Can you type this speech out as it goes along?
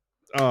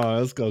Oh,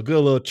 let's go.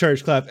 Good little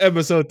church clap.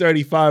 Episode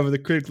 35 of the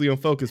Critically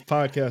Unfocused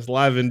podcast,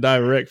 live and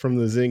direct from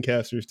the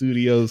Zencastr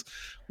studios.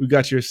 We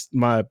got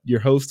your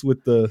host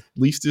with the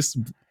leastest,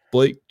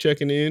 Blake,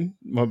 checking in.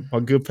 My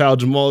good pal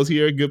Jamal is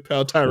here. Good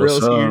pal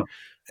Tyrell's here.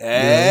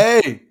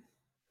 Hey.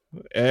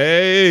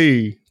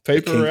 Hey.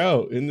 Paper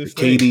out in this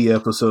KD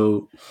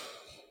episode.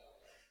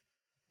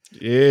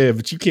 Yeah,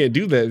 but you can't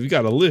do that. You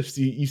got a lift.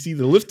 You see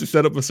the lift is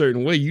set up a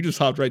certain way. You just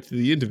hopped right to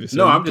the end of it. So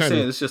no, I'm just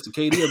saying it's just a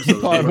KD episode. You're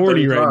pod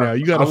horny right now.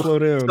 You got to slow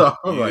down.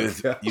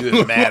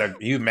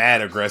 You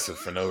mad aggressive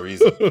for no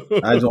reason.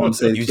 I just want to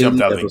say you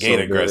jumped out the gate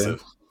aggressive.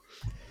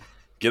 Man.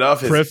 Get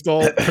off his pressed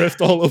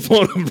all up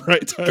on him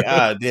right time.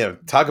 God damn.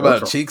 Talk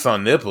about cheeks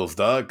on nipples,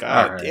 dog.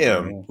 God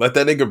damn. Man. Let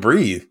that nigga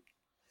breathe.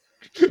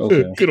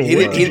 Okay.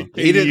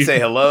 He didn't say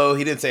hello.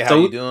 He didn't say how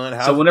you doing.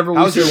 So whenever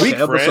we see like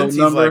an episode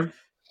number,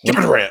 give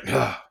it a rant.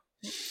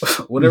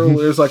 Whenever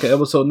there's like an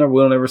episode number,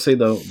 we don't ever say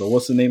the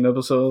what's the name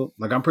episode.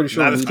 Like I'm pretty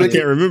sure I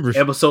can't remember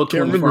episode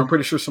 24. I'm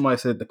pretty sure somebody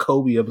said the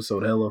Kobe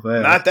episode hella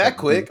fast. Not that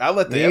quick. I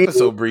let the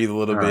episode breathe a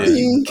little bit.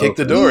 You kick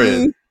the door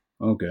in.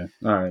 Okay,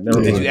 all right.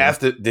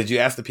 Did you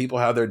ask the people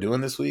how they're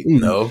doing this week?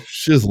 No,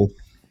 shizzle.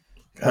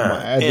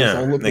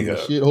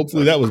 Nigga, shit.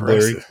 Hopefully that was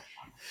blurry.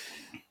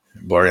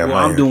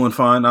 I'm doing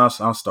fine.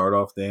 I'll start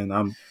off then.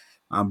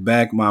 I'm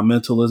back. My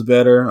mental is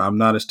better. I'm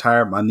not as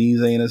tired. My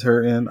knees ain't as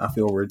hurting. I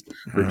feel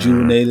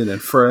rejuvenated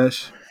and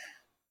fresh.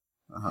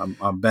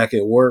 I'm back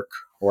at work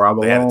where I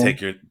belong.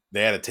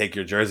 They had to take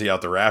your jersey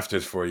out the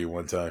rafters for you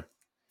one time.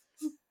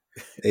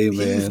 Hey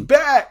man, he's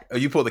back. Oh,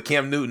 you pulled the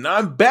Cam Newton.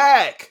 I'm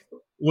back.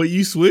 What,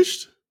 you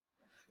switched?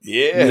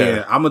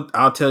 Yeah.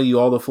 I'll tell you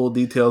all the full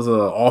details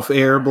off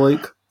air,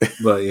 Blake.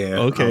 But yeah,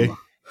 okay.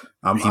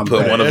 I'm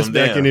put one of them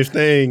back in his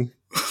thing.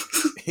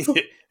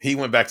 He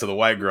went back to the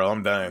white girl.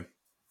 I'm dying.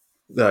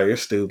 No, you're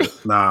stupid.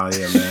 Nah,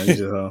 yeah, man.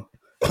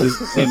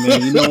 Hey,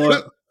 man, you know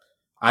what?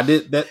 I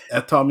did that.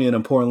 That taught me an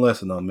important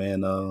lesson, though,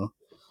 man.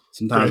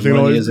 Sometimes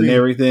money isn't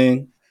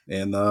everything,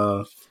 and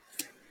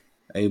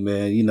hey,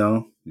 man,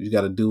 you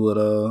got to do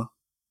it.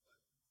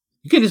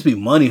 You can't just be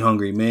money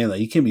hungry, man.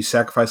 Like you can't be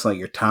sacrificing like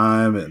your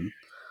time and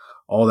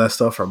all that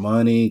stuff for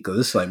money. Because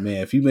it's like,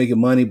 man, if you making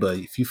money, but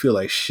if you feel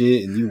like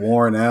shit and you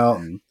worn out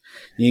and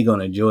you ain't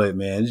gonna enjoy it,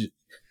 man.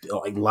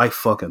 Like life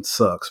fucking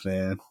sucks,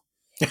 man.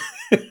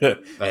 Like,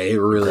 it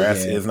really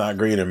grass is not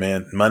greener,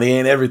 man. Money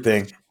ain't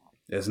everything.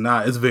 It's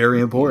not. It's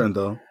very important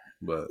though.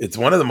 But it's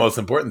one of the most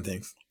important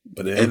things.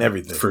 But it ain't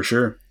everything for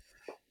sure.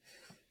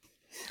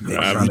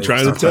 I'm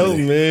trying to tell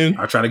him, man.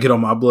 I'm trying to get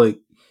on my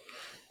Blake.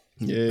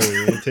 Yeah,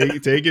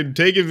 take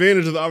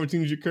advantage of the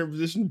opportunities your current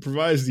position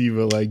provides to you,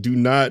 but like, do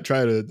not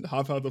try to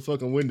hop out the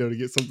fucking window to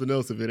get something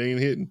else if it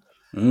ain't hitting.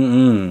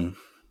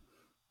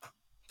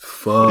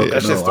 Fuck,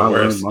 that's just the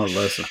worst. My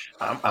lesson.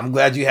 I'm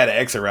glad you had an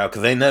exit route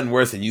because ain't nothing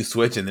worse than you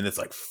switch and then it's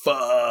like,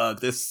 fuck,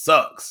 this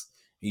sucks.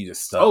 You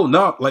just stuck. Oh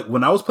no! Like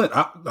when I was playing,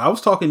 I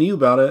was talking to you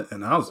about it,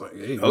 and I was like,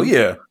 hey,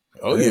 yeah.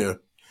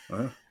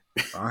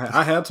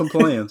 I had some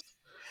plans.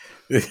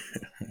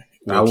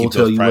 I will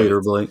tell you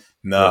later, Blake.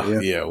 No,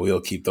 yeah, we'll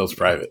keep those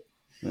private.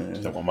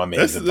 Don't want my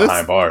man's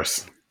behind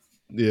bars.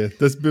 Yeah,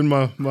 that's been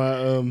my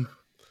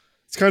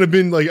it's kind of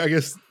been like, I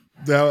guess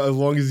now as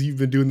long as you've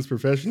been doing this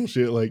professional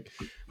shit, like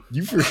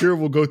you for sure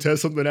will go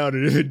test something out,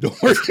 and if it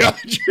don't work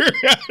out, you're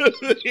out of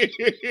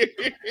there.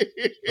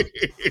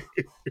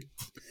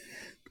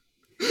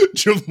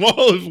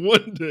 Jamal is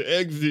one to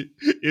exit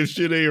if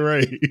shit ain't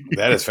right.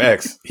 That is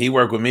facts. He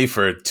worked with me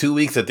for 2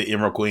 weeks at the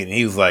Emerald Queen, and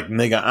he was like,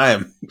 "Nigga, I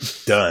am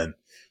done.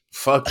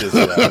 Fuck this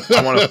job.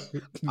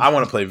 I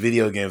want to play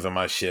video games on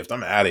my shift.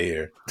 I'm out of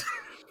here."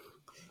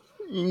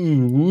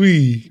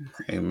 Ooh-wee.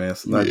 Hey man,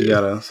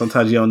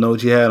 sometimes you don't know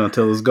what you had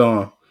until it's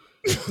gone.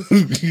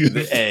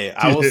 Hey,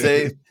 I will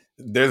say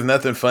there's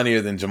nothing funnier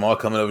than Jamal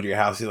coming over to your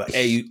house. He's like,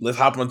 "Hey, let's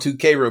hop on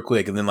 2K real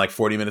quick," and then like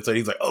 40 minutes later,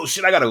 he's like, "Oh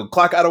shit, I gotta go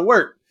clock out of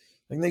work."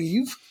 Like, nigga,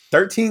 you've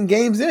 13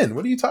 games in.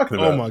 What are you talking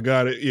about? Oh my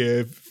god,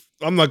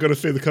 I'm not gonna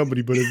say the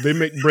company, but if they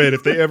make bread,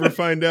 if they ever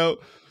find out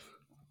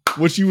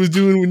what she was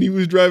doing when he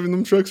was driving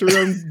them trucks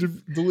around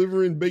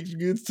delivering baked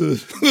goods to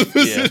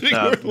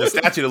the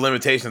statute of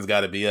limitations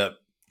got to be up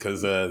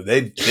because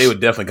they would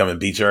definitely come and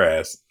beat your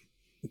ass.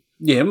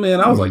 Yeah, man,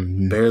 I was like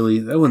barely.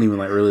 That wasn't even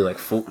like really like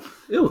full.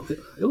 It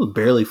was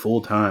barely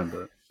full time,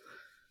 but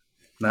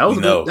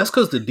that's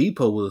because the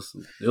depot was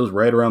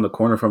right around the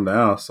corner from the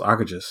house. So I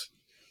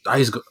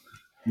used to go.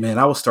 Man,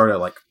 I would start at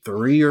like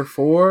 3 or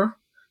 4,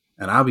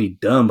 and I'll be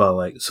done by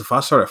like. So if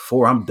I start at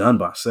 4, I'm done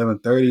by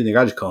 7:30. Then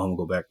I just call home and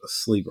go back to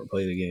sleep or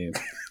play the game.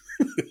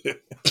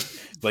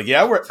 Like,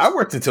 yeah, I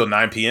worked until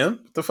 9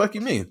 p.m. What the fuck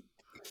you mean?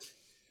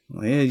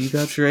 Well, yeah, you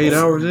got your 8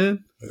 hours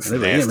in. Yeah,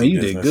 man,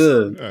 you did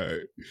good. All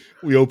right,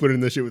 we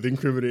opening this shit with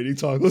incriminating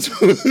talk. Let's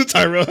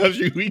Tyrell, how's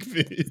your week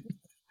been?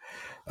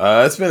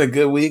 It's been a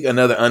good week.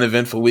 Another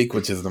uneventful week,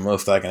 which is the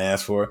most I can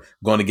ask for.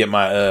 I'm going to get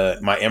my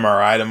my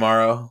MRI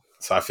tomorrow.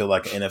 So I feel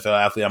like an NFL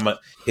athlete. I'm going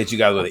to hit you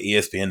guys with an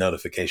ESPN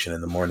notification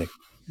in the morning.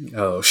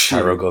 Oh, shit.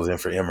 Tyro goes in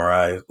for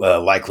MRI,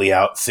 likely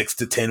out 6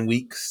 to 10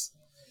 weeks.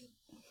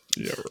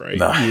 Yeah, right.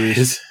 Nah,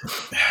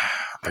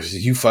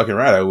 you fucking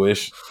right, I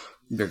wish.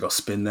 They're gonna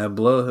spin that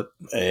blood.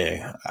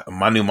 Hey,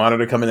 my new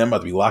monitor coming in. I'm about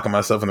to be locking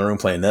myself in the room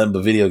playing nothing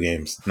but video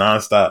games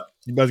nonstop.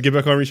 You about to get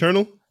back on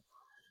Returnal?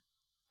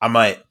 I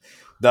might.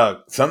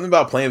 Dog, something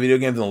about playing video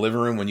games in the living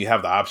room when you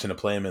have the option to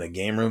play them in a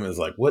game room is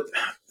like, what?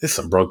 This is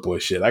some broke boy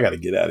shit. I got to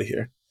get out of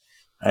here.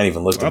 I ain't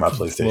even looked at my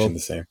PlayStation the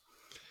same.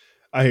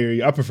 I hear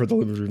you. I prefer the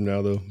living room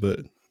now, though.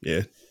 But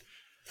yeah,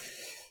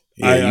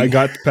 I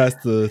got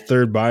past the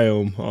third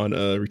biome on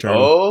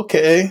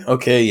Returnal.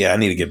 Okay. Yeah, I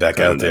need to get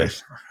back out there.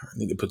 I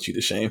need to put you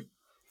to shame.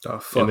 Oh,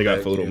 and they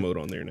got photo mode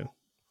on there now.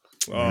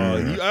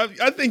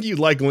 I think you'd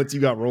like once you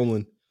got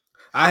rolling.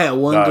 I had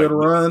one good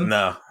run.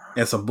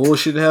 And some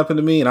bullshit happened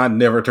to me, and I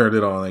never turned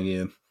it on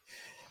again.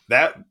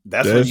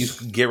 That's when you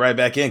get right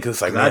back in because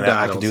it's like, man,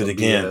 I can do it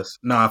again. BS.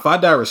 No, if I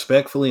die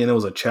respectfully and it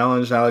was a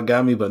challenge, how it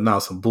got me, but now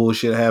some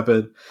bullshit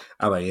happened.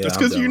 I'm like, yeah. That's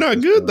because you're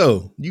not good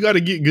though. You got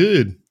to get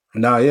good.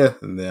 Yeah,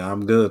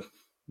 I'm good.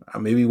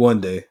 Maybe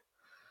one day.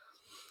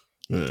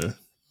 You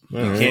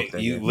can't.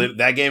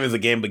 That game is a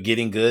game, but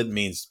getting good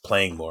means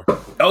playing more.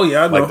 Oh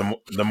yeah, I know. Like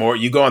the more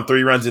you go on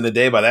 3 runs in a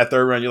day, by that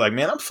third run, you're like,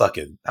 man,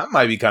 I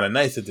might be kind of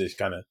nice at this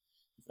kind of.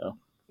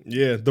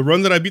 Yeah, the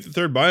run that I beat the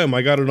third biome,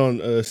 I got it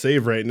on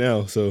save right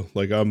now. So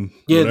like I'm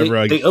they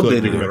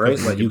updated it, right?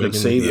 Like you can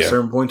save at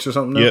certain points or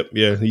something. Yep,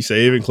 yeah. You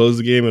save and close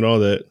the game and all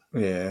that.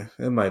 Yeah,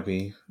 it might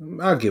be.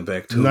 I'll get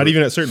back to it. Not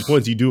even at certain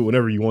points. You do it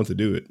whenever you want to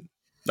do it.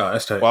 Oh,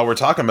 that's tight. While we're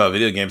talking about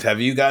video games, have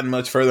you gotten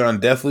much further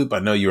on Deathloop? I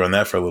know you were on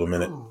that for a little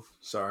minute.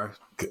 Sorry.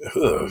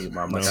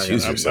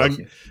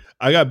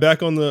 I got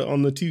back on the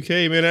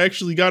 2K, man. I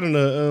actually got in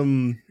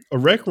a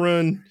rec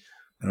run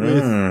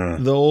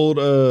with the old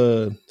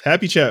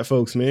Happy Chat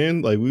folks,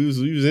 man. Like we was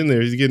in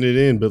there, he's getting it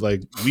in, but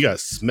like we got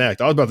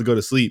smacked. I was about to go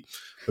to sleep,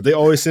 but they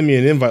always send me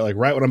an invite like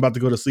right when I'm about to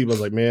go to sleep. I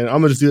was like, man,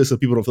 I'm gonna just do this so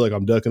people don't feel like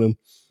I'm ducking them.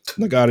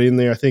 And I got in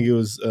there. I think it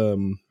was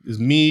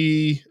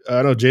me.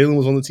 I know Jalen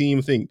was on the team.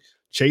 I think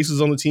Chase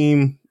was on the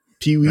team.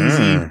 Pee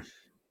Weezy,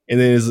 and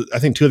then I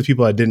think 2 other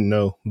people I didn't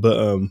know,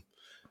 but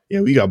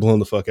yeah, we got blown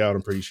the fuck out.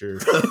 I'm pretty sure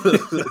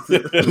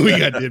we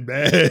got did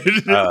bad.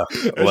 Love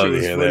to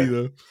hear that.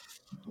 Though.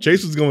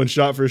 Chase was going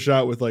shot for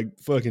shot with like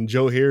fucking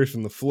Joe Harris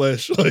from The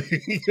Flesh, like,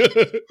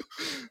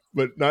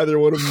 but neither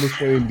one of them was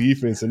playing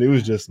defense, and it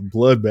was just a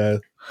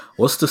bloodbath.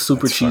 What's the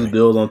super cheese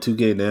build on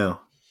 2K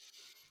now?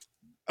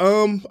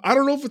 I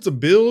don't know if it's a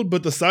build,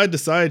 but the side to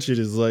side shit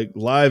is like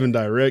live and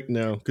direct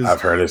now. Because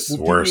I've heard it's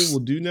worse. People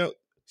will do now.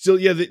 So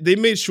yeah, they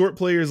made short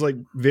players like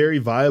very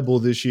viable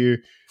this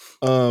year.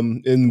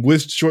 And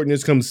with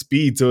shortness comes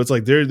speed, so it's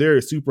like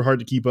they're super hard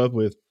to keep up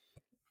with.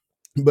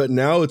 But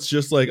now it's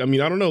just like, I mean,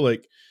 I don't know,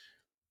 like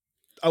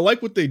I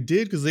like what they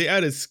did because they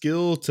added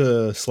skill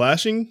to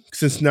slashing.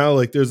 Since now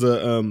like there's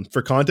a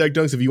for contact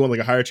dunks, if you want like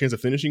a higher chance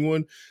of finishing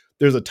one,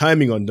 there's a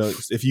timing on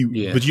dunks.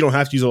 But you don't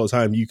have to use it all the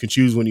time. You can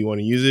choose when you want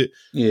to use it.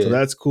 Yeah. So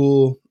that's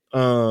cool.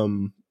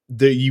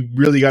 You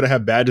really got to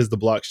have badges to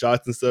block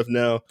shots and stuff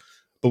now.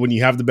 But when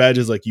you have the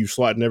badges, like you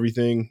slot and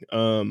everything,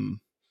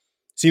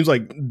 seems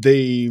like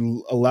they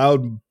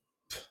allowed,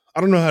 I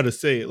don't know how to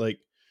say it. Like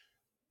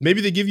maybe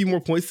they give you more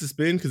points to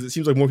spin because it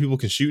seems like more people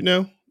can shoot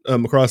now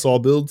across all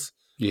builds.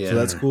 Yeah. So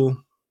that's cool.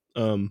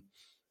 So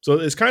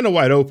it's kind of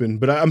wide open,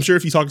 but I'm sure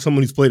if you talk to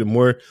someone who's played it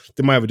more,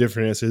 they might have a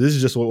different answer. This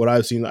is just what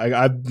I've seen.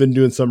 I've been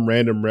doing some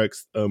random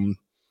recs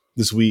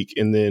this week,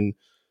 and then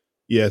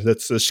yeah,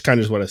 that's kind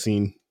of just what I've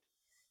seen.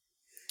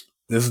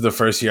 This is the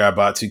first year I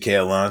bought 2K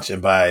at launch,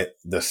 and by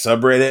the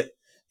subreddit,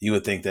 you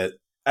would think that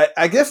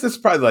I guess this is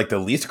probably like the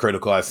least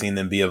critical I've seen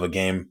them be of a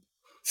game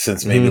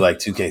since maybe like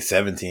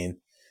 2K17.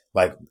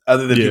 Like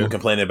other than people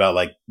complaining about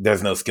like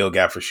there's no skill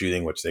gap for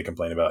shooting, which they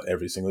complain about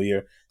every single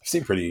year. I've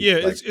seen pretty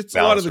it's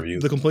a lot of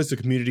the complaints the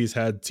community's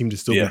had seem to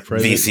still be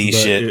present. VC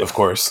shit, of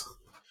course.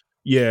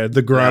 Yeah,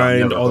 the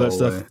grind, all that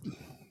stuff.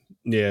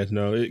 Yeah,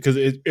 no, because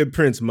it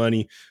prints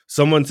money.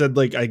 Someone said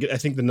like I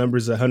think the number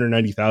is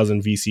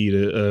 190,000 VC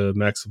to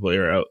max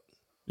player out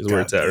is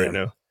where it's at right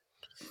now.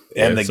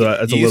 And that's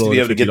you used to be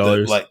able to get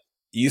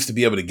you used to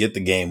be able to get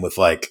the game with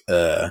like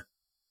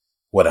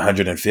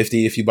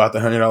 150 if you bought the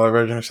 $100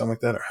 version or something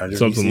like that, or 100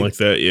 something VC? Like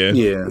that.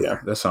 Yeah,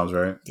 that sounds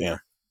right.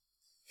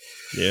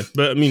 Yeah,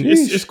 but I mean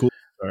it's cool.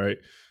 All right,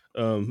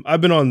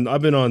 I've been on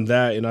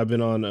that, and I've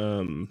been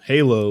on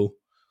Halo,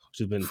 which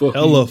has been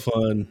hella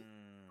fun.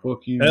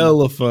 Fuck you.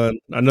 Hella fun.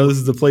 I know this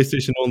is the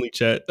PlayStation only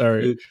chat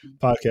or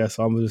podcast,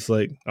 so I'm just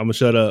like I'm gonna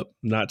shut up,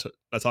 not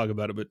talk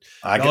about it. But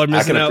I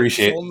can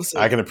appreciate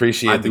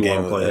the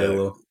game with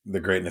Halo, the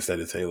greatness that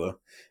is Halo.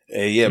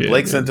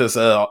 Blake sent us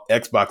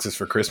Xboxes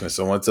for Christmas,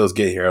 so once those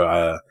get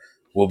here,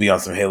 we'll be on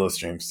some Halo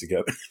streams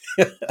together.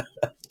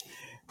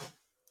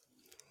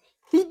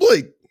 Who's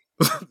Blake?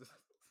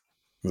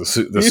 the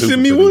super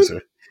producer.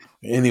 One?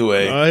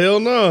 Anyway, hell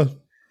no.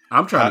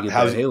 I'm trying to get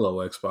that Halo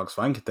Xbox. If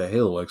I can get that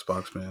Halo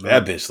Xbox, man.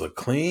 That bitch look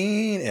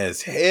clean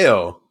as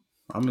hell.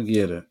 I'm gonna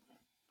get it.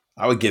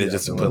 I would get it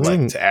just to put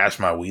to ash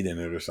my weed in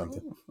it or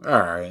something. All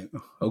right.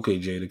 Okay,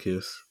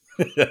 Jadakiss.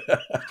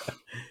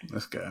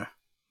 This guy.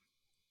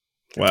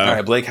 Wow. All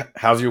right, Blake,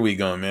 how's your week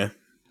going, man?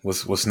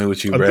 What's new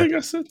with you, bro? I think I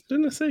said,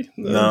 didn't I say?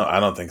 No,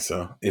 I don't think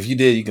so. If you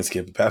did, you can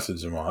skip the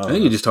passage, Jamal. I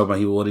think you just talked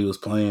about what he was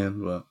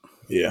playing, but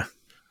yeah.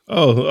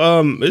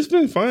 Oh, it's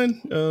been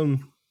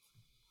fine.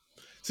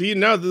 See,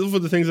 now those were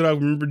the things that I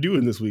remember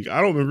doing this week. I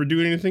don't remember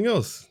doing anything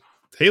else.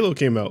 Halo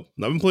came out.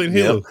 I've been playing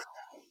Halo. Yep.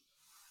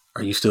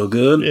 Are you still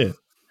good? Yeah.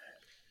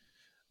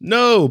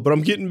 No, but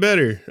I'm getting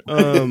better.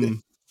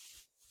 I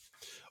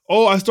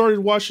started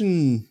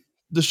watching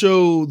the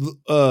show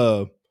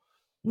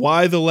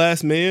Y: The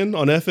Last Man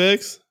on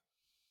FX.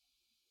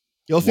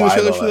 Y'all seen the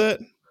trailer for that?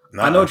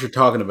 I know what you're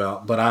talking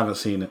about, but I haven't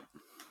seen it.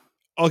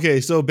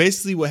 Okay, so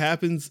basically what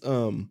happens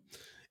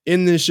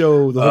in this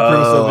show, the whole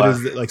premise of it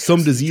is that like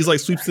some disease like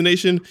sweeps the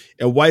nation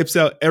and wipes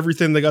out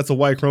everything that got the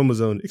Y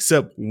chromosome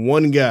except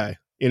one guy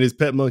and his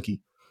pet monkey.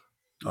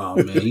 Oh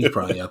man, he's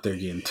probably out there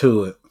getting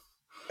to it.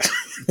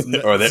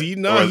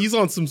 He's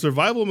on some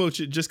survival mode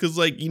shit just because,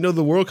 like,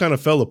 the world kind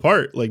of fell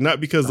apart. Like, not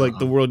because like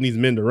the world needs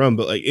men to run,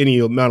 but like any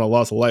amount of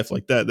loss of life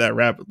like that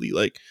rapidly,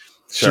 like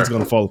shit's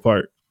gonna fall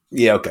apart.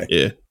 Yeah, okay.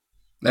 Yeah.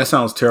 That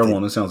sounds terrible,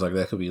 and it sounds like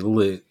that could be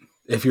lit.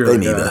 If you're they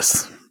need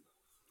us.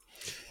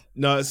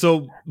 No,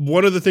 so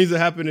one of the things that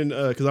happened in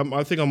because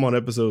I think I'm on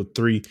episode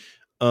 3.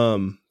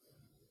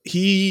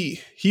 He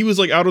was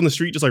like out on the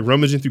street just like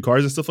rummaging through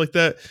cars and stuff like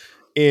that,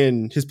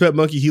 and his pet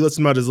monkey, he lets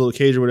him out of his little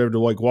cage or whatever to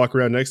like walk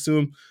around next to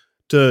him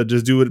to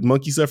just do it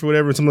monkey stuff or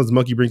whatever. And sometimes the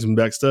monkey brings him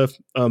back stuff.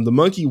 The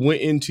monkey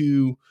went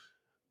into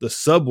the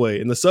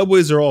subway, and the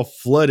subways are all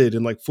flooded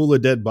and like full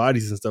of dead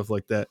bodies and stuff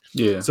like that.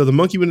 Yeah. So the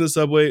monkey went into the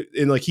subway,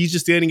 and like he's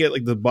just standing at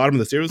like the bottom of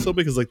the stairs of the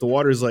subway because like the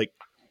water is like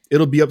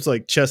it'll be up to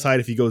like chest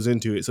height if he goes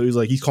into it. So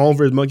he's calling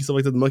for his monkey, stuff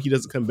like that. The monkey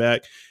doesn't come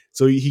back,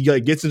 so he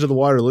like gets into the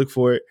water to look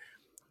for it.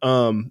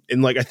 And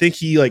like I think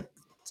he like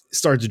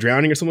starts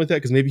drowning or something like that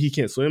because maybe he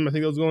can't swim. I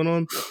think that was going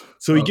on.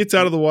 So he gets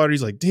out of the water.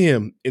 He's like,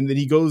 damn. And then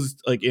he goes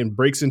like and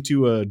breaks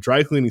into a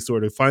dry cleaning store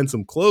to find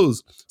some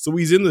clothes. So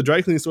he's in the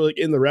dry cleaning store, like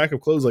in the rack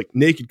of clothes, like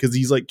naked because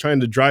he's like trying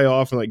to dry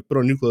off and like put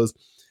on new clothes.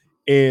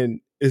 And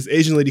this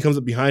Asian lady comes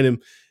up behind him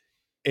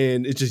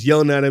and it's just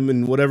yelling at him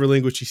in whatever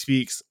language she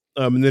speaks.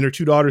 And then her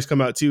 2 daughters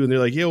come out too, and they're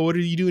like, "Yo, what are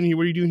you doing here?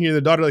 What are you doing here?" And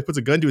the daughter like puts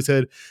a gun to his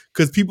head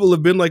because people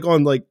have been like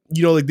on like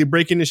like they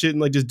break into shit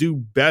and like just do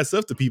bad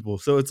stuff to people.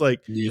 So it's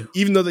like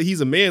even though that he's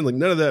a man, like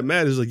none of that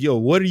matters. Like, yo,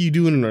 what are you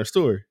doing in our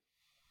store?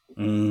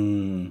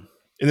 And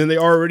then they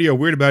already are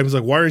weird about him. He's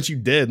like, why aren't you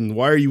dead? And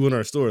why are you in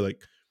our store? Like,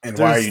 and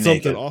why are you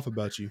something naked? Off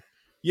about you?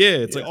 Yeah,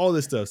 it's like all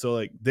this stuff. So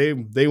like they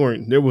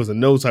weren't. There was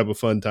no type of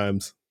fun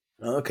times.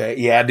 Okay,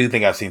 yeah, I do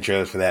think I've seen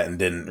trailers for that and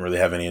didn't really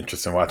have any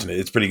interest in watching it.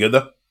 It's pretty good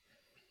though.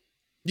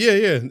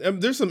 Yeah.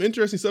 There's some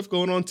interesting stuff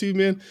going on too,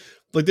 man.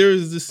 Like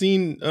there's this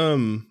scene. I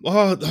don't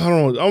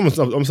know. I'm gonna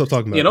stop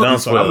talking about it. Don't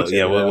spoil it.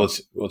 Yeah, we'll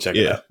check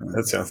it out.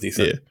 That sounds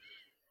decent. Yeah,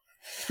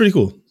 it's pretty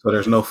cool. So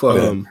there's no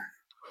fucking.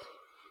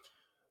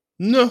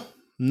 No.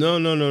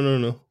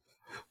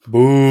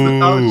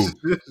 Boo.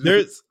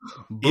 There's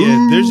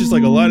just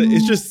like a lot of.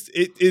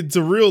 It's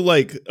a real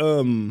like.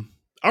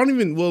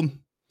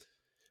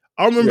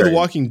 I remember The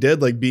Walking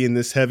Dead like being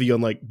this heavy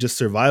on like just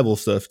survival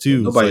stuff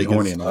too. Nobody's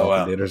horny in The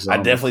Walking Dead. I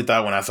definitely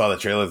thought when I saw the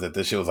trailers that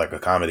this shit was like a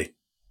comedy.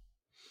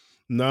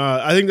 Nah,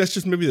 I think that's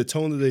just maybe the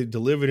tone that they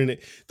delivered in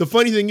it. The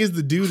funny thing is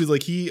the dude is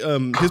like he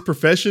his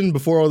profession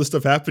before all this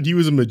stuff happened, he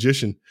was a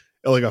magician.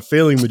 Like a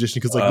failing magician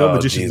because like no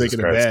magician's making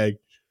a bag.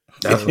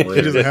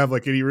 He doesn't have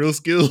like any real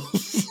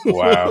skills.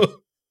 Wow.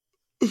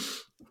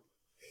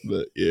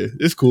 But yeah,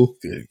 it's cool.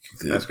 Good.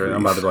 That's great.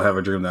 I'm about to go have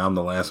a dream that I'm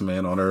the last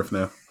man on Earth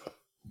now.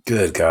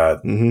 Good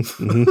God.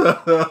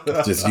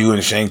 Just you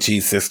and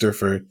Shang-Chi's sister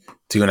for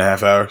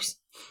 2.5 hours.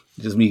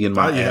 Just me getting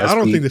my ass I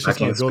don't beat. think this shit's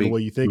going to go the way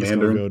you think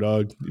Mandarin. It's going to go,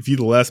 dog. If you're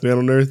the last man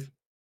on Earth.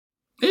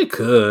 It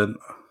could.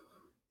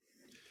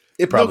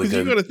 It probably could.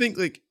 Because you got to think,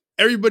 like,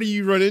 everybody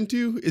you run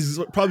into is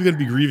probably going to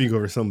be grieving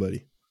over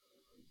somebody.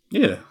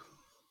 Yeah.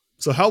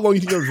 So how long do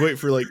you think they'll wait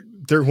for, like,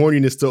 their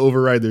horniness to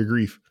override their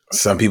grief?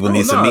 Some people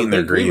need some meat in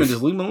their grief.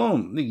 Just leave them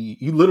alone.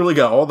 You literally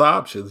got all the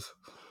options.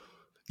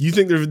 You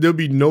think there'll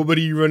be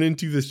nobody you run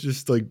into that's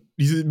just like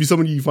be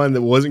somebody you find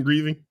that wasn't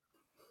grieving?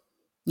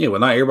 Yeah, well,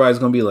 not everybody's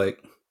gonna be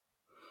like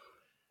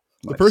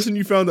the person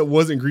you found that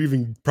wasn't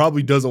grieving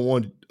probably doesn't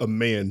want a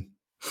man.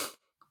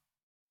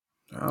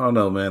 I don't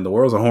know, man. The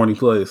world's a horny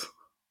place.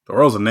 The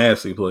world's a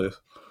nasty place.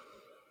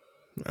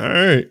 All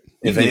right.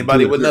 If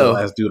anybody would know,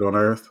 last dude on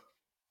Earth.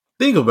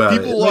 Think about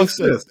it. People lost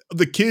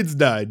the kids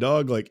died,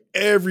 dog. Like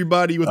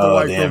everybody with the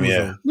white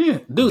chromosome. Yeah,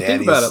 dude.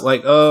 Think about it.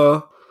 Like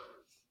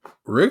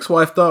Rick's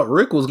wife thought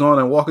Rick was gone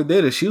and Walking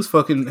Dead, and she was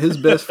fucking his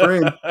best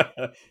friend.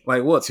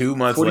 Like what? 2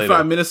 months 45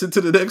 later. minutes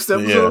into the next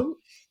episode?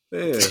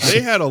 Yeah.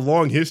 They had a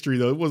long history,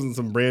 though. It wasn't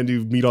some brand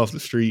new meat off the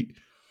street.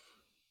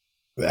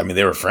 I mean,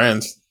 they were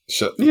friends.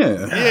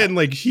 Yeah, and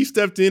like he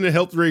stepped in and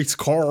helped raise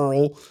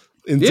Carl.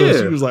 And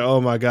so she was like,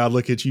 oh my God,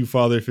 look at you,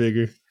 father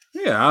figure.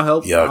 Yeah,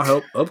 I'll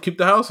help upkeep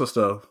the house and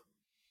stuff.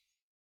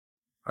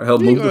 I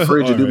help move the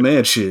fridge and do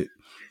mad shit.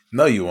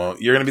 No, you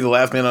won't. You're going to be the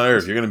last man on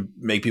Earth. You're going to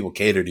make people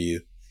cater to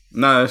you.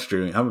 Nah, that's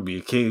true. I'm going to be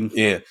a king.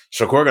 Yeah.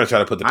 Shakur going to try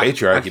to put the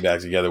patriarchy back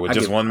together with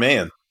just one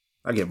man.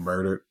 I get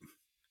murdered.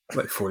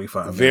 Like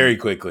 45 very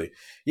quickly.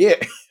 Yeah.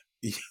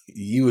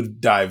 You would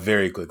die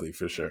very quickly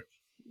for sure.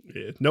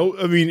 Yeah. No,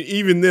 I mean,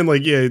 even then,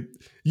 like, yeah,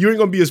 you ain't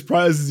gonna be as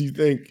surprised as you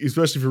think,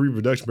 especially for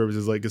reproduction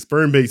purposes. Like,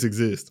 sperm banks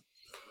exist.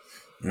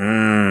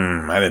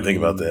 I didn't think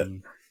about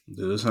that.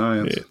 Do the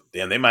science. Yeah.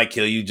 Damn, they might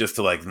kill you just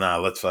to like, nah,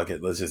 let's fuck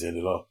it. Let's just end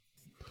it all.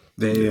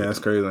 Yeah, that's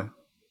crazy.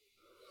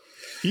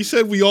 He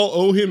said we all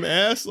owe him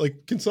ass.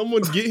 Like, can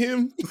someone get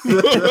him?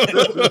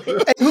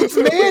 Hey, whose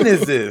man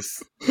is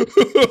this?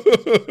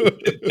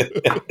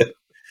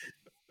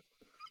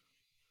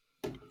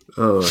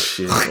 Oh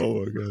shit!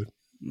 Oh my god!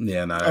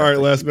 Yeah, nah. All right,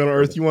 last man on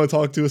earth. You want to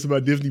talk to us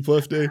about Disney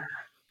Plus Day?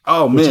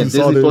 Oh man,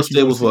 Disney Plus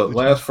Day was what,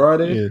 last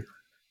Friday? Yeah.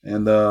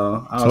 And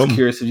I was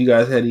curious if you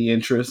guys had any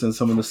interest in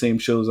some of the same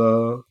shows.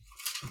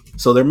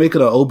 So they're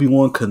making an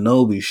Obi-Wan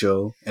Kenobi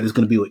show, and it's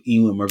going to be with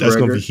Ewan McGregor. That's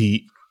going to be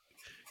heat.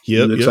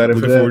 Yep, excited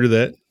looking forward to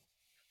that.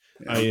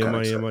 Yeah,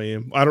 I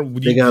am. I don't.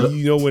 Do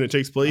you know when it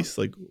takes place?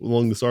 Like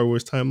along the Star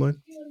Wars timeline?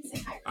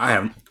 I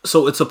am.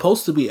 So it's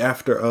supposed to be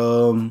after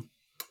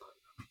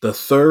the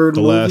third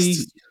movie.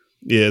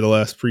 The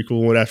last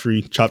prequel one after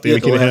he chopped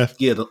Anakin in half.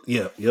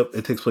 Yep.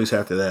 It takes place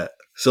after that.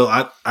 So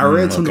I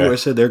read something where it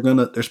said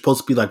they're supposed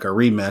to be like a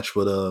rematch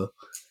with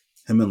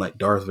him and like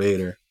Darth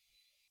Vader.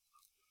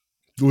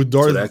 With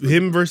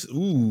him versus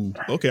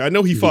okay. I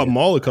know he fought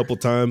Maul a couple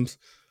times.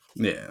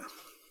 Yeah.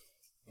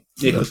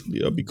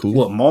 That'd be cool.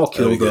 Well, Maul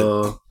killed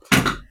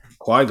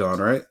Qui-Gon,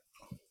 right?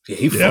 Yeah,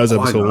 he fought that was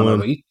episode Qui-Gon.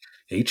 1.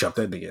 He chopped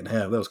that nigga in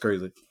half. That was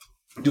crazy.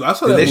 Dude, I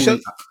saw that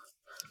movie.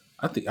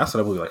 I think I saw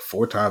that movie like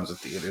 4 times at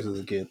theaters as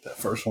a kid. That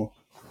first one.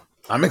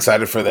 I'm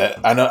excited for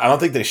that. I don't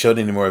think they showed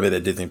any more of it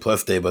at Disney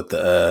Plus Day, but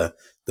the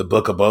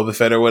Book of Boba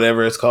Fett or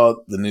whatever it's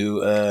called, the new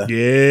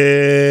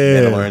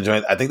Mandalorian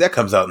joint. I think that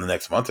comes out in the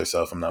next month or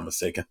so, if I'm not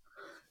mistaken.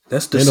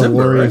 That's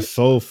December, right?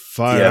 So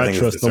fire. Yeah, I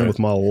trust them with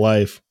my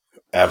life.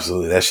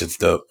 Absolutely, that shit's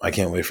dope. I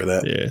can't wait for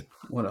that. Yeah.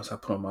 What else I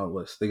put on my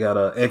list? They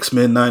got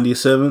X-Men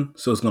 97,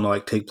 so it's gonna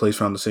like take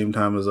place around the same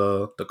time as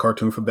the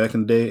cartoon from back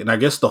in the day, and I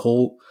guess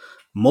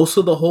most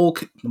of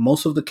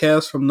the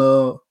cast from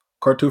the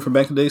cartoon from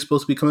back in the day is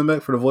supposed to be coming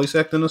back for the voice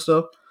acting and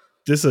stuff.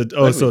 So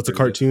it's a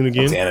cartoon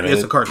again?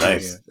 It's a cartoon.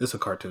 Nice. Yeah. It's a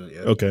cartoon.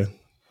 Yeah. Okay.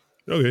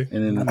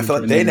 And then I feel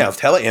like they now have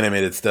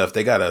tele-animated stuff.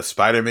 They got a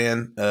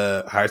Spider-Man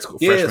high school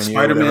freshman year.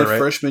 Spider-Man whatever, right?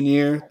 freshman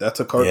year. That's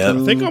a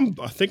cartoon.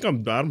 Yeah. I think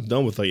I'm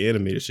done with like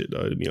animated shit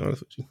though. To be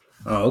honest with you.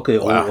 Oh, okay.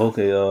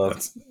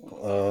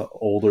 Wow.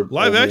 Older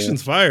live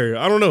action's fire.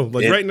 I don't know.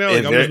 Like right now,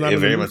 like I'm just not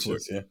very much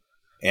is. Yeah.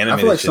 I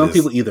feel like some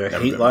people either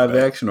hate live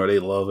action or they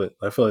love it.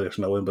 I feel like there's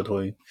no in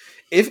between.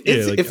 If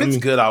it's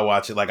good, I'll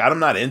watch it. Like I'm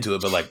not into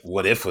it, but like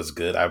What If was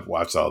good. I've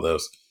watched all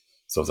those.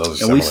 So those are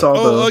similar. We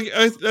saw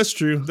that's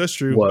true. That's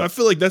true. What? I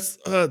feel like that's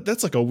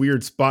like a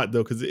weird spot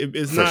though because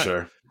it's for not.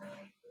 Sure.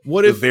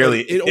 What if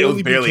it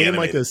only became animated.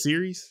 like a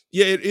series?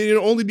 Yeah, it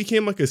only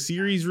became like a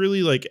series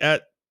really like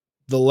at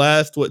the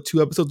last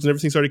 2 episodes and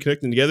everything started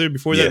connecting together.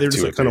 Before that, they were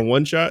just like kind of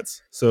one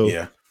shots. So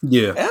yeah.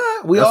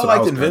 We all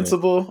liked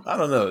Invincible. I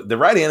don't know. The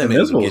right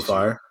animated was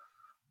fire.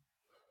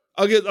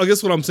 I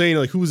guess what I'm saying,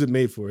 like, who's it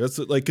made for? That's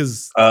like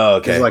because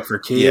okay, it's like for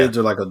kids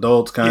or like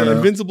adults, kind of. Yeah,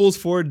 Invincible's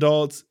for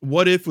adults.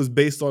 What If was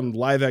based on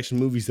live action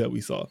movies that we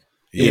saw.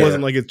 It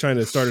wasn't like it's trying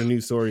to start a new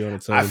story on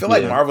its own. I feel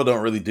like Marvel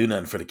don't really do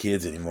nothing for the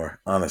kids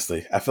anymore.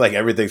 Honestly, I feel like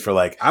everything's for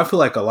like. I feel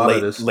like a lot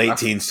of this late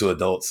teens to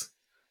adults.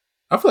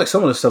 I feel like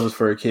some of the stuff is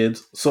for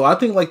kids. So I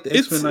think like the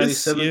X-Men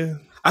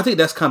 97. I think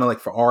that's kind of like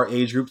for our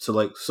age group. So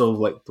like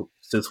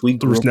since we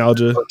grew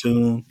nostalgia, up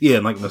cartoon,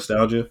 and like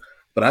nostalgia.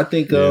 But I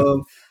think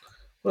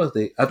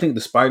I think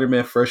the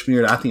Spider-Man freshman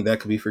year. I think that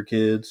could be for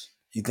kids.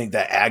 You think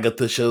that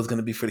Agatha show is going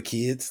to be for the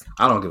kids?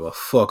 I don't give a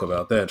fuck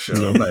about that show.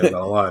 I'm not even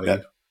gonna lie to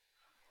you.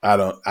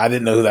 I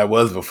didn't know who that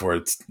was before.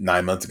 It's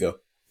 9 months ago.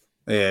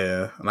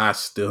 Yeah, and I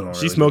still don't.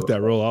 She smoked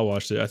that role. I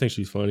watched it. I think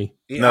she's funny.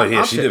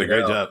 Yeah, she did a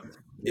great job.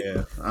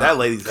 Yeah, that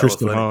lady's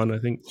Kristen hella funny. Hahn,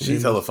 I think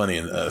she's hella funny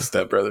in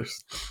Step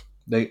Brothers.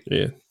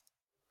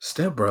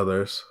 Step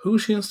Brothers.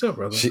 Who's she in Step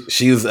Brothers?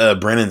 She was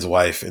Brennan's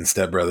wife in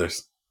Step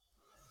Brothers.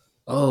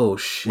 Oh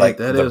shit! Like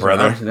that the is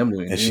brother.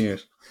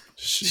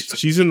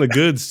 She's in the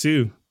goods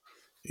too.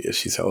 Yeah,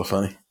 she's hella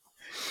funny.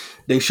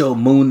 They showed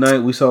Moon Knight.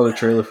 We saw the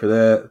trailer for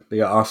that. They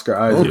got Oscar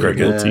Isaac.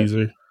 Good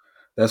teaser.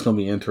 That's gonna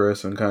be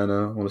interesting. Kind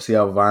of. I want to see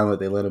how violent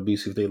they let him be.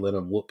 See if they let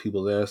him whoop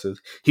people's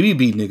asses. He be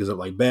beating niggas up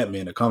like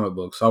Batman in comic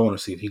books. So I want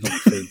to see if he gonna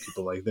fade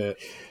people like that.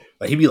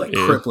 Like he be like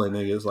crippling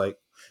niggas. Like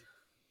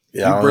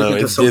you break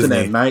into something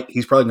Disney. At night,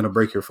 he's probably gonna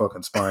break your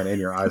fucking spine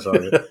and your eyes on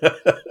it.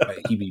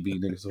 Like he be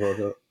beating niggas the fuck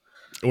up.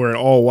 Wearing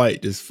all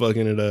white, just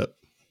fucking it up.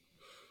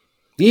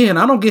 Yeah, and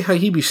I don't get how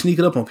he be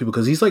sneaking up on people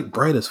because he's like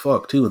bright as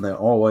fuck too in that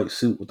all white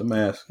suit with the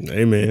mask.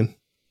 Hey man.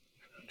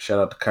 Shout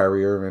out to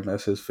Kyrie Irving.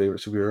 That's his favorite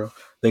superhero.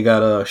 They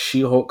got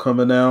She-Hulk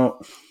coming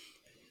out.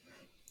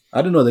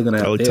 I didn't know they're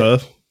gonna have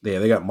tough. Yeah,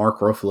 they got Mark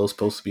Ruffalo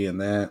supposed to be in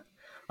that.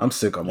 I'm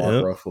sick of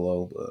Mark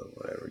Ruffalo, but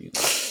whatever. You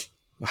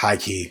know. High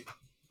key.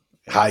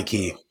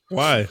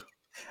 Why?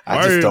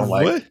 I just don't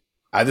like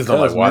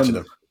watching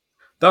him.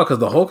 No, because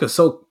the Hulk is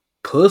so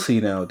pussy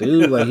now,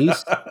 dude. Like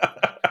he's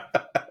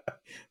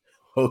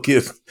Hulk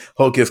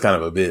is kind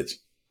of a bitch.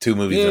 2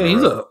 movies. Yeah,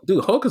 he's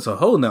Hulk is a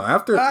hoe now.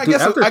 I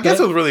guess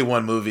it was really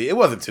 1 movie. It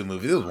wasn't 2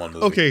 movies. It was 1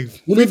 movie. Okay,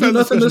 he didn't do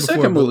nothing in the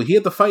second movie. He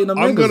had to fight in a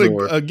Megazord. I'm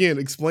gonna again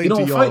explain to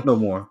y'all. He don't fight no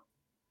more.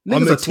 I'm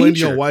gonna explain to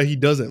y'all why he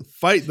doesn't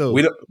fight though.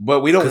 We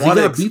don't want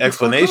an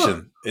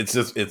explanation. It's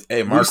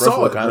Mark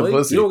Ruffalo kind of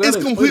pussy.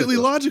 It's completely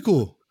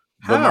logical.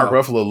 But Mark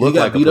Ruffalo looked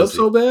like beat up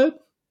so bad.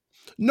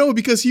 No,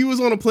 because he was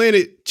on a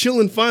planet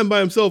chilling fine by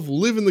himself,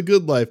 living the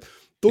good life.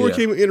 Thor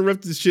came and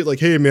interrupted this shit like,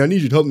 hey man, I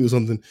need you to help me with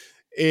something.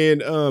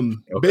 And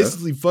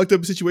basically fucked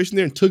up a situation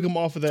there and took him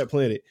off of that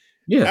planet.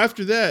 Yeah.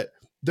 After that,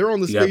 they're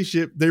on the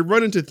spaceship. They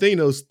run into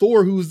Thanos.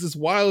 Thor, who's this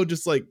wild,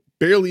 just like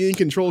barely in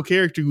control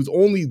character who's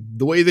only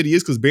the way that he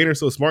is because Banner's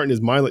so smart and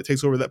his mind like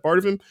takes over that part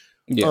of him.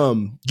 Yeah.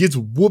 Gets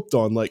whooped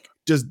on, like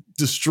just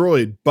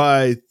destroyed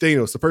by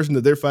Thanos, the person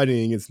that they're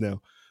fighting against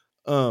now.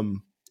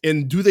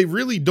 And do they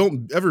really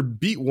don't ever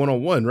beat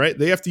 1-on-1, right?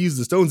 They have to use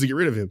the stones to get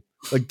rid of him.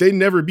 Like they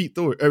never beat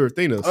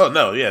Thanos. Oh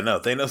no,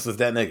 Thanos is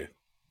that nigga.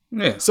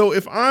 Yeah. So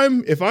if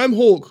I'm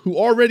Hulk, who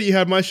already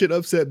had my shit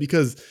upset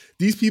because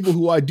these people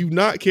who I do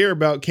not care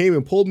about came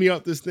and pulled me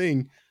out this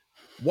thing,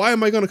 why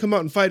am I going to come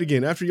out and fight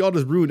again after y'all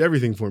just ruined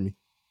everything for me?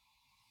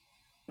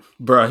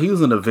 Bro, he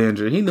was an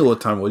Avenger. He knew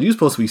what time it was. You were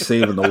supposed to be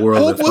saving the world.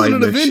 Hulk wasn't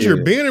an Avenger.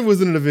 Shit. Banner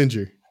wasn't an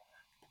Avenger.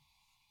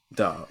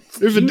 Dog.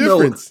 There's a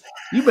difference.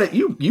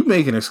 You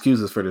making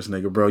excuses for this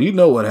nigga, bro. You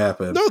know what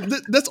happened. No,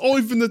 that's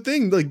always been the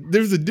thing. Like,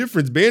 there's a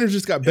difference. Banner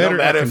just got better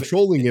at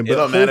controlling him, but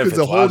Hulk is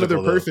a whole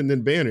other person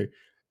than Banner.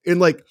 And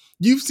like,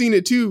 you've seen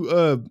it too,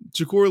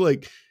 Shakur,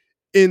 like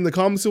in the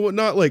comics and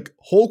whatnot, like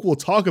Hulk will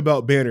talk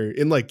about Banner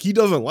and like he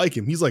doesn't like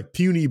him. He's like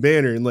puny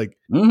Banner and like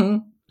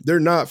they're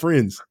not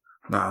friends.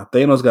 Nah,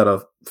 Thanos got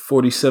a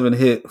 47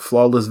 hit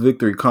flawless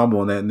victory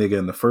combo on that nigga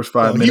in the first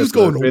 5 minutes. He was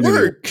going to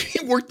work.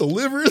 He worked the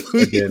liver.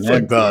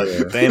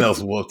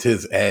 Thanos whooped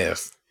his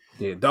ass.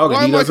 Yeah, dog.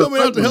 Why am I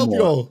coming out to help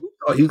y'all?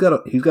 Oh, he's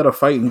got to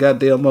fight in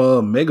goddamn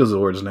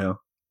Megazords now.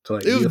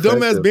 Like, it was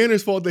dumbass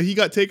Banner's fault that he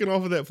got taken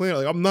off of that planet.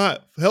 Like, I'm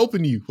not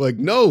helping you. Like,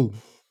 no,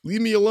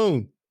 leave me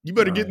alone. You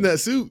better get in that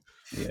suit.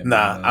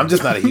 Yeah, I'm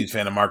just not a huge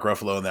fan of Mark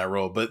Ruffalo in that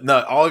role. But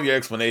no, all of your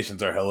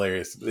explanations are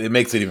hilarious. It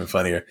makes it even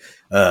funnier.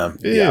 I'm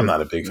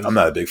not a big fan of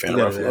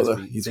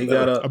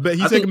Ruffalo. I bet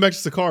he's taking back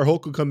to Sakaar.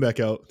 Hulk will come back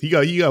out. He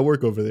got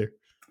work over there.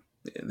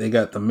 They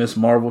got the Miss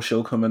Marvel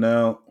show coming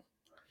out.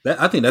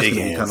 I think that's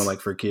gonna be kind of like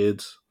for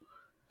kids.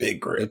 Big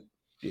grip.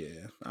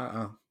 Yeah.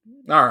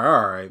 All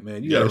right,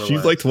 man.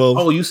 She's like 12.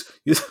 Oh, you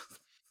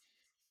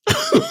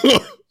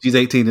she's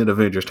 18 in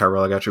Avengers,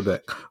 Tyrell. I got your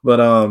back. But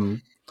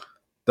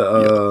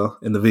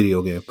in the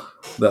video game,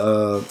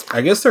 the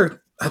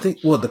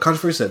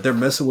controversy said they're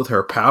messing with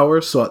her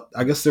powers, so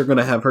I guess they're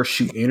gonna have her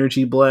shoot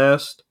energy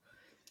blast.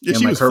 Yeah,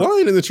 she was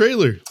flying in the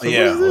trailer.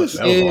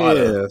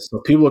 So so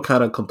people are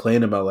kind of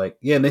complaining about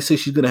and they say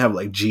she's gonna have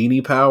like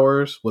genie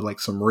powers with like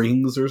some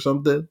rings or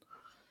something.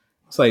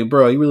 It's like,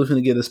 bro, you really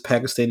finna get this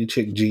Pakistani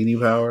chick genie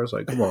powers?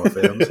 Like, come on,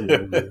 fam.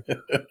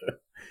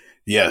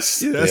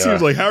 Yes. Yeah, that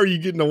seems like, how are you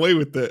getting away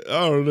with that?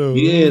 I don't know.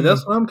 Yeah,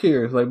 that's what I'm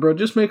curious. Like, bro,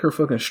 just make her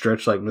fucking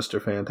stretch like Mr.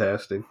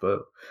 Fantastic. But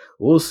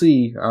we'll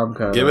see. I'm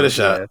kind of give it a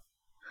shot.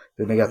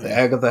 Then they got the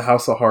Agatha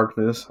House of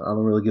Harkness. I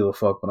don't really give a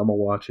fuck, but I'm gonna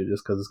watch it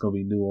just because it's gonna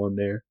be new on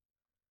there.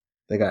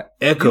 They got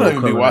Echo. You don't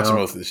even be watching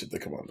most of the shit that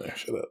come on there.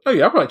 Shut up. Oh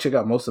yeah, I'll probably check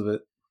out most of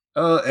it.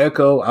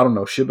 Echo. I don't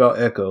know shit about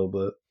Echo,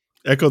 but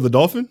Echo the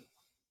Dolphin.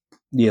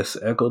 Yes,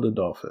 Echo the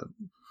Dolphin.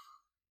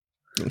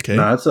 Okay.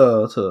 Nah, it's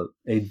a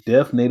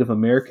deaf Native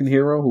American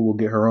hero who will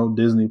get her own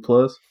Disney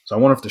Plus. So I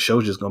wonder if the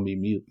show's just gonna be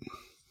mute.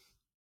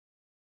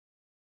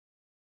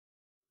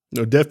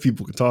 No, deaf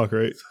people can talk,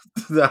 right?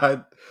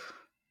 I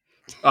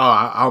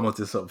almost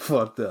did something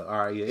fucked up.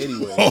 All right, yeah.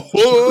 Anyway,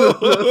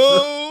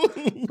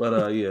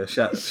 but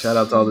shout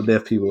out to all the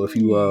deaf people if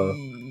you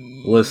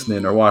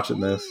listening or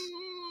watching this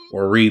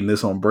or reading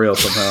this on Braille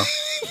somehow.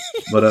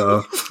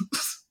 But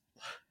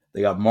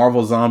they got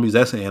Marvel Zombies.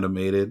 That's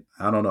animated.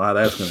 I don't know how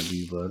that's gonna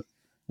be, but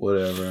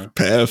whatever.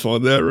 Pass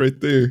on that right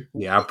there.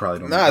 Yeah, I probably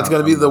don't. Nah, it's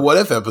gonna be the What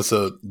If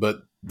episode,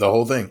 but the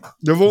whole thing.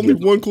 There's only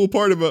one cool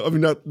part about. I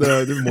mean,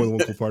 there's more than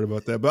one cool part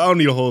about that, but I don't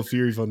need a whole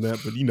series on that.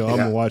 But I'm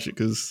gonna watch it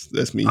because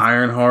that's me.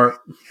 Ironheart,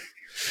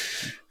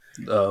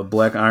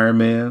 Black Iron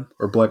Man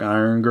or Black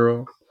Iron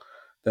Girl.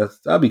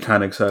 I'd be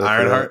kind of excited.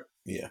 Ironheart,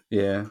 yeah.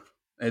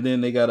 And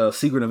then they got a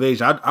Secret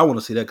Invasion. I want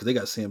to see that because they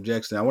got Sam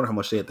Jackson. I wonder how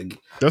much they have to.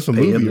 That's a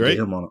movie, right?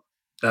 Him on it.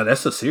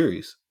 That's a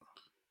series.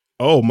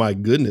 Oh my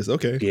goodness!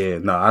 Okay. Yeah,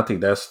 no, I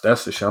think that's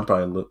the show I'm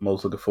probably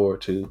most looking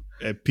forward to.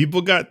 And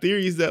people got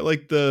theories that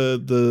like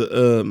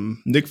the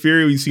Nick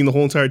Fury we've seen the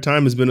whole entire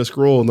time has been a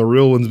Skrull, and the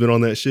real one's been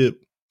on that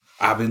ship.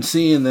 I've been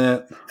seeing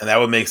that, and that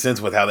would make sense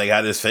with how they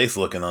got his face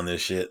looking on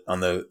this shit on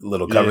the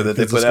little cover that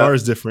they put out. The scar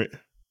is different.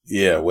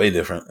 Yeah, way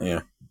different.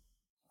 Yeah.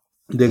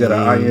 They got an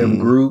I Am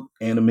Groot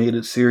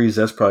animated series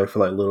that's probably for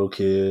like little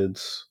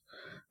kids.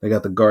 They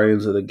got the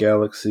Guardians of the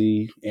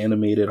Galaxy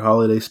animated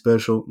holiday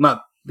special.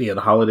 The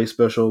holiday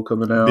special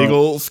coming out. Big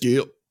old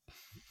skip.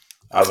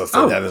 I was gonna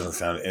say that doesn't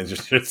sound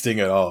interesting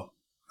at all.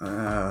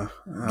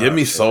 Give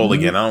me Soul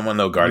again. I don't want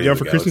no Guardians of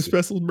the Galaxy. Christmas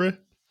specials, bro?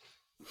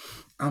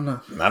 I'm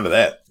not. None of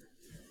that.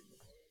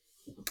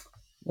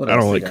 I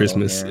don't like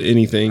Christmas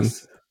anything.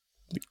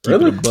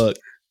 Really? Keep it a buck.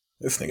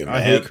 This nigga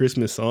I hate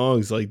Christmas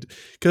songs, like,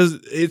 because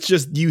it's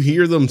just you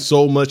hear them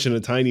so much in a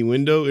tiny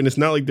window, and it's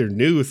not like they're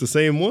new; it's the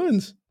same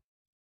ones.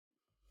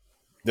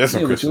 There's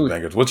some Christmas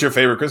bangers. What's your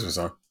favorite Christmas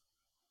song?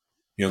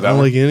 You don't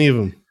like any of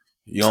them.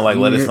 You don't like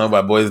 "Let Us Know"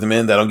 by Boyz II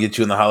Men? That don't get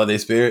you in the holiday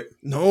spirit?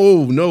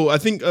 No. I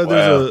think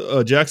there's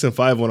a Jackson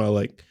 5 one I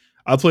like.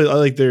 I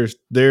like their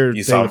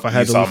you thing. If I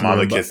had you to saw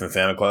Mama Kissing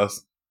Santa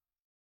Claus.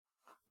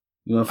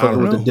 You want to fuck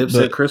with the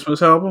Dipset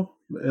Christmas album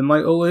in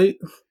like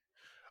 08?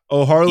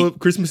 Oh, Harlem,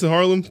 Christmas in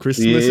Harlem, in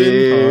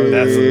Harlem.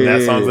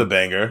 That song's a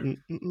banger.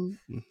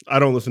 I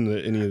don't listen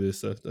to any of this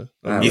stuff though.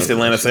 East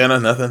Atlanta Santa,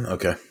 nothing.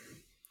 Okay.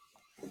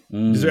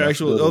 Is there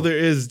actual? There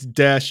is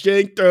Dash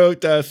Jank Throat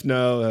Death.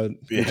 No,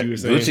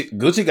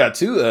 Gucci got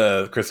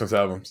 2 Christmas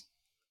albums.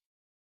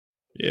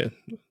 Yeah,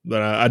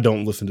 but I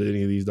don't listen to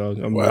any of these, dog.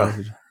 Wow.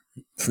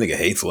 This nigga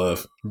hates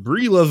love.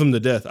 Bree loves him to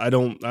death. I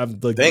don't.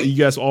 I've like you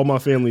guys, all my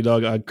family,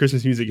 dog.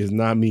 Christmas music is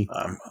not me.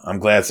 I'm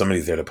glad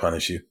somebody's there to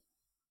punish you.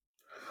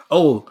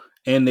 Oh,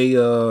 and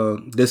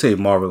they say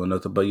Marvel or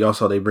nothing, but y'all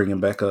saw they bringing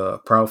back a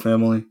Proud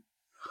Family.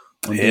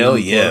 Hell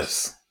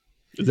yes.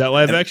 Is that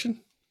live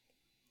action?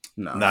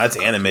 No, it's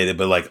animated,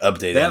 but like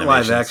updated. That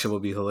live action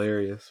would be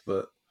hilarious,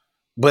 but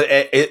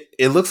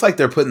it looks like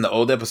they're putting the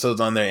old episodes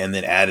on there and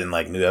then adding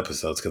like new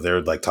episodes because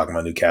they're like talking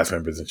about new cast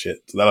members and shit.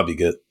 So that'll be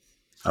good,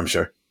 I'm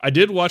sure. I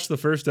did watch the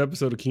first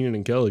episode of Kenan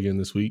and Kel again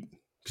this week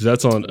because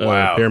that's on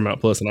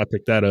Paramount Plus, and I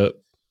picked that up.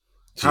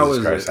 How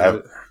is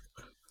it?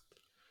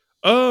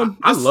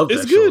 I love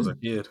that show as a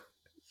kid.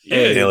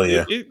 Yeah, hell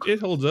yeah. It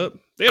holds up.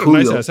 They had a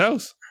nice ass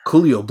house.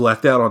 Coolio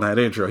blacked out on that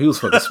intro. He was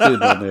fucking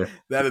spitting on there.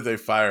 That is a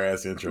fire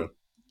ass intro.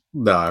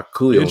 Nah,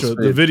 Coolio.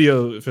 The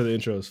video for the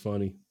intro is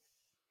funny.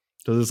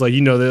 So it's like,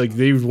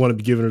 they want to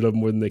be giving it up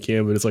more than they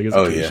can, but it's like it's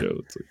a good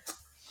show. It's like,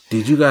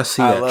 did you guys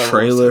see that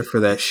trailer for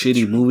that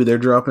shitty movie they're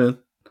dropping?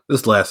 This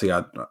is the last thing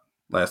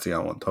I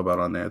want to talk about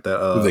on there. That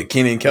was it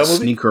Kenan and Kel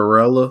movie?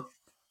 Sneakerella.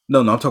 No,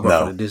 I'm talking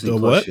about the Disney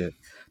Plus what? shit.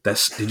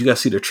 Did you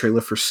guys see the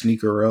trailer for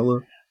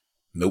Sneakerella?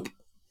 Nope.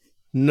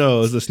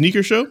 No, it's a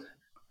sneaker show?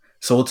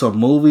 So it's a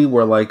movie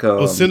where like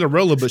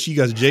Cinderella, but she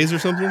got J's or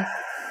something?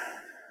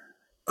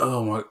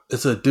 Oh my!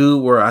 It's a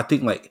dude where I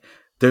think like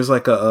there's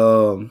like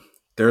a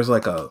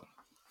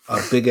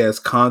big ass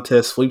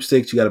contest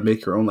sweepstakes. You got to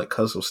make your own like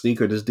custom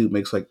sneaker. This dude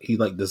makes he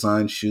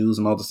designs shoes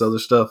and all this other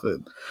stuff.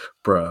 And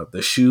bruh,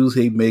 the shoes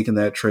he make in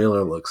that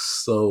trailer looks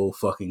so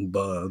fucking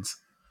buds.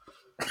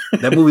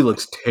 That movie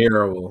looks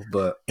terrible,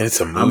 but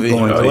it's a movie.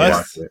 I'm going to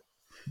watch it.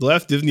 The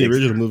last Disney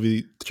original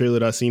movie trailer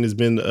that I've seen has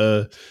been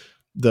the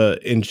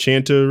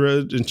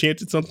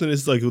Enchanted something.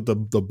 It's like with the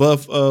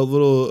buff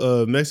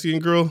little Mexican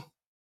girl.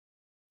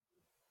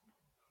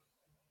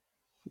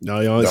 No,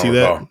 you don't see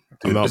that?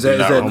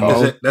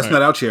 That's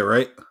not out yet,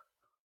 right?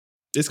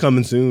 It's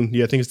coming soon.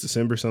 Yeah, I think it's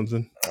December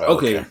something.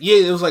 Okay.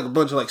 Yeah, it was like a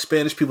bunch of like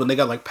Spanish people and they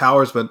got like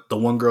powers, but the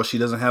one girl, she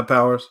doesn't have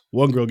powers.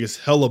 One girl gets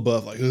hella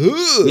buff, like,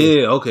 ugh.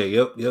 Yeah, okay,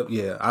 yep,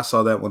 yeah. I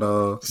saw that one.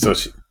 So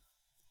she,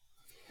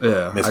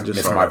 yeah, I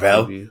just saw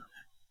Marvel,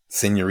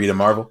 Senorita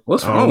Marvel.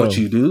 What's wrong with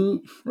you,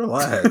 dude?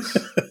 Relax.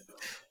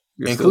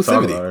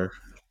 Inclusivity.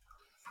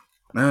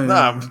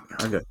 Nah,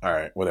 okay. All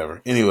right,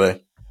 whatever.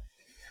 Anyway.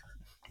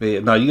 Yeah,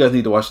 no, you guys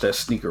need to watch that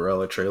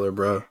Sneakerella trailer,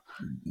 bro.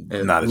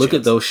 And look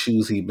at those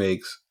shoes he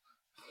makes.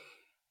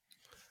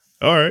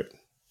 All right.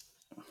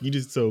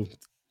 So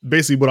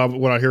basically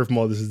what I hear from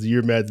all this is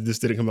you're mad that this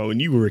didn't come out when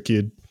you were a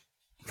kid.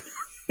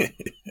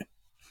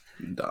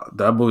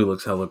 That movie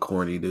looks hella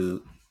corny,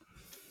 dude.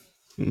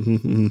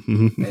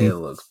 It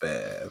looks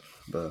bad,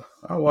 but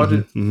I'll watch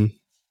it. Mm-hmm.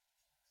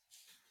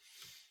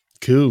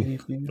 Cool.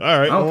 All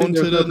right, on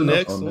to the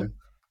next one.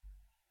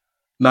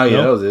 No,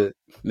 yeah, that was it.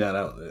 Yeah,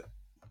 that was it.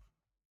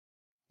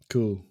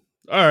 Cool.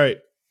 All right,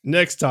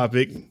 next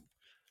topic.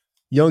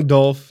 Young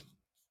Dolph,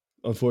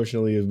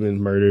 unfortunately, has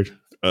been murdered.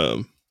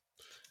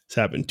 It's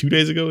happened 2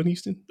 days ago in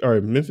Houston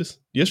or Memphis.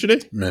 Yesterday?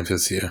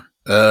 Memphis, yeah.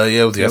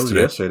 It was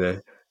yesterday.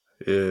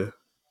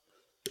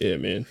 Yeah,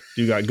 man.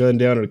 Dude got gunned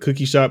down at a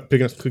cookie shop,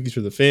 picking up some cookies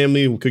for the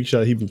family. Cookie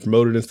shop he'd been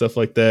promoted and stuff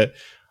like that.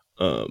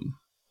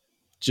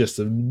 Just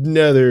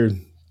another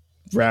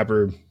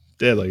rapper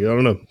dead. Like, I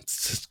don't know.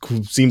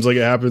 It seems like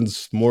it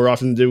happens more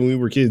often than it did when we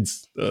were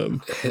kids.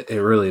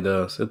 It really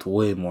does. It's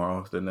way more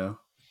often now.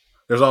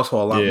 There's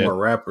also a lot more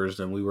rappers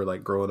than we were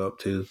like growing up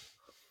too.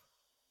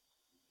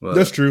 But,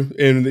 that's true.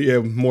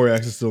 And more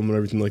access to them and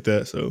everything like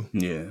that. So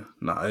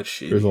it's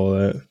shit. There's all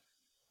that.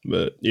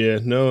 But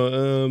pretty.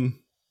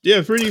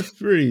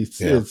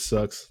 It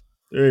sucks.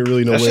 There ain't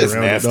really no way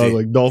around it, dog.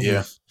 Like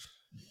Dolphins.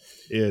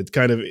 Yeah, it's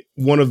kind of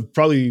one of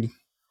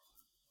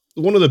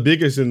the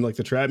biggest in like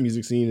the trap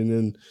music scene. And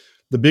then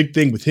the big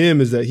thing with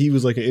him is that he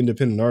was like an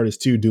independent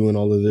artist too, doing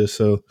all of this.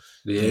 So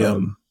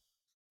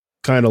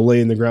kind of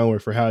laying the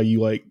groundwork for how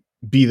you like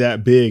be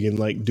that big and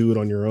like do it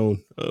on your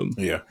own.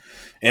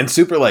 And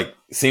super like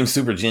seems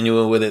super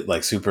genuine with it,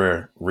 like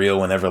super real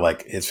whenever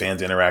like his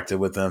fans interacted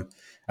with him.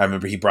 I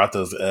remember he brought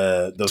those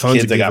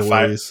kids that got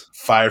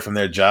fired from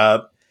their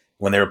job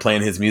when they were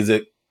playing his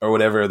music. or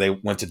whatever. They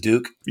went to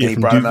Duke, and he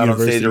brought him out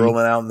University. On stage and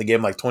rolling out, and they gave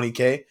him like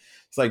 $20K.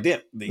 It's like,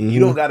 damn, you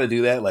don't got to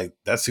do that. Like,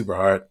 that's super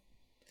hard.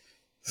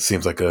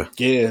 Seems like a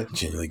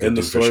genuinely good. In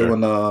the story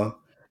when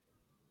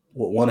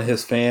one of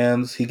his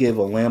fans, he gave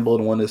a Lambo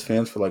to one of his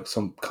fans for like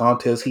some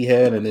contest he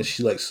had, and then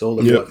she like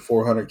sold it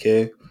for like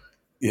 $400K.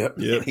 Yep.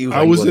 He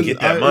was get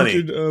that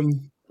money.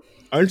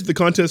 I entered the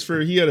contest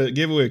for. He had a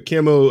giveaway a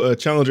camo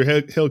Challenger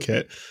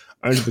Hellcat.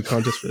 I entered the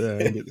contest for that.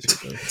 I didn't get the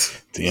shit done.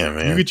 Damn,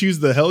 man. You could choose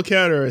the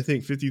Hellcat or I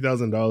think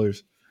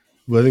 $50,000.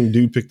 But I think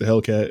dude picked the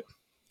Hellcat.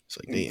 It's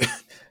like, damn.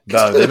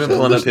 Dog, they've been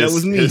pulling up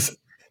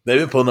they've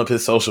been pulling up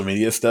his social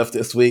media stuff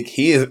this week.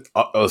 It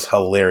was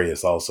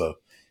hilarious. Also,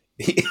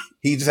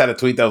 he just had a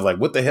tweet that was like,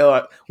 "What the hell?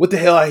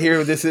 I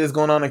hear this is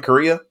going on in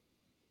Korea."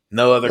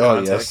 No other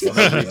context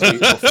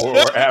before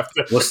or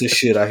after. What's this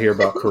shit I hear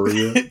about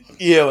Korea?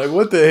 Yeah, like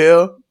what the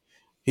hell?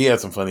 He had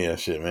some funny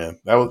ass shit, man.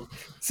 That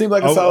seemed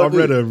like a solid. I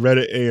read a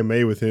Reddit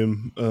AMA with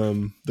him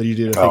that he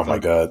did. Oh my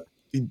god!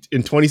 In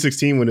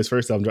 2016, when his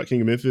first album dropped,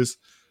 King of Memphis.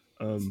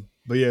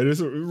 But yeah, there's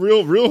a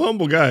real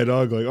humble guy,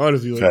 dog. Like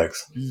honestly, like,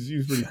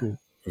 he's pretty cool.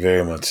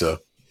 Very much so.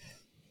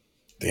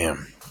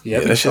 Damn. Yeah,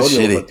 that's just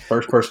shitty. Like the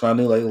first person I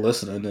knew like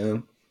listening to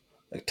him.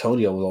 Like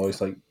Tonio was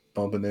always like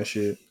bumping that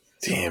shit.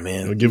 Damn,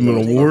 man. I'll give him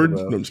an award.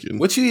 No, I'm just kidding.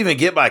 What you even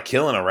get by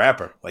killing a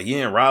rapper? Like you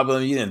didn't rob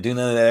him, you didn't do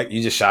none of that.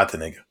 You just shot the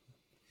nigga.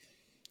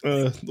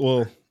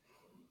 Well,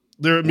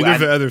 there's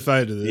the other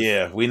side to this.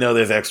 Yeah, we know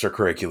there's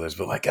extracurriculars,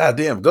 but like,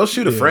 goddamn, go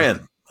shoot a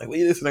friend. Like,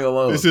 leave this nigga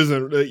alone. This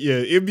isn't.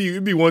 It'd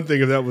be one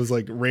thing if that was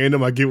like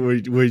random. I get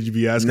what you'd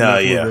be asking. No,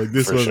 yeah, like,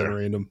 this wasn't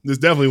random. This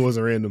definitely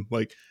wasn't random.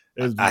 Like,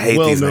 there's I hate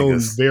these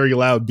niggas. Very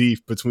loud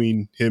beef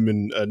between him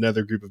and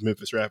another group of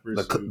Memphis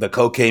rappers. The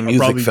cocaine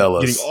music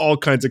fellas getting all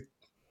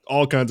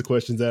kinds of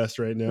questions asked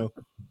right now.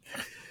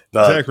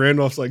 Zach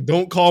Randolph's like,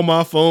 don't call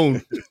my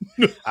phone.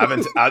 I've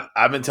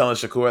been telling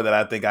Shakur that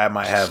I think I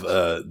might have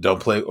 "Don't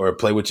Play" or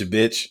 "Play with Your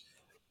Bitch"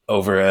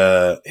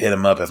 over "Hit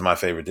 'Em Up" as my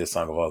favorite diss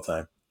song of all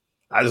time.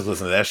 I just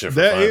listen to that shit for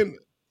fun. And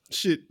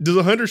shit, does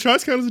 100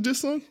 Shots count as a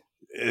diss song?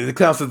 It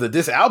counts as the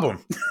diss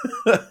album.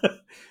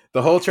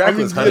 The whole track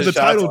was 100 Shots.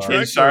 Title track,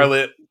 in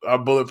Charlotte,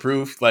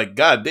 Bulletproof. Like,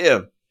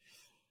 goddamn.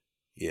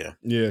 Yeah.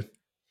 Yeah.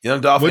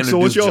 Young Dolph introduced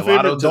what's your Gelato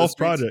favorite Dolph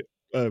project?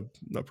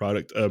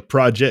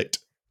 Project.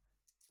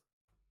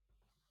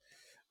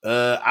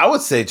 I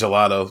would say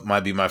Gelato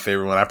might be my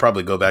favorite one. I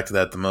probably go back to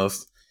that the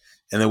most.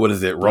 And then what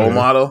is it? Role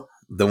Model,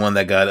 the one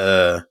that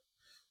got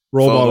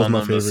Role Model is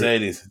my favorite.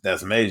 Mercedes.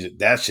 That's major.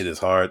 That shit is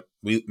hard.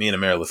 Me and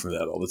Amir listen to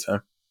that all the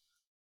time.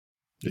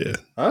 Yeah,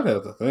 I'd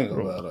have to think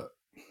about it.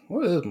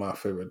 What is my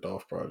favorite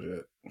Dolph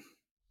project?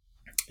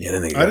 Yeah,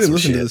 I didn't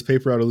listen to this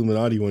Paper Out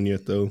Illuminati one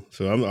yet, though.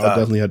 So I'll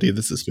definitely have to give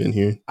this a spin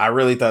here. I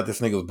really thought this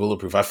nigga was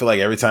bulletproof. I feel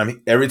like every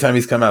time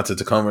he's come out to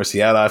Tacoma or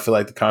Seattle, I feel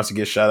like the concert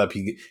gets shot up.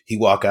 He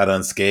walk out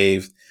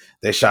unscathed.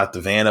 They shot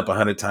the van up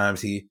 100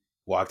 times. He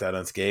walked out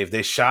unscathed.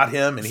 They shot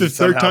him, and it's the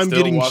third time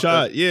getting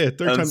shot. Yeah,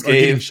 third time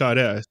getting shot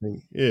at. I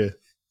think. Yeah.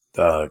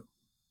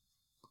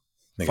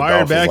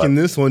 Fired back in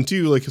this one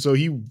too. Like, so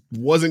he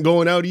wasn't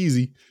going out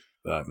easy.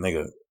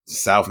 Nigga,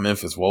 South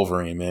Memphis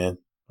Wolverine, man.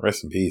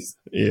 Rest in peace.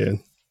 Yeah.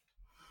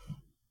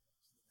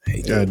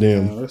 God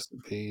damn. Rest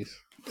in peace.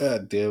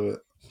 God damn it.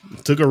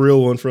 Took a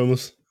real one from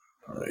us.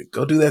 All right,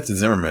 go do that to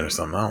Zimmerman or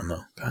something. I don't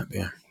know. God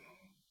damn.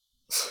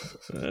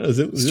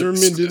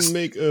 Zimmerman didn't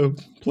make a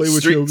play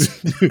with you.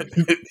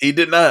 He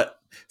did not.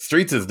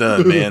 Streets is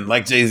done, man.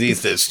 Like Jay-Z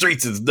said,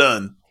 Streets is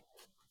done.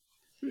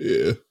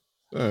 Yeah.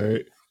 All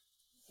right.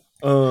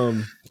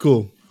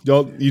 Cool.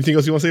 Y'all, anything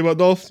else you want to say about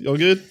Dolph? Y'all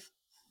good?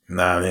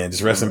 Nah, man.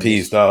 Just rest in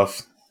peace,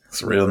 Dolph.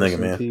 It's a real nigga,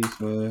 man. Peace,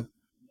 man.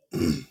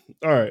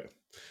 All right.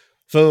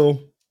 So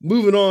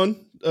moving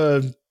on.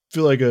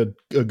 Feel like a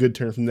good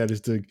turn from that is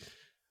to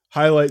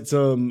highlight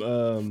some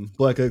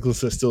Black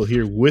Excellence that's still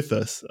here with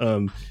us.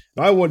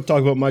 I want to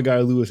talk about my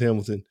guy Lewis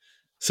Hamilton.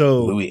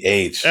 So Louis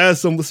H.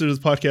 As some listeners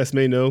of the podcast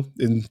may know,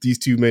 and these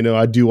two may know,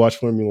 I do watch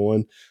Formula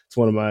One. It's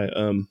one of my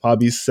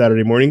hobbies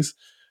Saturday mornings.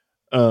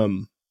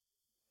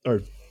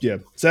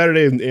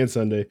 Saturday and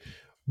Sunday.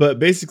 But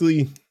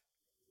basically,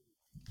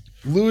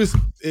 Lewis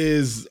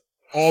is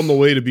on the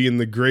way to being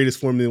the greatest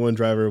Formula One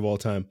driver of all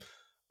time.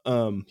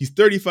 He's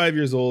 35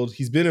 years old.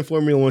 He's been in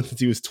Formula One since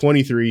he was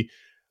 23.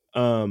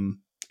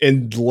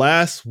 And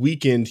last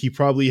weekend, he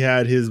probably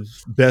had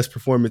his best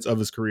performance of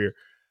his career.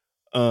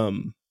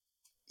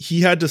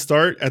 He had to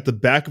start at the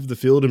back of the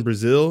field in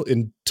Brazil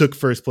and took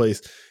first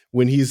place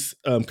when he's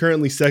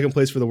currently second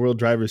place for the World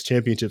Drivers'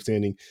 Championship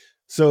standing.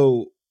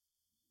 So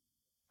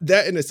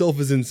that in itself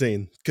is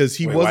insane because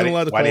he wasn't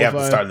allowed to qualify. Why do you have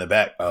to start in the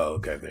back? Oh,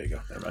 okay. There you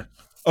go. Never mind.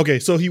 Okay,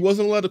 so he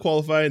wasn't allowed to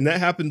qualify, and that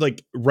happened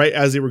like right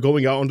as they were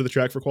going out onto the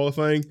track for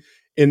qualifying.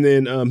 And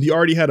then he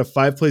already had a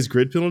 5-place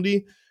grid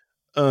penalty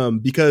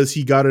because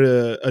he got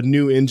a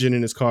new engine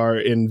in his car,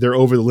 and they're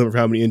over the limit for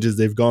how many engines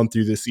they've gone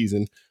through this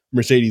season.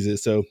 Mercedes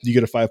is, so you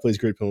get a 5-place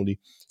grid penalty.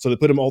 So they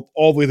put him all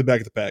the way to the back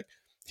of the pack.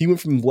 He went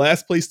from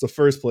last place to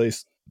first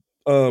place.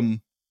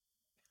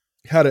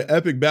 Had an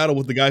epic battle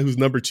with the guy who's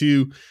number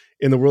 2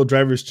 in the World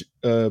Drivers'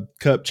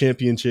 Cup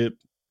Championship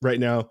right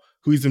now,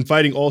 who he's been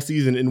fighting all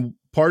season. And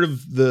part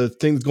of the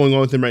things going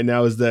on with him right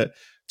now is that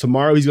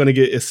tomorrow he's going to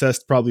get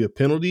assessed probably a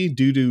penalty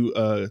due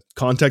to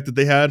contact that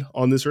they had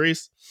on this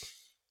race.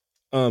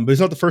 But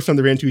it's not the first time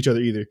they ran into each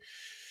other either.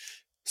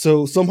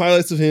 So some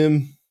highlights of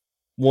him.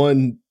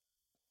 One,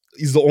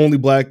 he's the only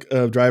black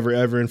driver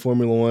ever in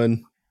Formula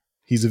One.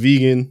 He's a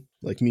vegan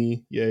like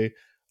me. Yay.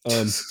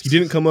 He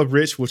didn't come up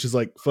rich, which is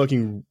like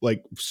fucking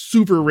like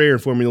super rare in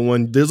Formula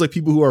One. There's like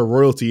people who are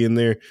royalty in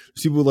there.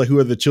 There's people like who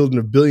are the children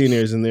of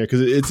billionaires in there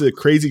because it's a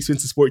crazy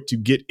expensive sport to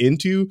get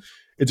into.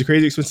 It's a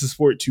crazy expensive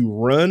sport to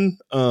run.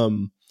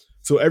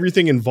 So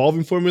everything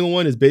involving Formula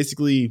One is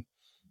basically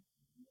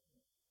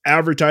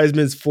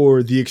advertisements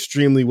for the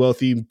extremely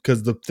wealthy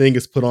because the thing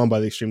is put on by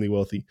the extremely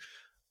wealthy.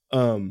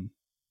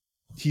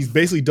 He's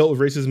basically dealt with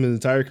racism his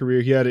entire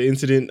career. He had an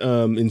incident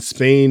in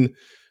Spain,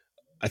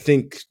 I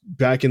think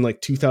back in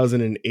like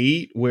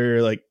 2008,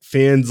 where like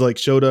fans like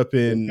showed up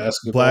in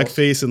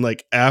blackface and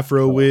like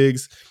Afro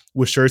wigs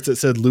with shirts that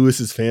said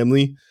Lewis's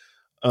family.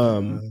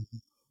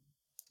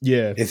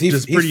 Yeah, is he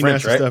just he's pretty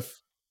French, nasty right? stuff.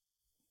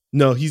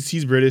 No,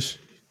 he's British.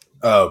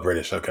 Oh,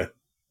 British. Okay.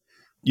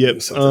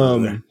 Yep. Shout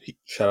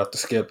out to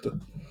Skepta.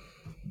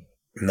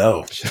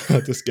 No. Shout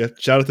out to Skepta.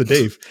 Shout out to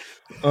Dave.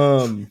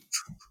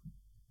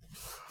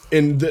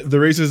 And the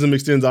racism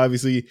extends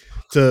obviously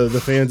to the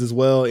fans as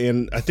well,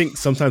 and I think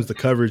sometimes the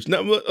coverage.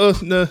 No,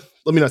 let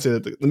me not say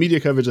that. The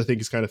media coverage I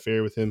think is kind of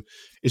fair with him.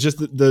 It's just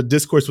the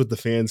discourse with the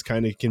fans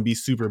kind of can be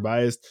super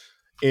biased,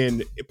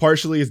 and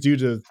partially it's due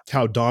to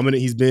how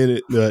dominant he's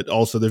been, but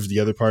also there's the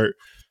other part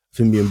of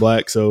him being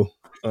black. So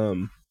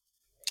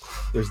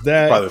there's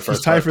that.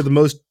 He's tied for the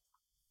most.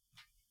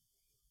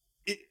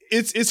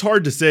 It's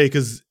hard to say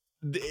because.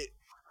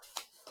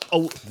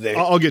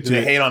 I'll get to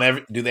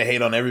it. Do they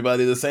hate on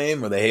everybody the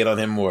same, or they hate on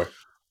him more?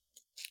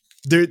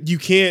 You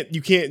can't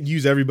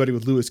use everybody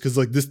with Lewis because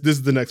like this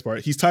is the next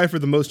part. He's tied for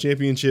the most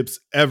championships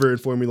ever in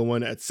Formula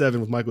One at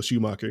 7 with Michael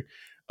Schumacher.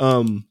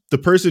 The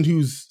person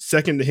who's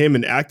second to him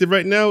and active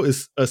right now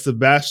is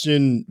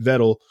Sebastian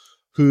Vettel,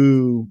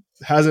 who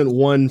hasn't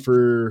won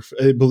for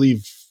I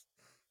believe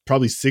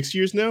probably 6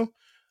 years now.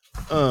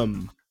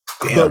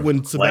 But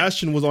when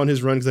Sebastian was on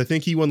his run, because I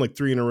think he won like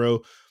 3 in a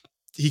row.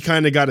 He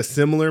kind of got a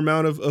similar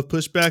amount of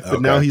pushback,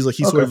 but now he's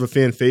sort of a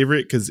fan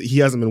favorite because he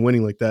hasn't been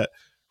winning like that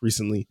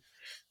recently.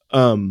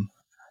 Damn,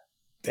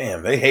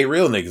 they hate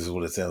real niggas is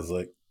what it sounds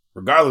like,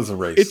 regardless of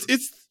race.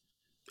 It's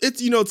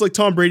it's like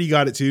Tom Brady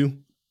got it too.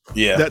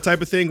 Yeah, that type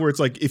of thing where it's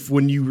like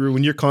when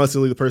you're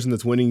constantly the person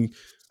that's winning.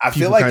 I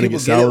feel like people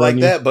get it like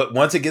that, but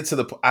once it gets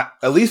to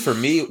at least for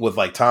me with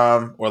like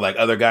Tom or like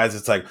other guys,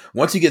 it's like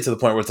once you get to the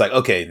point where it's like,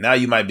 okay, now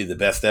you might be the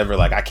best ever.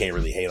 Like I can't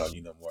really hate on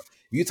you no more.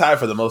 You tied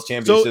for the most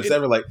championships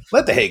ever. Like,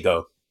 let the hate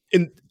go.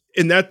 And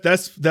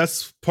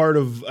that's part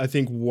of I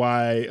think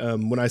why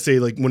when I say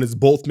like when it's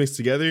both mixed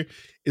together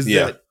is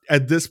that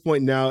at this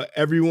point now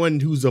everyone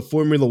who's a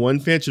Formula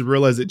One fan should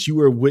realize that you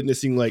are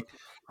witnessing like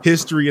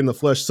history in the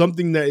flesh,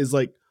 something that is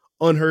like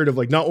unheard of.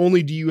 Like not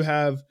only do you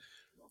have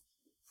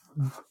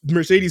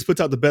Mercedes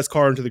puts out the best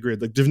car into the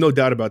grid, like there's no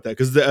doubt about that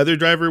because the other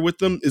driver with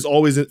them is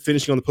always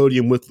finishing on the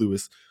podium with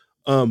Lewis,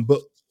 but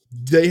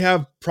they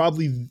have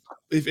probably.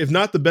 If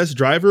not the best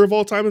driver of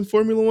all time in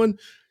Formula One,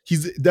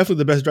 he's definitely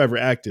the best driver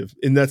active.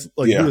 And that's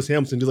like Lewis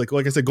Hamilton. Just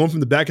like I said, going from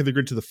the back of the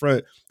grid to the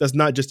front, that's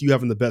not just you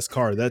having the best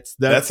car. That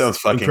sounds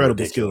fucking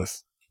incredible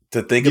ridiculous.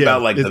 Skill. To think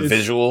about like the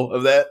visual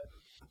of that.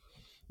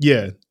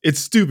 Yeah, it's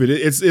stupid.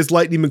 It's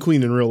Lightning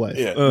McQueen in real life.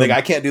 Yeah, like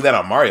I can't do that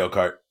on Mario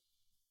Kart.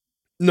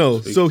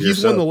 No, so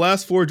he's won the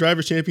last 4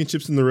 driver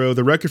championships in a row.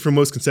 The record for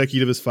most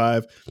consecutive is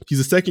 5. He's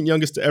the second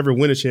youngest to ever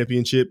win a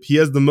championship. He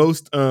has the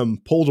most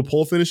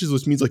pole-to-pole finishes,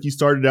 which means like you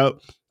started out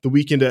the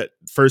weekend at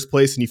first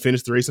place and you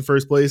finished the race in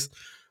first place.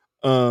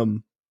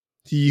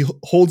 He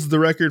holds the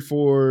record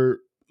for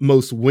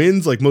most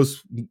wins, like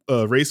most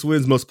race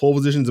wins, most pole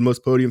positions, and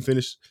most podium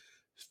finishes.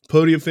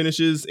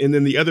 And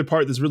then the other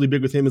part that's really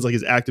big with him is like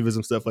his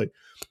activism stuff. Like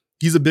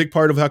he's a big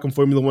part of how come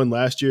Formula One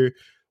last year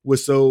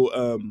was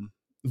so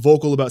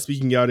vocal about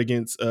speaking out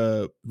against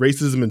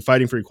racism and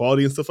fighting for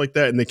equality and stuff like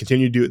that. And they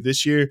continue to do it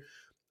this year.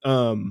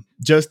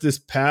 Just this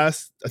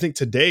past, I think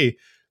today,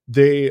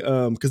 they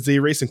because they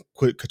race in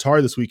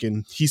Qatar this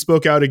weekend. He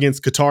spoke out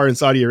against Qatar and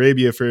Saudi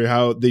Arabia for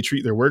how they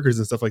treat their workers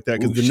and stuff like that.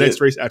 Because the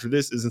next race after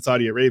this is in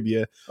Saudi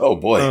Arabia. Oh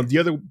boy! The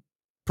other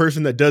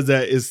person that does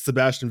that is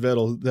Sebastian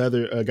Vettel, the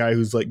other guy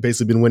who's like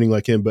basically been winning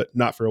like him, but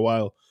not for a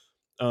while.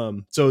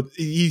 So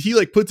he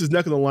like puts his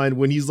neck on the line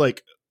when he's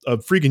like a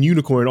freaking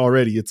unicorn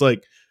already. It's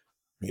like,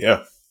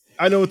 yeah.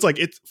 I know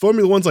it's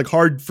Formula One's like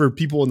hard for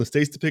people in the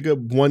States to pick up.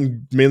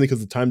 One, mainly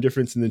because of the time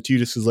difference, and then 2,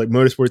 just because like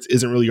motorsports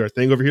isn't really our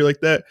thing over here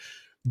like that.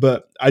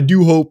 But I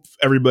do hope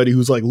everybody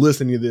who's like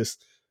listening to this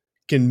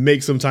can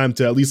make some time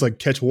to at least like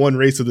catch one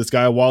race of this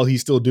guy while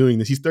he's still doing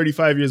this. He's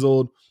 35 years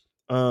old.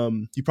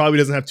 He probably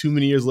doesn't have too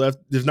many years left.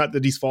 There's not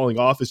that he's falling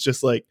off. It's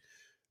just like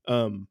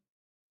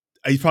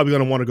he's probably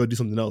going to want to go do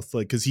something else,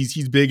 like because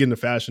he's big into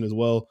fashion as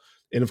well.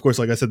 And of course,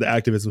 like I said, the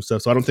activism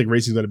stuff. So I don't think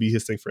racing is going to be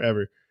his thing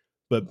forever.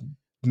 But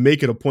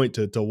make it a point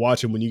to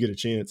watch him when you get a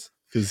chance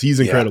because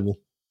he's incredible.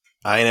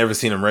 I ain't ever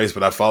seen him race,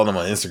 but I followed him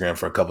on Instagram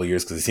for a couple of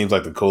years because he seems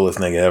like the coolest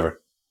nigga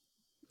ever.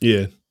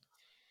 Yeah.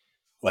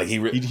 Like he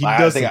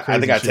does. I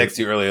think I texted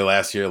you earlier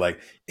last year. Like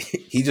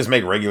he just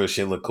make regular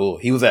shit look cool.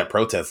 He was at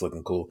protests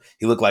looking cool.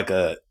 He looked like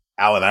a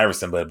Allen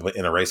Iverson, but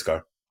in a race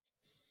car.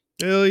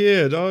 Hell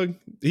yeah, dog.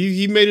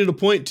 He made it a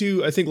point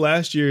too. I think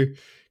last year,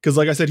 because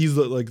like I said, he's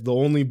the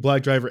only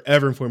black driver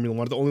ever in Formula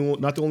One.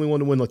 Not the only one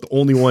to win, like the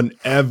only one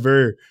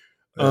ever.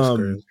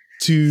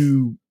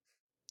 To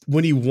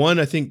when he won,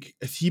 I think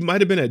he might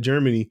have been at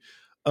Germany.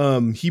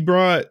 He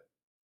brought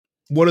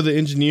one of the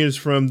engineers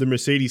from the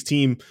Mercedes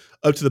team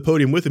up to the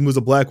podium with him, who was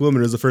a black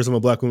woman. It was the first time a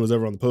black woman was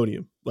ever on the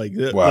podium. Like,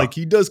 wow. Like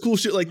he does cool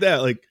shit like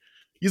that. Like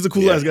he's a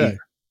cool ass guy.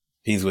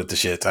 He's with the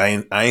shit.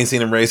 I ain't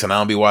seen him race, and I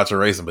don't be watching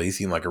racing, but he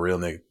seemed like a real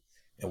nigga,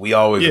 and we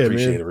always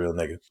appreciate a real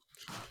nigga.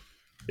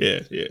 Yeah.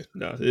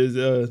 No,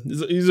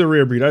 he's a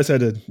rare breed. I just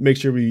had to make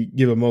sure we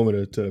give a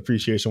moment to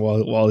appreciation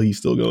while he's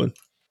still going.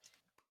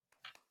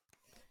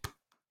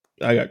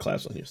 I got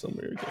claps on here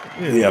somewhere.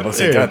 Yeah, but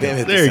say, goddamn,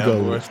 hit there you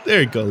go.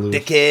 There you go, Louis.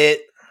 Dickhead.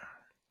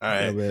 All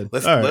right,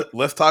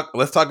 let's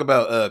talk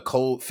about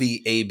Cold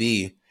Feet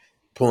AB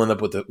pulling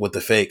up with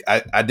the fake.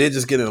 I did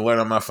just get an alert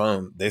on my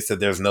phone. They said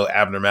there's no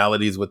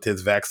abnormalities with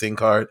his vaccine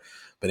card,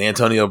 but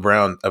Antonio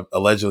Brown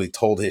allegedly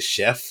told his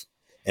chef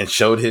and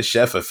showed his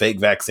chef a fake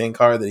vaccine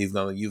card that he's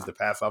going to use to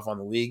pass off on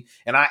the league,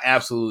 and I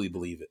absolutely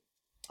believe it,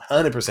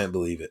 100%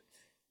 believe it.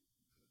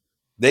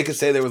 They could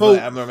say there was no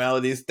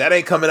abnormalities. That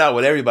ain't coming out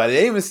with everybody.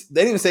 They didn't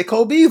even say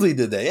Cole Beasley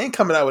did that. It ain't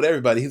coming out with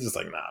everybody. He's just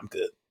like, nah, I'm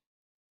good.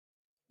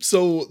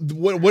 So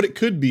what it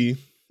could be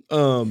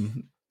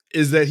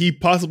is that he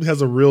possibly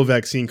has a real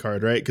vaccine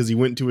card, right? Because he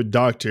went to a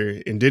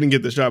doctor and didn't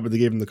get the shot, but they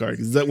gave him the card.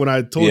 Because that when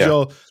I told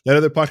y'all that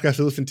other podcast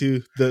I listened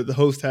to, the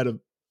host had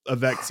a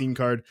vaccine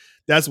card.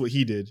 That's what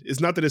he did. It's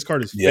not that his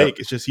card is fake.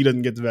 It's just he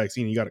doesn't get the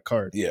vaccine. He got a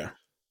card. Yeah.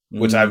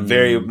 Which I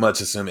very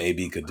much assume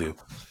AB could do.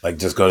 Like,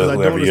 just go to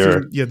whoever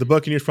you're... Yeah, the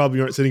Buccaneers probably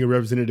aren't sending a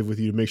representative with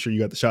you to make sure you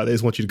got the shot. They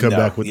just want you to come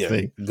back with the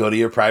thing. Go to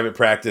your private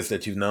practice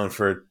that you've known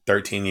for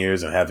 13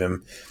 years and have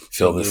him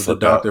fill this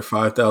slip out. Give the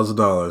doctor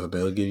 $5,000 and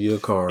they'll give you a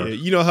card. Yeah,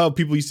 you know how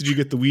people used to do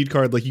get the weed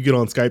card? Like, you get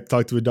on Skype,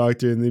 talk to a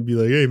doctor, and they'd be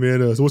like, hey,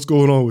 man, so what's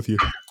going on with you?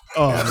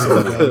 Oh,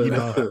 man,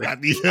 I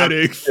got these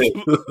headaches.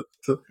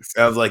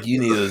 Sounds like you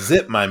need a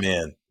zip, my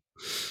man.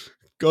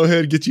 Go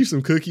ahead, get you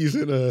some cookies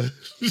and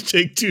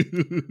take two.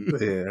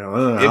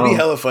 Yeah, it'd be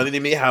hella funny to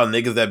me how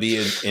niggas that be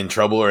in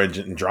trouble or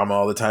in drama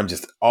all the time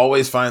just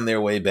always find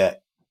their way back.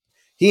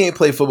 He ain't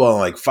played football in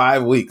like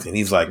 5 weeks, and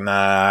he's like,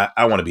 nah,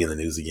 I want to be in the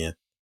news again.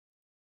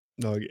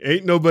 No,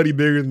 ain't nobody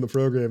bigger than the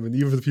program, and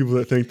even for the people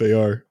that think they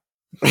are.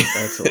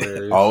 That's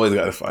hilarious. Always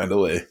got to find a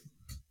way.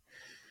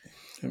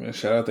 Hey man,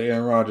 shout out to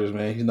Aaron Rodgers,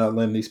 man. He's not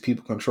letting these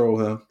people control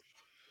him.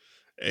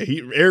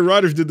 Hey, Aaron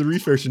Rodgers did the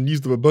research and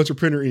used a bunch of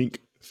printer ink,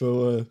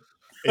 so...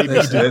 AB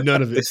did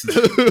none of it.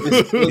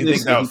 You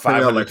think that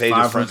 500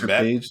 pages front and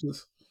back?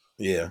 Pages?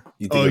 Yeah.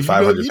 You think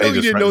 500 pages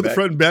you didn't know the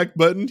front and back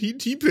button? He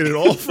pinned it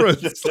all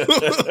fronts.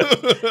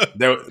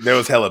 there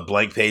was hella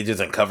blank pages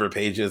and cover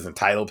pages and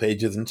title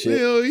pages and shit.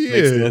 Hell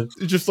yeah.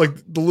 It's just like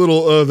the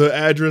little the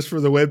address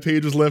for the web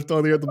page was left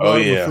on there at the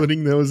bottom of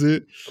footing. That was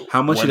it.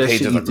 How much of that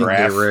shit you think they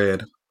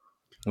read?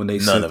 When they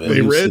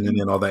read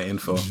in all that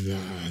info.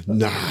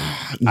 Nah.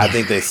 I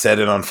think they set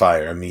it on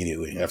fire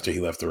immediately after he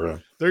left the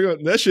room.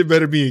 That shit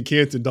better be in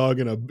Canton,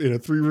 dog, in a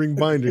 3-ring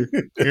binder.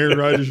 Aaron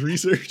Rodgers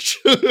research.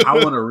 I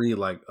want to read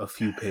like a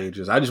few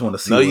pages. I just want to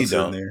see what's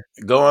in there.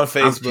 Go on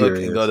Facebook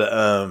and go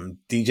to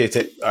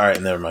DJ. All right,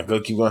 never mind.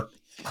 Go keep going.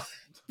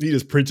 He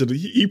just printed.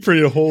 He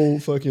printed a whole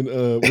fucking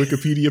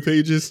Wikipedia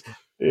pages.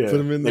 Yeah. Put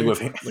them in there.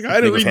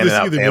 I didn't read this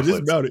either, but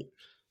just about it.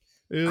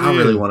 I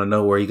really want to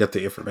know where he got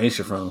the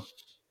information from.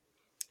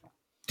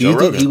 Do you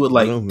think he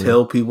would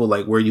tell people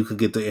like where you could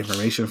get the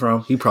information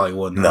from? He probably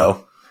wouldn't.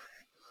 No.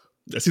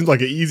 That seems like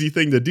an easy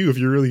thing to do if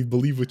you really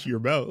believe what you're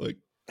about. Like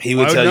he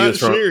would tell you it's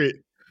from.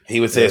 He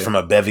would say it's from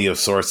a bevy of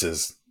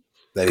sources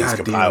that he's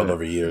compiled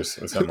over years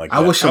or something like that.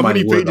 I wish How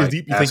many pages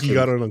deep you think he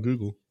got on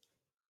Google?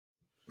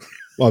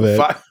 My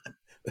bad.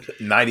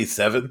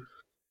 97.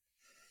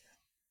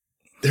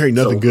 There ain't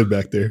nothing good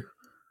back there.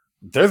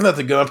 There's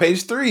nothing good on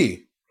page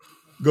 3.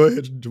 Go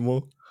ahead,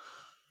 Jamal.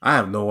 I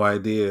have no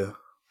idea.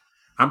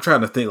 I'm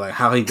trying to think like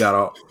how he got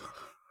off.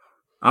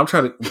 I'm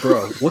trying to,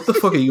 bro. What the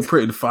fuck are you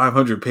printing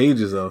 500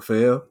 pages of,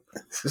 fam?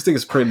 This thing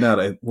is printing out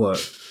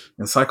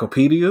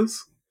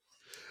encyclopedias.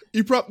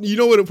 You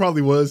know what it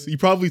probably was? He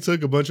probably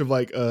took a bunch of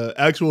like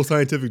actual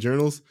scientific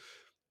journals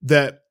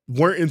that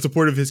weren't in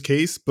support of his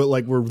case, but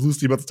like were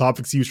loosely about the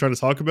topics he was trying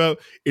to talk about.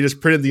 It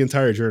just printed the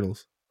entire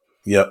journals.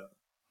 Yep.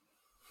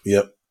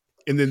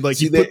 And then like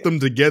he put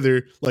them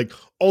together. Like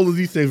all of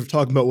these things we're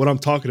talking about what I'm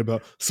talking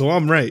about. So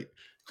I'm right.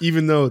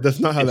 Even though that's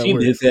not how that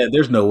works.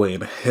 There's no way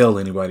in hell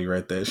anybody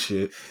write that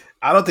shit.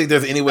 I don't think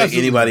there's any way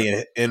anybody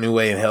in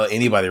hell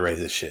anody write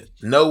this shit.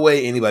 No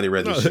way anybody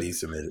read this shit he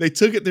submitted. They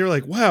took it. They were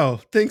like,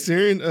 "Wow, thanks,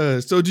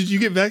 Aaron. So did you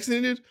get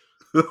vaccinated?"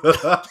 He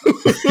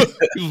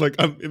was like,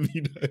 "I'm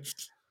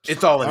immunized."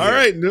 It's all in here. All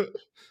right, no,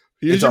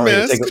 Here's your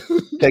mask.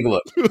 Take a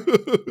look.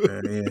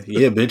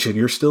 Yeah, bitch, and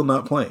you're still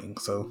not playing.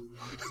 So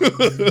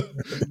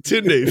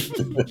 10 days.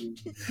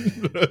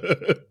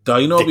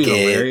 Dog, you know what'd be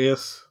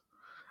hilarious?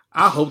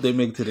 I hope they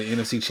make it to the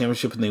NFC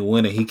Championship and they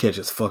win and he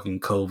catches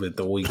fucking COVID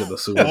the week of the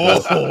Super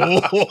Bowl.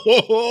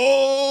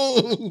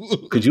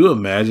 Could you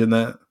imagine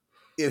that?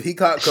 If he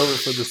caught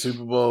COVID for the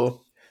Super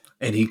Bowl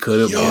and he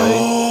couldn't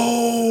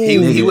play,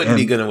 he wouldn't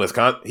be good in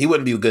Wisconsin. He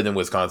wouldn't be good in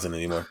Wisconsin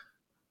anymore.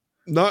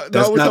 Not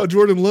with how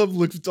Jordan Love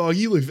looks, dog.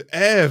 He looks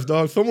ass,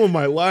 dog. Someone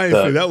might lie and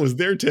say that was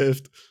their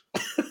test.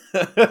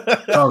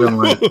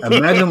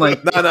 Imagine no.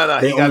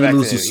 They only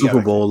lose the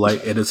Super Bowl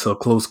and it's a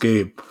close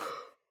game.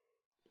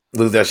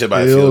 Lose that shit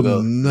by a field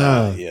goal.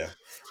 Nah.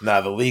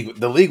 The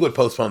league would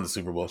postpone the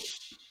Super Bowl.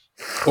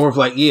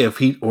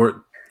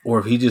 Or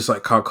if he just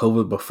caught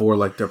COVID before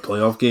their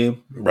playoff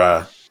game,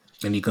 right?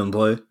 And he couldn't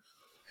play.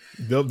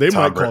 They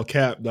might call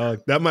Cap, dog.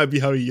 That might be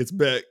how he gets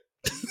back.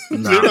 They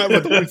might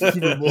have to win the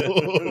Super Bowl.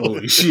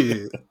 Holy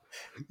shit!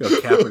 Yo,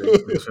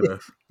 Kaepernick.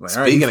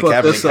 Speaking of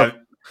Kaepernick,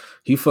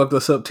 he fucked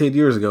us up 10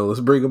 years ago. Let's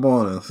bring him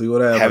on and see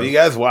what happens. Have you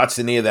guys watched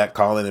any of that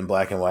Colin in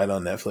Black and White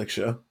on Netflix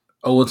show?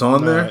 Oh, it's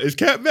on there? Is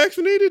Cap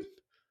vaccinated?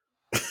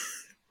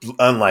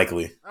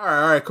 Unlikely. All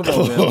right. Come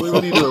on, man.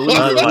 What are you doing?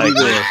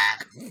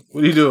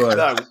 What are you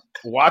doing?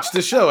 Watch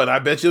the show, and I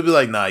bet you'll be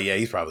like, nah, yeah,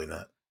 he's probably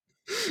not.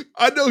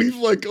 I know he's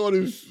on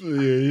his.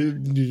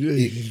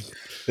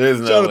 There's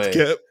no way.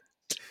 Cap.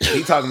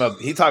 He talking about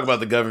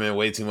the government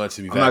way too much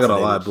to be vaccinated. I'm not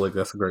gonna lie, Blake.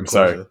 That's a great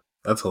question. Sorry.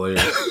 That's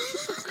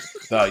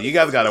hilarious. No, you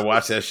guys got to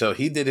watch that show.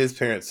 He did his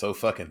parents so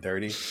fucking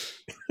dirty.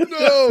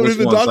 No,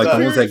 the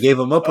ones that gave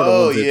him up.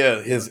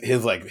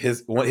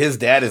 His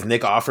dad is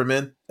Nick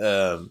Offerman,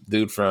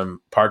 dude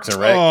from Parks and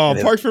Rec. Oh,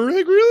 Parks and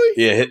Rec,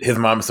 really? Yeah, his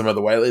mom is some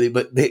other white lady,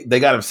 but they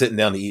got him sitting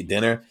down to eat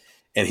dinner,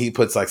 and he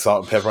puts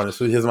salt and pepper on his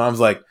food. His mom's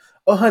like,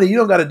 "Oh, honey, you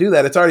don't got to do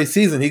that. It's already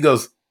seasoned." He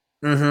goes,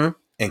 "Mm-hmm,"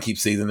 and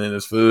keeps seasoning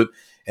his food.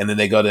 And then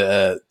they go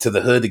to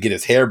the hood to get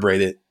his hair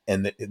braided,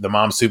 and the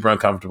mom's super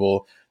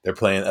uncomfortable. They're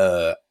playing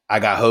I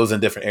Got Hoes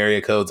in different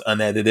area codes,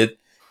 unedited,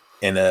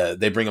 and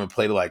they bring him a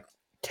plate of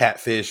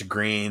catfish,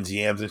 greens,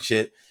 yams, and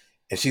shit.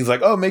 And she's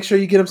like, "Oh, make sure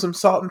you get him some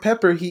salt and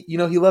pepper. He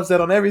loves that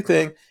on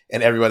everything."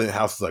 And everybody in the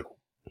house is like,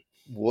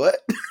 "What?"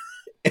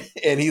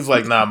 And he's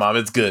like, "Nah, mom,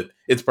 it's good.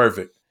 It's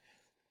perfect."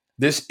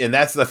 And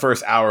that's the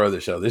first hour of the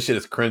show. This shit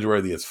is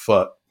cringeworthy as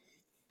fuck.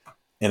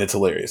 And it's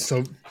hilarious.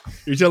 So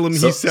you're telling me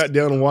he sat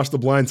down and watched The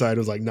Blind Side and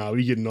was like, "Nah,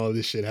 we getting all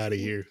this shit out of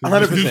here."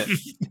 100%.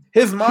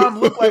 His mom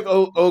looked like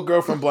old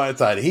girl from Blind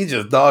Side. He's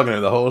just dogging her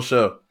the whole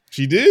show.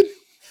 She did?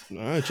 All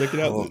right, check it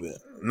out. A little bit.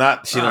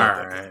 Not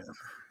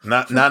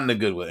in a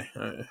good way.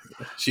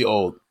 She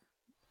old.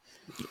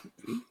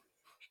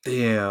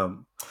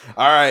 Damn.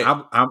 All right.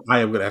 I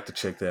am gonna have to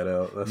check that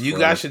out. That's you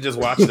funny. Guys should just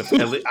watch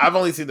I've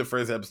only seen the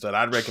first episode.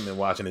 I'd recommend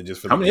watching it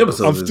just for how many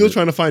episodes? I'm still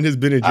trying to find his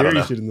Ben and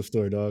Jerry shit in the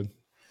store, dog.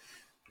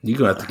 You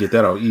gonna have to get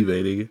that on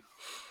eBay, nigga.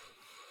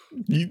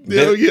 You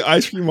get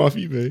ice cream off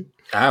eBay.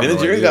 Ben and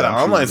Jerry's got an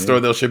online store.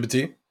 They'll ship it to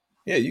you.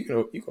 Yeah, you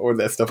can order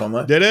that stuff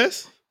online.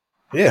 Deadass?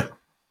 Yeah,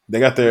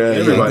 they got their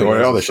you can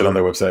order all this shit on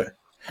their website.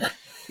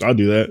 I'll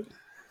do that.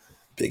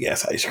 Big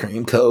ass ice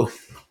cream co.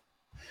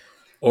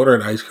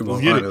 Ordering ice cream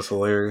online is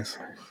hilarious.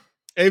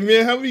 Hey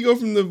man, how we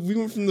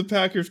went from the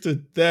Packers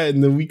to that,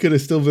 and then we could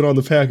have still been on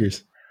the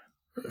Packers.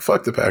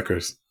 Fuck the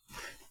Packers.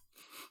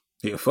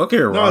 Yeah, fuck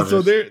Aaron Rodgers.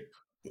 So they're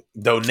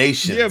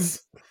donations. Yeah.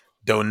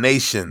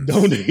 Donations.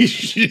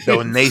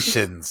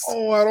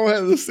 Oh, I don't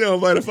have the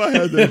soundbite. If I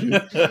had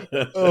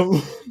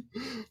that,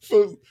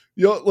 so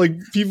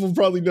people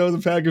probably know the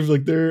Packers.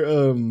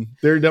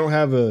 They don't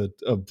have a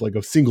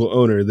single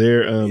owner.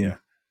 They're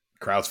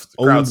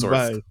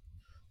crowdsourced.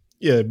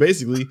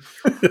 Basically,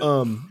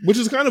 which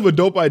is kind of a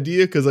dope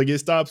idea because it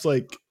stops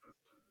I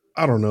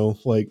don't know,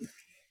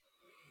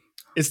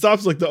 it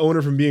stops the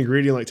owner from being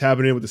greedy and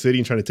tapping in with the city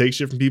and trying to take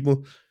shit from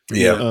people.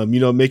 Yeah.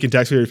 Making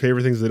taxpayers pay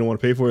for things they don't want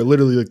to pay for.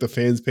 Literally, the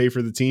fans pay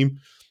for the team.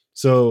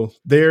 So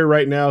they're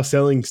right now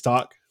selling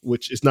stock,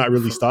 which is not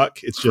really stock.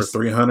 It's just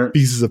 300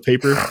 pieces of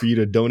paper for you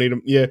to donate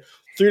them. Yeah.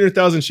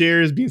 300,000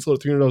 shares being sold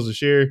at $300 a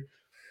share.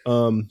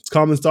 It's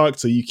common stock,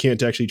 so you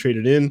can't actually trade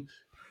it in.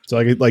 So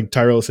like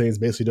Tyrell was saying, it's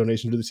basically a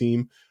donation to the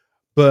team.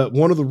 But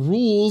one of the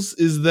rules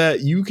is that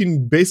you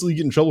can basically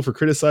get in trouble for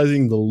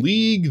criticizing the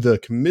league, the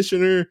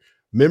commissioner,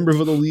 members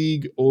of the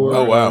league, or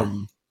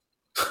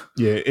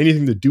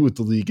anything to do with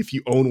the league if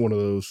you own one of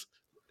those.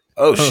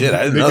 Oh shit,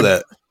 I didn't know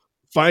that.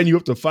 Fine you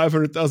up to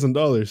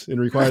 $500,000 and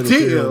require the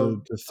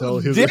CEO to sell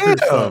his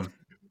stock.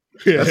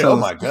 Yeah. Oh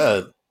my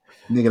god.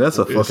 Nigga, that's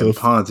a fucking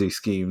Ponzi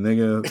scheme,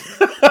 nigga.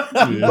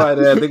 By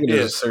that, they can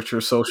just search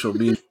your social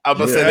media. I'm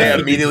gonna say they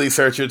immediately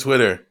search your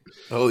Twitter.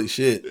 Holy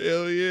shit.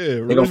 Hell yeah.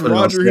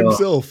 Roger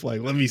himself.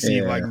 Let me see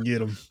if I can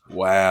get him.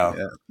 Wow.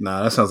 Yeah.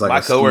 Nah, that sounds like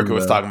my coworker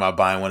was talking about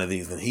buying one of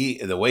these, and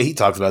the way he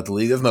talks about the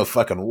league, there's no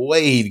fucking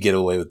way he'd get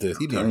away with this.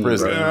 He'd be in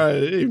prison.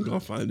 They ain't gonna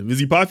find him. Is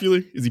he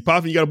popular? Is he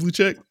popping? You got a blue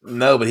check?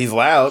 No, but he's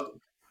loud.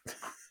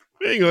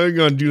 They ain't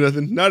gonna do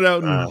nothing. Not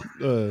out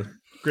in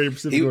Greater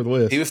Pacific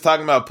Northwest. He was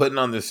talking about putting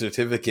on the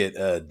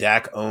certificate,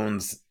 Dak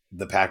owns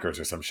the Packers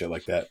or some shit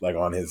like that, like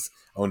on his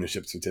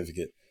ownership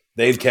certificate.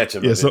 They'd catch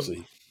him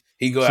eventually.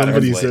 He'd go out of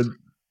his way. Said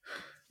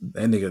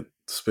that nigga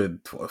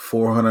spent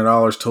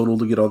 $400 total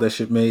to get all that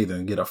shit made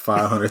and get a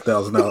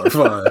 $500,000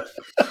 fine.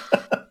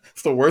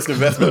 It's the worst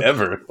investment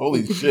ever.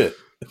 Holy shit.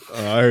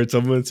 I heard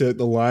someone said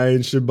the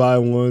Lions should buy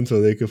one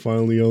so they could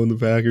finally own the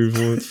Packers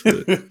once.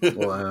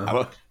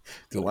 Wow.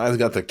 The Lions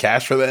got the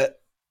cash for that?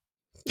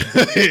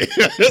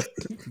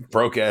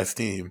 Broke ass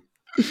team.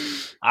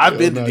 I've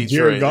been to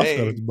Detroit.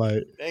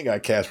 They ain't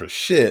got cash for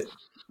shit.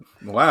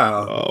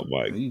 Wow. Oh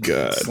my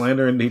God.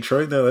 Slander in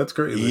Detroit though, that's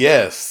crazy.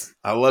 Yes.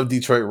 I love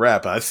Detroit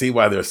rap. I see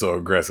why they're so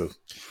aggressive.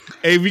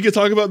 Hey, we could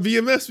talk about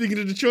BMF speaking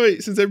of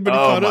Detroit since everybody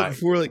caught up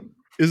before. Like,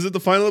 is it the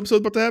final episode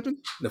about to happen?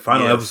 The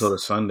final episode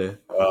is Sunday.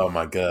 Oh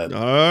my God.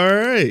 All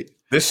right.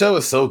 This show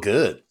is so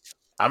good.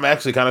 I'm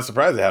actually kind of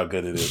surprised at how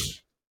good it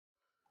is.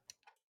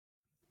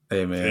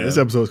 Hey man. Yeah, this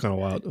episode is kind of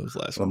wild though. This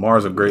last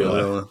Lamar's a great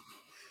villain.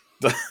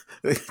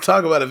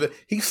 Talk about it.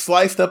 He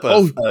sliced up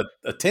a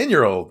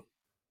 10-year-old.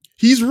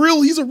 He's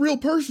real. He's a real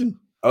person.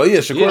 Oh yeah,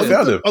 Shakur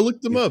found him. I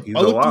looked him up.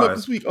 I looked him up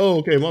this week. Oh,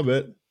 okay, my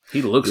bad.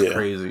 He looks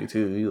crazy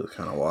too. He looks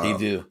kind of wild. He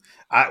do.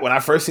 When I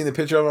first seen the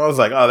picture of him, I was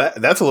like, oh,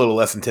 that's a little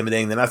less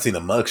intimidating. Then I seen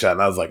the mugshot,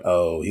 and I was like,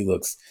 oh, he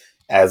looks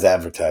as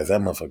advertised. That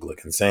motherfucker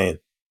look insane.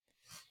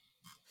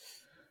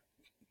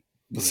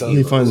 So, let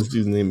me find this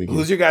dude's name again.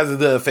 Who's your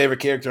guys' favorite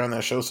character on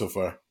that show so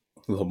far?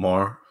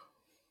 Lamar.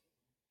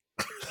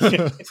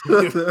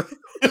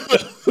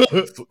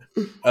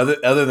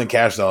 other than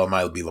Cash Doll, it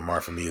might be Lamar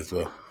for me as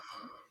well.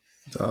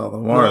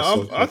 Lamar.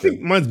 No, I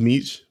think mine's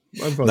Meech.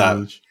 Mine's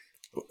probably Meech.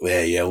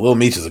 Yeah. Lil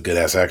Meech is a good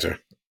ass actor.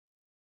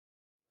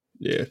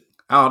 Yeah.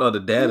 I don't know. The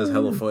dad is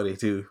hella funny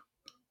too.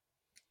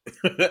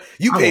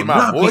 You paid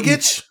my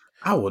mortgage.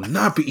 I will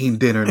not be eating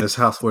dinner in this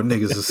house where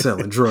niggas is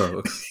selling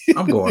drugs.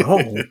 I'm going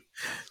home.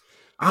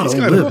 I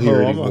don't live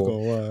here anymore. I'm not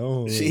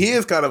gonna lie. He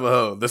is kind of a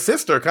hoe. The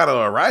sister, kind of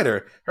a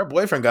writer. Her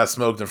boyfriend got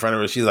smoked in front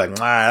of her. She's like,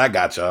 I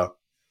got y'all.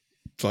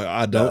 It's like,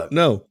 I don't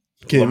know.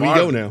 Can we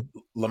go now?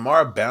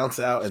 Lamar bounced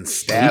out and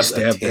stabbed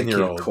a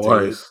 10-year-old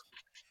twice.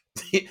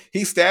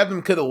 He stabbed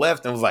him, could have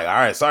left, and was like, all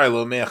right, sorry,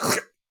 little man.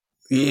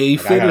 Yeah, he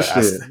finished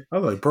it. I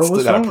was like, bro,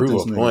 what's wrong with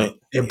this point?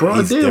 And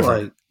bro,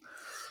 did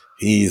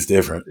he's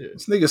different.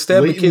 This nigga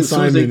stabbed the kids as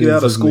soon as they get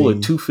out of school at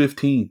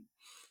 2:15.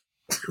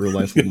 Real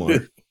life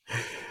Lamar.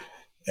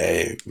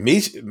 Hey,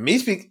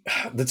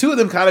 the two of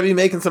them kind of be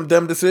making some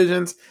dumb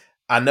decisions.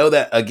 I know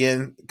that,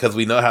 again, because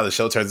we know how the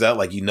show turns out.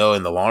 Like, in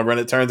the long run,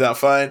 it turns out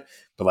fine.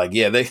 But, like,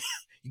 yeah, they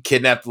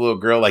kidnapped the little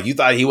girl. Like, you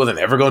thought he wasn't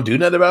ever going to do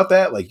nothing about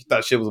that? Like, you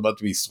thought shit was about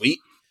to be sweet?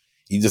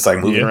 You just, like,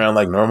 moving around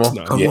like normal?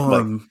 No.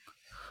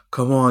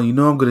 Come on.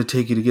 I'm going to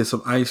take you to get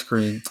some ice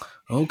cream.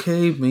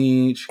 Okay,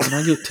 Meech. Can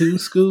I get 2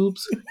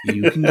 scoops?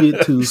 You can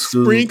get 2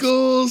 scoops.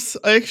 Sprinkles,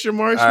 extra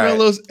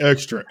marshmallows,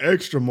 right.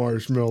 extra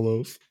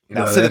marshmallows.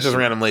 Now sit at this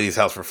random lady's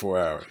house for 4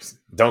 hours.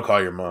 Don't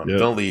call your mom. Yep.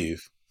 Don't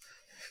leave.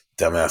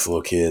 Dumbass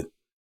little kid.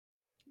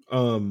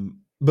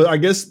 But I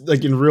guess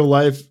like in real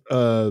life,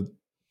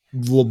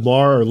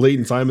 Lamar or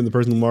Leighton Simon, the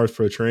person Lamar's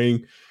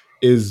portraying,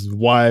 is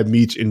why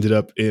Meech ended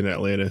up in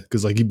Atlanta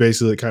because like he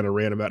basically kind of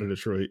ran him out of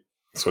Detroit.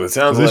 That's what it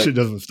sounds like. This shit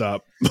doesn't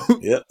stop.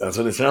 Yep, that's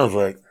what it sounds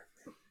like.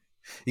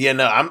 Yeah,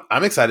 no,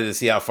 I'm excited to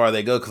see how far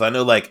they go because I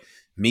know like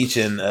Meech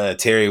and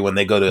Terry, when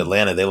they go to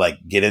Atlanta, they like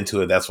get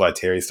into it. That's why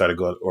Terry started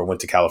going or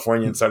went to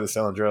California and started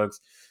selling drugs.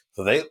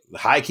 So they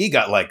high key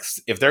got like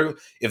if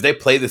they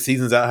play the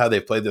seasons out how they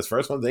played this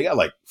first one, they got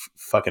like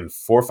fucking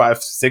 4,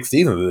 5, 6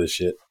 seasons of this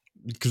shit.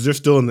 Because they're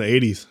still in the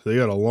 80s. They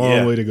got a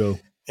long way to go.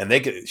 And they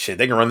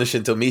can run this shit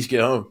until Meech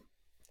get home.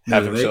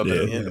 Have him show up at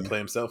the end and play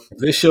himself.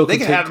 This show they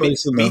can have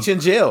Meech in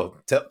jail.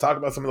 Talk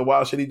about some of the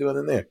wild shit he's doing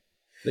in there.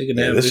 They can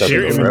have this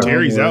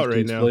Terry's out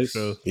right now.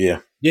 So. Yeah,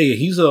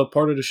 he's a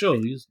part of the show.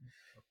 He's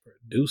a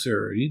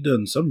producer. He's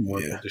done some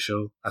work with the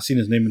show. I seen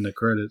his name in the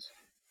credits.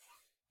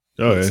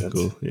 Oh yeah,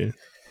 cool. Yeah.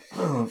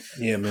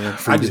 Yeah, man.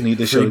 I just need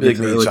this show to get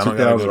to the early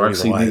 2000s where I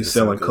see me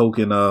selling coke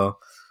and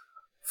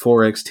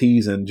 4X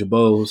tees and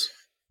Jabos.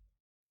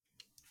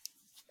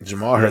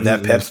 Jamal heard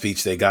that pep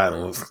speech they got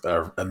and was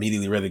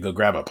immediately ready to go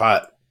grab a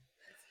pot.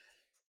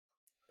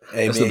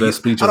 Hey, that's the best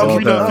speech of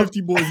all time.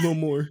 50 boys no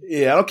more.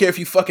 Yeah, I don't care if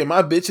you fucking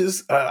my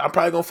bitches. I'm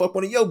probably gonna fuck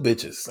one of your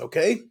bitches.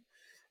 Okay,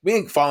 we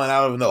ain't falling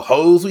out of no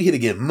hoes. We here to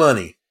get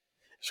money.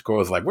 Shakur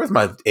was like, "Where's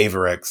my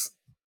Averex?"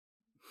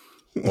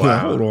 Wow, yeah,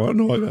 hold on. I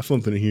know I got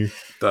something in here.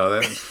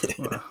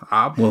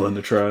 I'm willing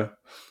to try.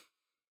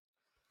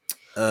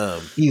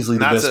 Easily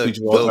the best speech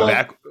of all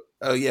time.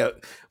 Oh yeah,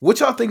 what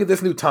y'all think of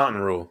this new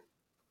taunting rule?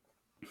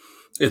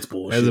 It's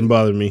bullshit. Hasn't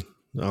bothered me.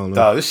 I don't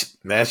know.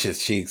 That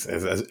shit's cheeks.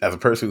 As a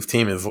person whose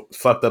team has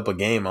fucked up a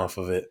game off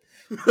of it,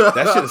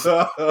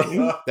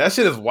 that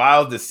shit is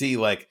wild to see.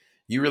 Like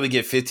you really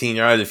get 15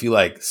 yards if you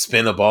like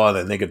spin a ball in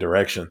a nigga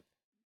direction.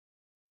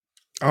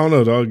 I don't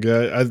know, dog.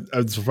 I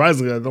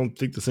surprisingly, I don't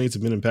think the Saints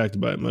have been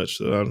impacted by it much.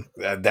 So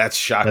that's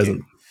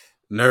shocking.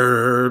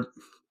 Nerd.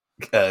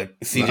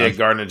 CJ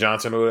Gardner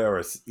Johnson or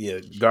whatever. Yeah,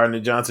 Gardner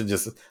Johnson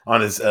just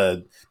on his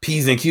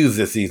P's and Q's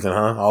this season,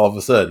 huh? All of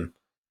a sudden.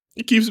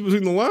 He keeps it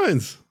between the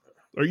lines.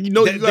 Or you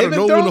got to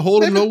know when to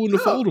hold them, know when to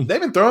fold them.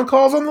 They've been throwing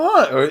calls on the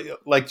line, or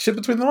like shit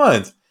between the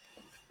lines.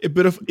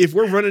 But if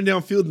we're running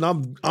downfield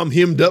and I'm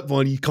hemmed up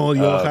on you, calling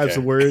you all types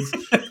of words,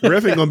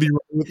 ref ain't gonna be running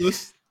with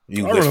us.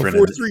 You I run a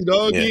 4-3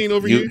 dog. He ain't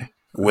over here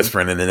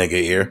whispering in the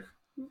nigga ear.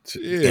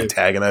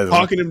 Antagonizing,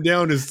 hawking him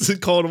down is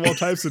calling him all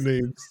types of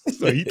names.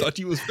 So he thought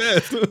you was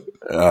fast.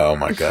 Oh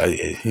my god!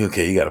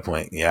 Okay, you got a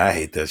point. Yeah, I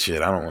hate that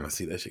shit. I don't want to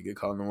see that shit get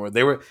called no more.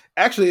 They were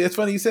actually. It's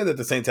funny you said that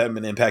the Saints haven't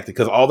been impacted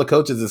because all the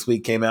coaches this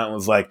week came out and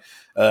was like,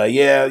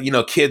 "Yeah,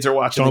 kids are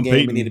watching the game.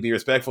 Payton. We need to be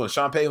respectful." And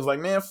Sean Payton was like,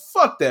 "Man,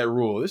 fuck that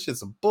rule. This shit's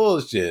some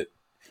bullshit."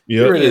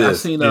 Yeah, I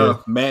seen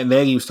Matt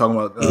Nagy was talking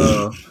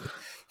about.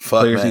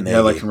 Fuck players Matt need to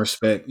have like some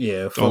respect.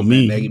 Yeah, fuck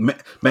me. Matt Nagy.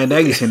 Matt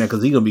Nagy's saying that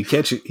because he's gonna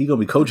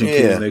be coaching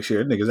kids next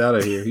year. That nigga's out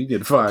of here. He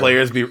get fired.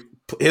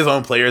 His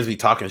own players be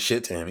talking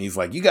shit to him. He's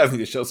like, you guys need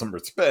to show some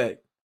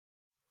respect.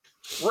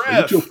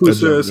 Ref, get your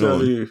pussy ass out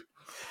of here.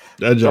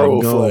 That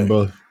job gone,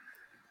 bro.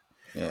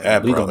 Yeah,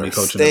 we gonna be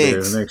coaching the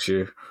Bears next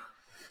year.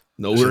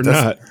 No, we're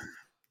not.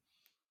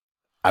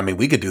 I mean,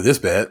 we could do this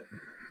bet.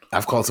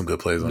 I've called some good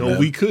plays on that. No,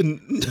 we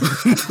couldn't.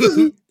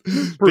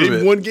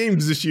 They won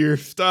games this year.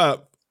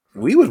 Stop.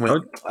 We would win.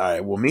 All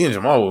right. Well, me and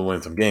Jamal would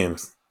win some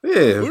games.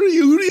 Yeah. Who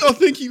do y'all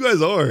think you guys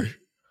are?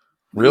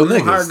 Real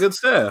niggas. Hire good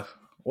staff.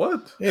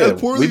 What? Yeah. As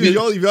poorly as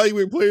y'all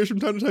evaluate players from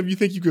time to time, you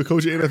think you could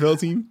coach an NFL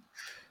team?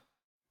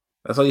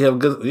 That's why you have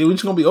good. We're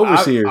just gonna be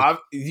overseers.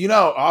 You know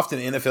how often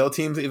NFL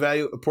teams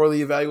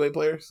poorly evaluate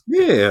players?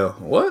 Yeah.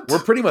 What? We're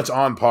pretty much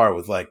on par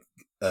with like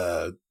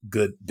bad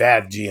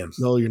GMs.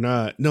 No, you're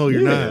not. No,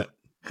 you're not.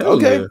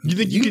 Okay. Yeah. You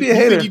think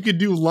you could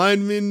do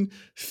linemen,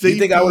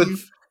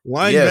 safeties?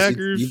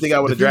 Linebackers. You think I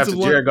would have drafted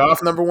Jared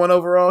Goff #1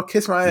 overall?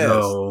 Kiss my ass.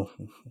 No.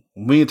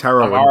 Me and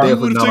Tyrell were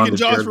definitely not on the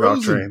Jared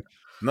Goff train.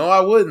 No, I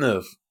wouldn't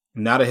have.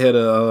 Not ahead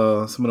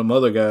of some of them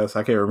other guys.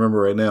 I can't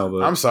remember right now.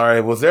 But I'm sorry.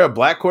 Was there a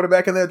black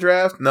quarterback in that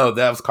draft? No,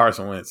 that was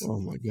Carson Wentz. Oh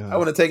my god! I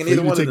wouldn't have taken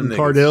either one of them.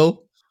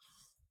 Cardell.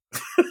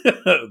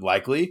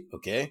 Likely.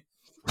 Okay.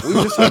 We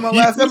were just talking about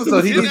last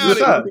episode. He needs a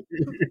shot.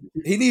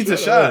 He needs a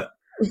shot.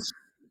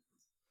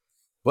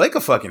 Blake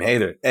a fucking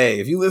hater. Hey,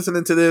 if you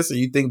listening to this and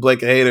you think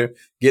Blake a hater,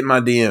 get in my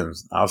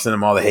DMs. I'll send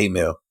him all the hate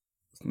mail.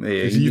 Yeah,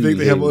 if you think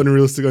they have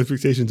unrealistic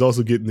expectations,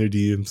 also get in their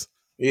DMs.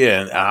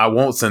 Yeah, and I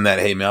won't send that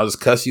hate mail. I'll just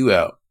cuss you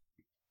out.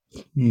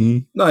 Mm-hmm.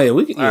 No, yeah,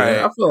 we can. Yeah, right.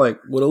 I feel like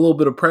with a little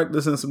bit of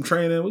practice and some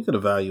training, we could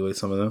evaluate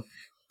some of them.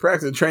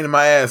 Practice and training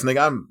my ass,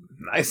 nigga. I'm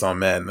nice on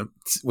Madden.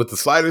 With the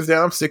sliders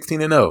down, I'm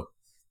 16-0.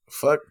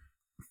 Fuck.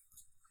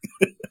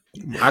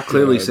 I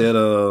clearly said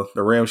the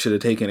Rams should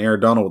have taken Aaron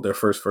Donald with their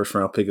first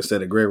round pick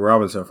instead of Greg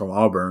Robinson from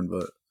Auburn,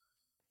 but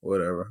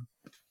whatever.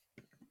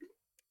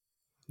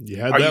 You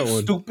had that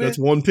one. Stupid? That's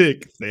one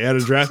pick. They had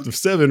a draft of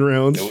 7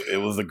 rounds. It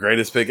was the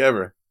greatest pick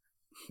ever.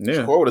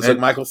 Yeah. Or would have took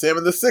Michael Sam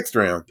in the 6th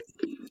round.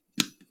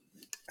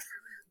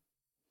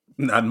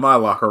 Not in my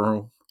locker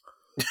room.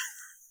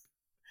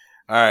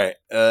 All right.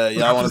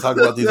 Y'all want to talk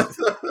about these?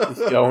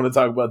 Y'all want to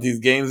talk about these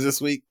games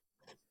this week?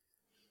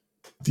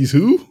 These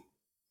who?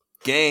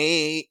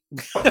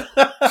 Games.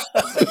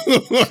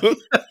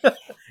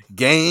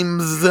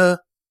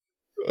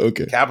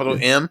 Okay. Capital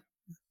M.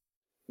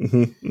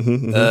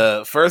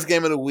 First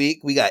game of the week,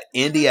 we got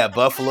Indy at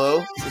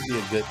Buffalo. This would be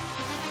a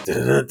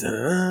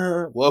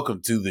good.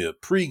 Welcome to the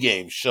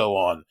pregame show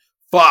on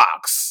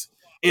Fox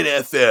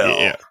NFL.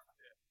 Yeah.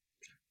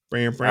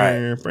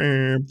 Right.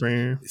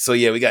 So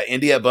yeah, we got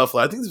Indy at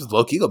Buffalo. I think this is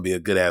low key gonna be a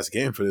good ass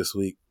game for this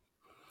week.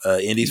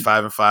 Indy's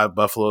 5-5,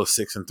 Buffalo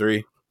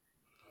 6-3.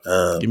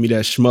 Give me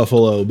that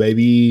schmuffalo,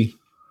 baby.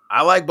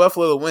 I like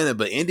Buffalo to win it,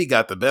 but Indy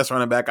got the best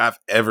running back I've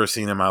ever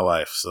seen in my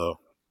life, so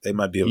they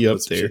might be able to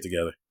put some shit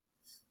together.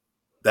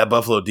 That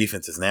Buffalo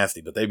defense is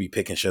nasty, but they be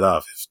picking shit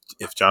off.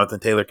 If Jonathan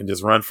Taylor can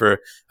just run for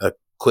a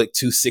quick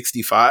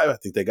 265, I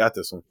think they got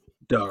this one.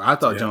 Dog, I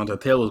thought Jonathan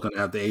Taylor was going to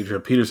have the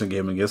Adrian Peterson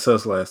game against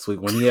us last week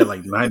when he had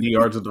like 90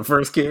 yards with the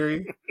first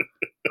carry.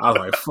 I was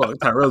like, fuck,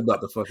 Tyrell's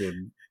about to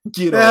fucking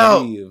get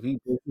on me if he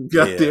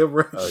goddamn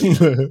right.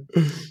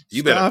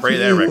 You better pray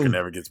that record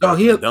never gets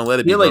broken. Don't let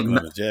it be broken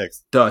on the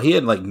Jacks. Dog, he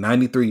had like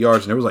 93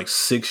 yards and there was like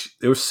 6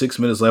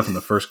 minutes left in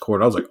the first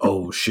quarter. I was like,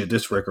 oh shit,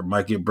 this record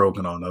might get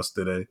broken on us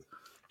today.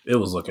 It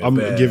was looking I'm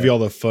bad. going to give you all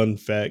the fun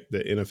fact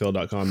that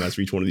NFL.com has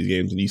for each one of these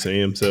games, and you say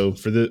him. So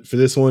for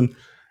this one,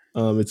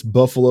 it's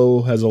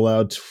Buffalo has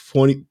allowed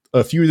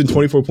fewer than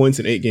 24 points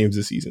in 8 games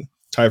this season,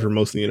 tied for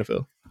most in the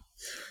NFL.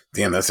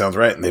 Damn, that sounds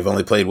right. And they've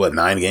only played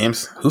 9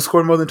 games. Who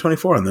scored more than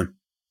 24 on them?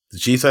 The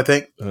Chiefs, I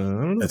think. I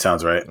don't know. That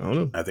sounds right. I don't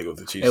know. I think it was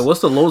the Chiefs. Hey,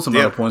 what's the lowest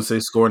amount of points they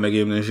scored in that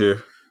game this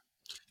year?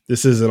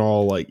 This isn't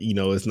all like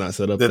it's not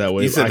set up that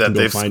way. You said that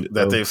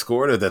they've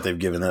scored or that they've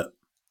given up.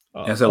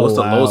 I said, what's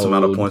the lowest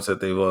amount of points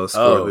that they've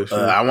scored this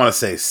year? I want to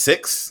say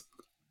 6.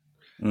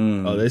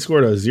 Oh, they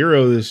scored a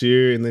 0 this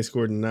year, and they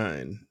scored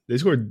 9. They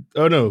scored.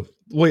 Oh no,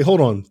 wait,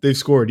 hold on. They've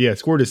scored. Yeah,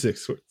 scored a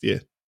 6.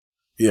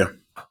 Yeah.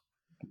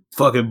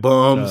 Fucking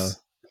bums.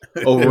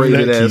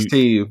 Overrated ass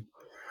team.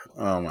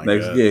 Oh my god.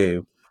 Next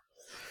game.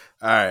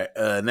 All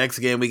right. Next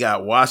game we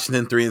got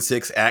Washington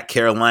 3-6 at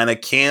Carolina.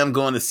 Cam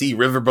going to see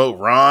Riverboat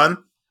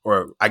Ron,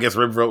 or I guess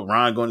Riverboat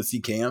Ron going to see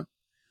Cam.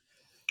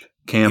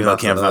 Cam about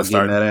to get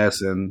that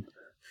ass and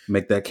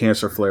make that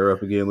cancer flare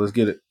up again. Let's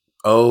get it.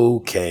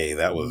 Okay,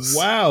 that was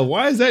wow.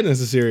 Why is that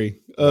necessary?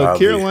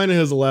 Carolina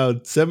has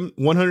allowed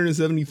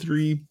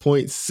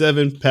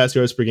 173.7 pass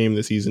yards per game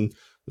this season,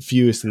 the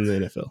fewest in the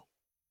NFL.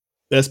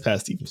 Best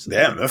pass defense.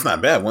 Damn, that's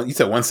not bad. You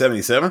said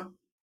 177?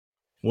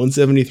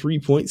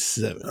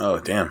 173.7. Oh,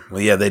 damn. Well,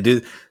 yeah, they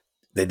did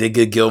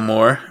get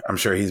Gilmore. I'm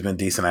sure he's been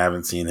decent. I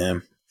haven't seen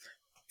him.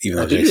 Even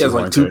though he has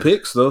like 2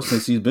 picks though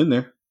since he's been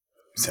there.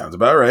 Sounds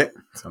about right.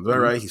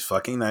 Right. He's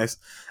fucking nice.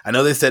 I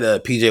know they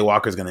said PJ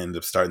Walker's going to end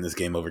up starting this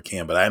game over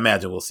Cam, but I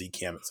imagine we'll see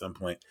Cam at some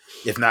point,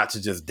 if not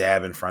to just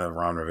dab in front of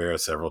Ron Rivera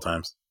several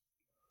times.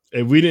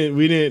 And we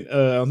didn't.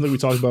 I don't think we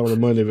talked about it on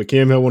Monday, but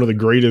Cam had one of the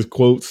greatest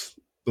quotes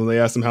when they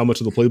asked him how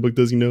much of the playbook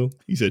does he know.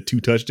 He said 2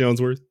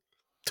 touchdowns worth.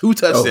 2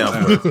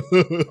 touchdowns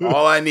worth.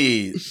 All I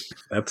need.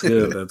 That's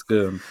good. That's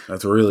good.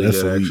 That's really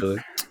good, actually.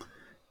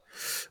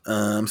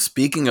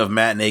 Speaking of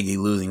Matt Nagy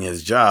losing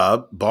his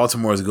job,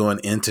 Baltimore is going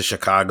into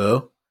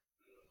Chicago.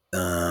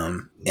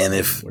 And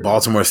if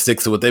Baltimore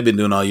sticks to what they've been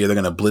doing all year, they're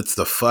going to blitz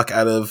the fuck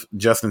out of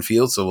Justin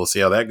Fields. So we'll see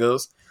how that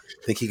goes.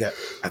 I think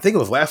it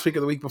was last week or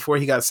the week before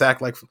he got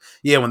sacked. When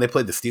they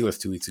played the Steelers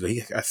 2 weeks ago,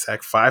 he got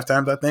sacked 5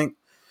 times, I think.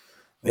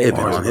 They've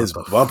been on his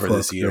bumper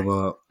this year.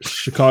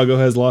 Chicago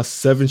has lost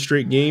 7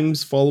 straight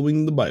games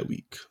following the bye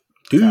week.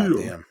 God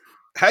damn.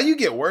 How you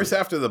get worse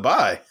after the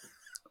bye?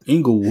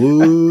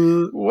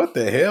 Inglewood. What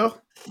the hell?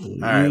 All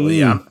right, well,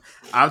 yeah,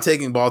 I'm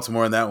taking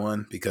Baltimore in that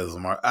one because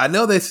Lamar. I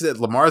know they said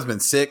Lamar's been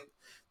sick.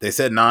 They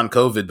said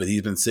non-COVID, but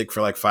he's been sick for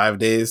like 5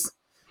 days.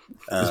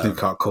 He's been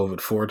caught COVID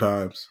 4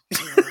 times.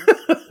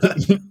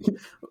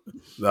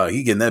 No,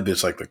 he getting that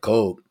bitch like the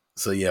cold.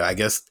 So yeah, I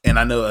guess, and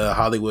I know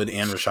Hollywood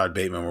and Rashad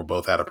Bateman were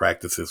both out of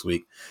practice this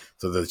week.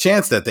 So there's a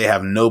chance that they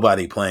have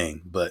nobody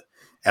playing. But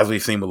as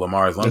we've seen with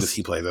Lamar, as long as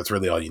he plays, that's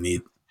really all you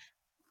need.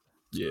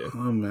 Yeah,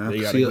 oh man, they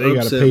got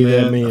to pay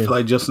that man. I feel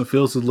like Justin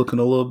Fields is looking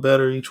a little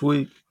better each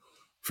week.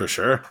 For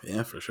sure,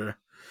 yeah, for sure.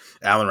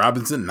 Allen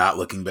Robinson not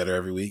looking better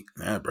every week.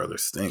 That brother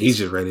stinks. He's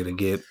just ready to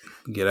get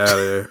out of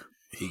there.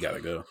 He got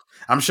to go.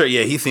 I'm sure.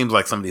 Yeah, he seems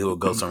like somebody who will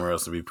go somewhere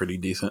else to be pretty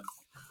decent.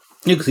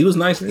 Yeah, because he was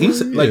nice.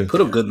 He's like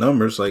put up good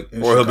numbers. Like,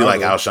 or he'll be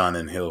like Alshon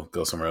and he'll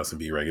go somewhere else and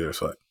be regular.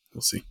 So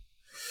we'll see.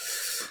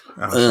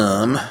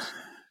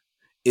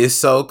 It's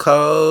so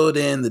cold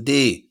in the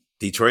D.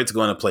 Detroit's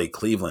going to play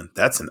Cleveland.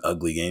 That's an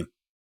ugly game.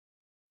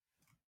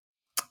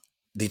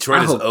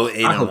 Detroit is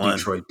 0-8-1. I hope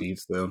Detroit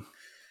beats them.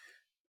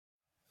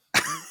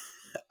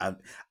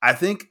 I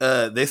think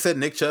they said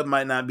Nick Chubb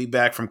might not be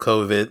back from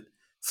COVID,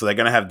 so they're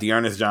going to have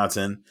Dearness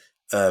Johnson.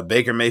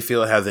 Baker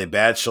Mayfield has a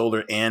bad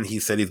shoulder, and he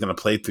said he's going to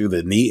play through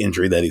the knee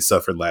injury that he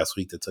suffered last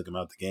week that took him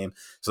out the game.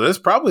 So there's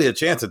probably a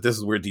chance that this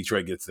is where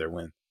Detroit gets their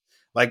win.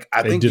 Like,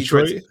 I think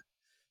Detroit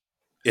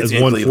has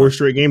won Cleveland. 4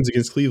 straight games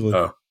against Cleveland.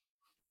 Oh,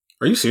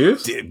 are you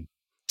serious?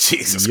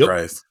 Jesus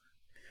Christ!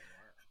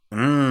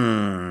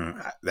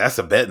 That's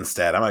a betting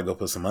stat. I might go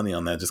put some money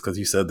on that just because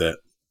you said that.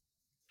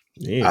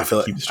 Yeah, I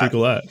feel keep the streak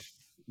alive.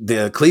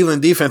 The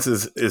Cleveland defense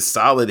is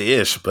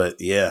solid-ish, but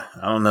yeah,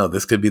 I don't know.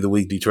 This could be the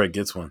week Detroit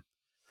gets one.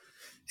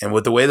 And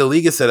with the way the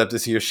league is set up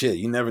this year, shit,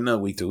 you never know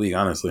week to week,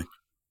 honestly.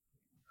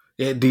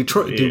 Yeah,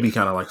 Detroit do be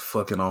kind of like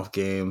fucking off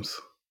games.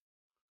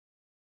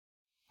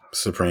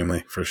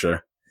 Supremely, for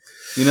sure.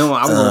 You know,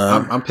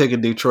 I'm picking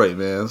Detroit,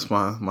 man. It's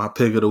my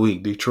pick of the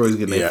week. Detroit's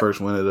getting their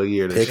first win of the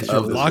year.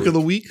 Lock of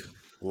the week?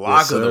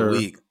 Lock of the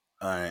week.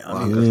 All right.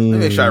 Let me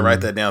make sure I write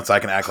that down so I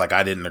can act like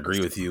I didn't agree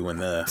with you when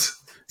the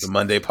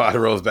Monday pod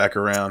rolls back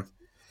around.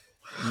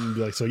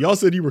 Like, so y'all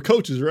said you were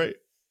coaches, right?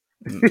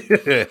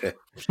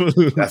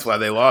 That's why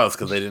they lost,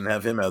 because they didn't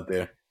have him out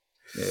there.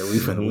 Yeah, we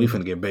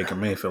finna get Baker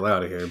Mayfield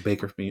out of here.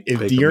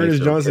 If Dearness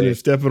Johnson is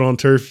stepping on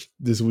turf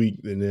this week,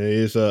 then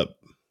it's up.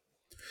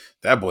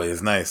 That boy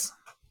is nice.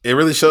 It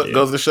really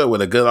goes to show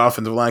what a good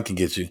offensive line can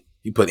get you.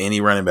 You put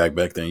any running back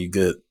back there, and you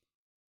good.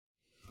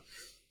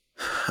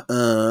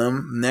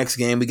 Next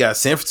game, we got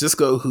San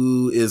Francisco,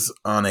 who is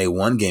on a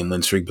 1-game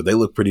win streak, but they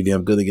look pretty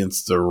damn good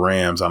against the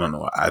Rams. I don't know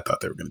why I thought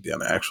they were going to be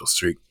on an actual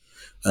streak.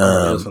 I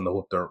thought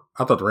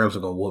the Rams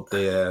were going to whoop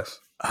their ass.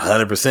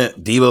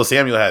 100%. Deebo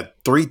Samuel had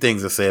 3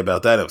 things to say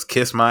about that. It was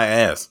kiss my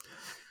ass.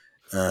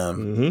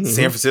 San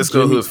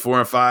Francisco, who is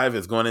 4-5,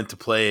 is going in to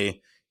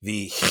play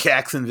the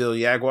Jacksonville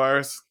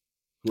Jaguars.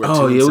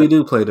 Oh, yeah, we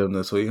do play them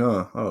this week,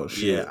 huh? Oh,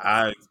 shit.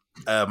 Yeah,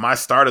 my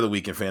start of the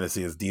week in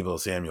fantasy is Deebo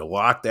Samuel.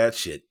 Lock that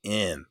shit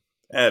in.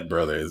 That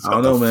brother is. I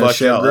don't know, man.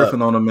 Shaq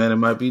Griffin on him, man. It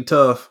might be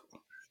tough.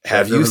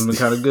 Have you been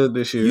kind of good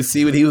this year? You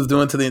see what he was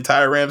doing to the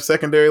entire Rams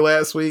secondary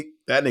last week?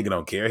 That nigga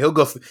don't care. He'll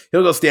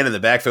go stand in the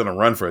backfield and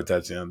run for a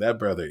touchdown. That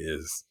brother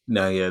is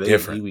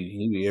different.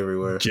 He be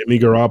everywhere. Jimmy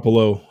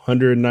Garoppolo,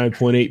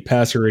 109.8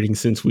 passer rating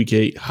since week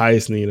 8,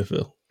 highest in the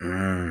NFL.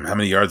 How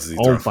many yards is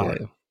he throwing for?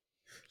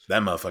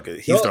 That motherfucker,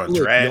 he's throwing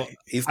drag.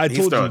 I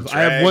told you,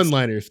 I have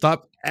one-liners.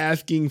 Stop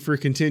asking for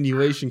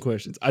continuation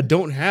questions. I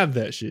don't have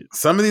that shit.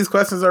 Some of these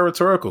questions are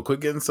rhetorical.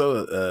 Quit getting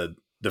so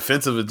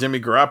defensive of Jimmy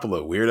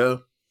Garoppolo,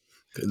 weirdo.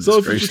 So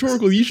if it's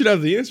rhetorical, you should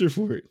have the answer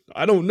for it.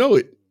 I don't know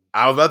it.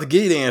 I was about to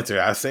give you the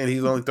answer. I was saying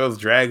he only throws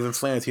drags and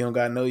slants. He don't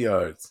got no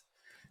yards.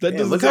 That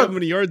doesn't have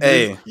many yards.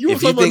 Hey, you want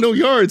to talk about no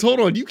yards? Hold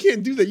on. You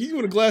can't do that. You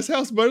want a glass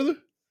house, brother?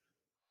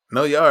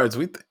 No yards.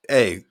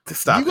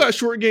 Stop. You got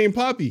short game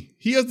Poppy.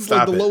 He has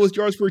the lowest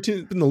yards per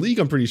attempt in the league,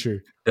 I'm pretty sure.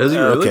 Does he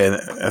really? Okay,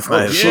 that's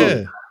not his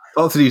fault.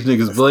 Talk to these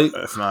niggas, Blake.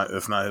 That's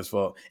not his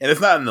fault. And it's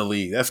not in the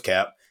league. That's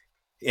cap.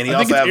 And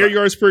I think it's air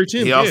yards per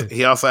attempt.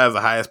 He also has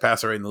the highest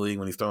passer rate in the league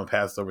when he's throwing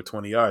passes over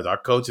 20 yards. Our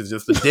coach is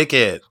just a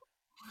dickhead.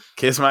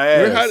 Kiss my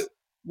ass.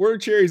 Where are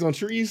cherries on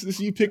trees? Is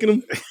you picking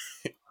them?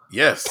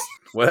 Yes.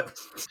 What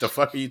the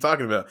fuck are you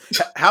talking about?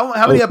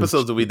 How many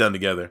episodes have we done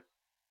together?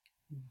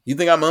 You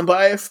think I'm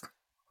unbiased?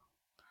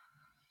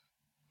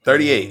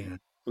 38.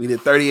 We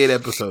did 38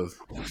 episodes.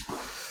 All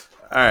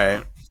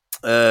right.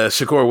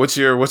 Shakur, what's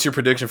your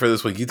prediction for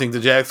this week? You think the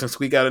Jags can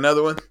squeak out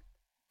another one?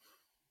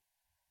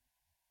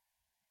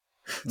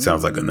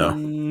 Sounds like a no.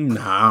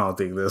 Nah, I don't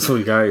think this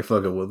week. I ain't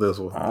fucking with this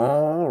one.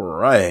 All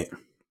right.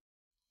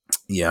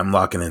 Yeah, I'm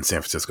locking in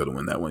San Francisco to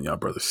win that one. Y'all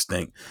brothers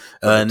stink.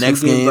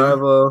 Next game,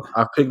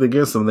 I've picked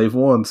against them. They've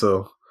won,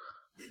 so.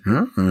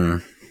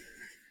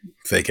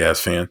 Fake ass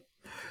fan.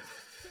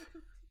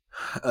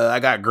 I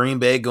got Green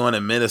Bay going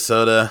to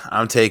Minnesota.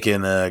 I'm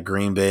taking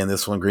Green Bay in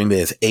this one. Green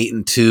Bay is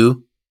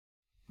 8-2.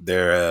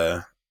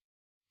 Their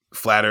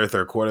flat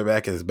earther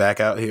quarterback is back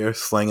out here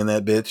slinging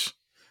that bitch.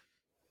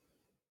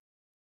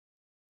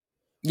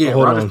 Yeah,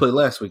 Rodgers played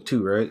last week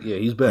too, right? Yeah,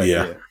 he's back.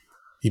 Yeah.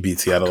 He beat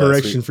Seattle last week.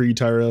 Correction for you,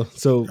 Tyrell.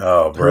 So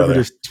Herbert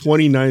is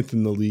 29th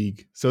in the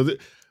league. So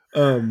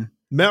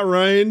Matt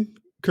Ryan,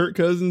 Kirk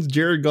Cousins,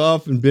 Jared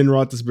Goff, and Ben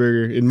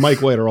Roethlisberger and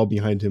Mike White are all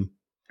behind him.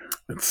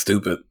 It's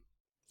stupid.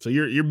 So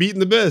you're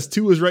beating the best.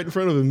 Tua is right in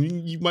front of him.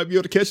 You might be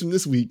able to catch him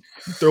this week.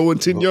 Throwing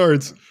 10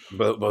 yards.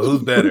 But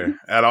who's better?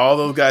 Out of all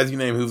those guys you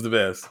name, who's the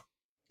best?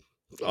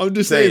 I'm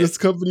just saying, it's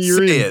the company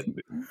you're in.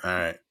 All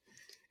right.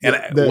 And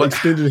that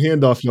extended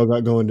handoff y'all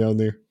got going down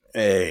there.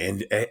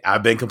 Hey,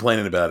 I've been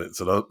complaining about it,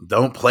 so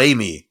don't play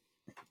me.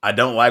 I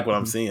don't like what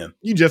I'm seeing.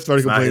 You just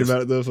started complaining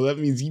about it though, so that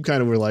means you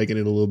kind of were liking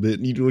it a little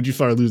bit. When you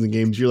started losing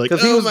games, you're like,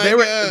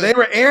 they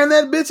were airing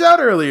that bitch out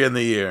earlier in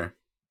the year.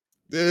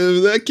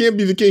 That can't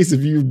be the case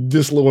if you're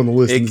this low on the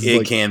list.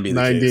 It can be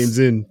 9 games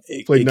in.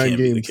 Played 9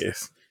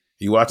 games.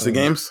 You watch the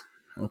games?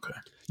 Okay.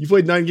 You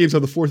played 9 games,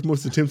 had the 4th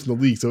most attempts in the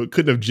league, so it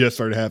couldn't have just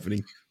started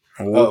happening.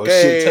 Oh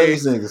shit! Tell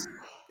these niggas.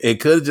 It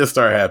could just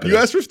start happening. You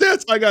asked for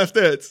stats, I got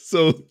stats,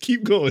 so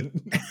keep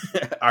going.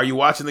 Are you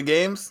watching the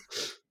games?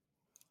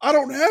 I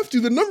don't have to.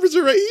 The numbers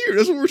are right here.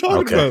 That's what we're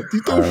talking about.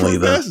 You throw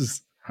short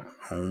passes.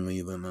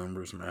 Only the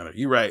numbers matter.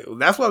 You're right.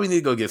 That's why we need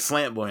to go get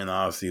Slant Boy in the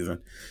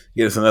offseason.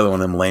 Get us another one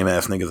of them lame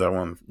ass niggas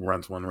that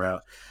runs one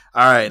route.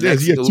 All right. Yeah,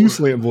 you got 2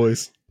 Slant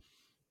Boys.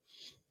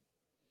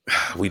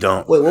 We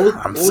don't. Wait, what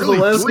was the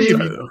last game?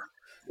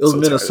 It was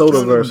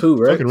Minnesota versus who,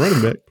 right? Fucking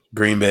running back.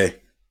 Green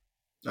Bay.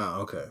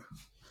 Oh, okay.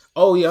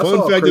 Oh, yeah. I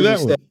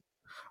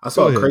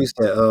saw a crazy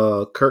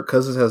stat. Kirk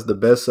Cousins has the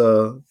best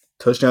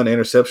touchdown to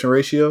interception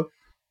ratio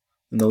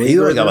in the league. He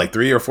only got like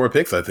 3 or 4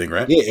 picks, I think,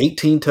 right? Yeah,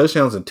 18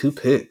 touchdowns and 2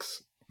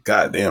 picks.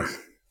 God damn.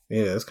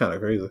 Yeah, that's kind of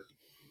crazy.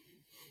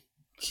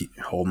 Keep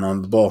holding on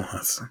to the ball.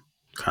 That's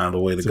kind of the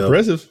way to go.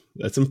 Impressive.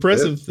 That's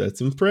impressive. Yeah. That's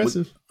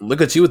impressive.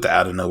 Look at you with the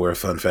out of nowhere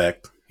fun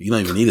fact. You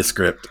don't even need a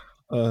script.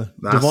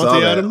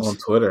 Devontae Adams on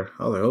Twitter.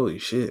 I was like, holy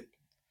shit.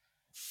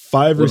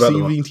 5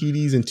 receiving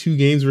TDs in 2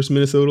 games versus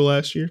Minnesota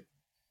last year.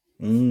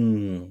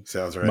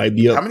 Sounds right. Might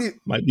be up.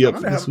 Might be up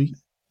for this week.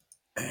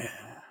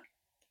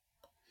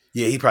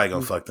 Yeah, he probably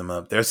gonna fuck them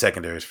up. Their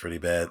secondary is pretty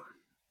bad.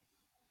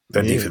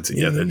 Their defense,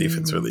 their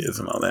defense really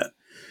isn't all that.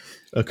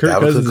 Kirk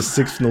Cousins is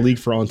 6th in the league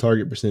for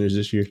on-target percentage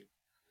this year.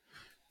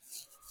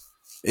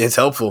 It's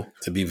helpful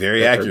to be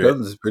very accurate. Kirk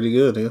Cousins is pretty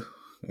good. Yeah,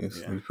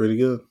 he's pretty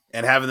good.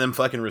 And having them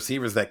fucking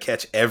receivers that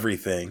catch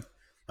everything,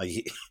 like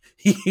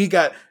he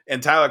got,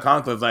 and Tyler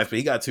Conklin's nice, but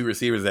he got 2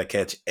 receivers that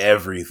catch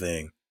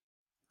everything.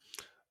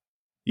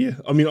 Yeah,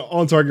 I mean,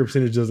 on-target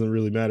percentage doesn't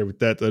really matter with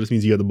that. That just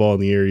means you got the ball in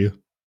the area.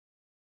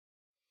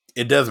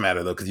 It does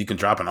matter though, because you can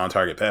drop an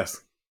on-target pass.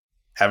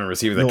 Having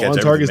receivers that catch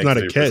on-target is not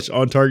a catch.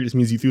 On-target just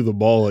means you threw the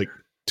ball like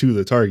to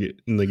the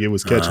target and like it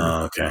was catching.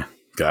 Okay,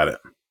 got it.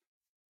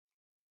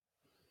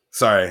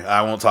 Sorry,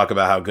 I won't talk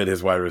about how good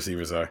his wide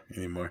receivers are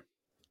anymore.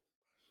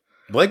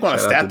 Blake want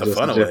to stat the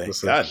fun away.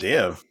 God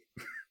damn.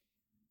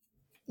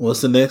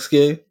 What's the next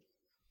game?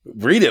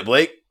 Read it,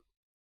 Blake.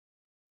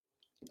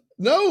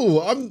 No,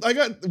 I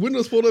got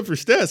Windows pulled up for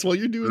stats while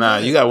you're doing that. Nah,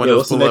 you got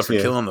Windows pulled up for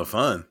killing the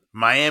fun.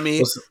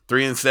 Miami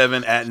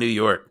 3-7 at New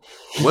York.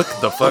 What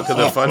the fuck could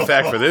the fun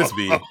fact for this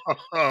be?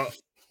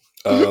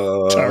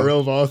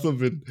 Tyrell's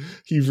awesome, and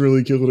he's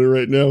really killing it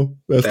right now.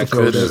 That's the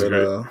coach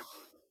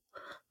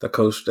the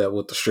coach that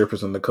with the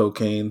strippers and the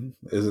cocaine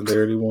isn't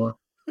there anymore.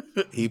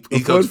 he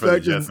coached for the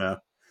Jets now.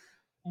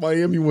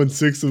 Miami won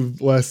 6 of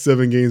the last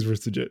 7 games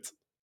versus the Jets.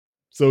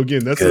 So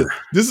again, this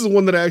is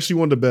one that I actually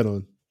wanted to bet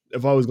on.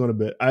 If I was going to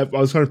bet, I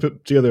was trying to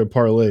put together a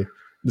parlay.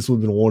 This would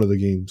have been one of the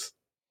games.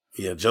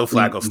 Yeah, Joe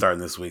Flacco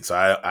starting this week, so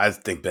I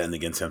think betting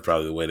against him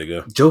probably the way to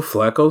go. Joe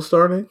Flacco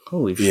starting?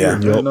 Holy shit! I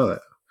didn't know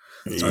that.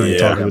 It's been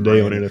talk of the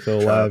day on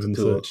NFL Live and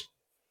such.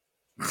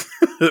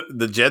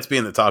 The Jets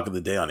being the talk of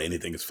the day on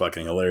anything is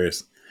fucking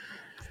hilarious.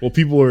 Well,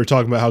 people are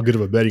talking about how good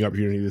of a betting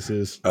opportunity this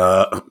is.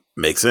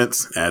 Makes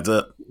sense. Adds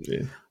up.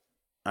 Yeah.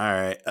 All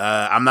right.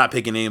 I'm not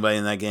picking anybody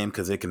in that game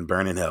because it can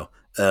burn in hell.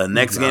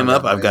 Next game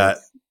up, I've got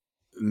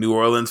New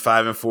Orleans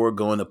 5-4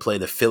 going to play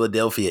the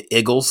Philadelphia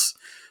Eagles,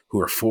 who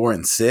are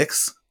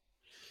 4-6.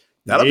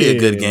 That'll be a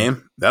good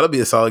game. That'll be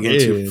a solid game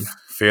too.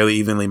 Fairly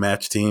evenly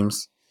matched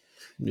teams.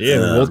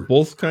 Yeah,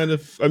 both kind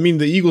of. I mean,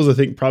 the Eagles, I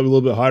think, probably a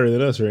little bit hotter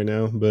than us right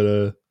now,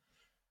 but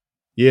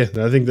yeah,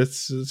 I think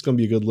it's going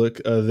to be a good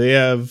look. They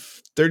have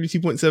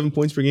 32.7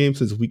 points per game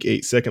since week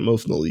 8, second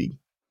most in the league.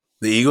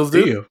 The Eagles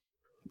do?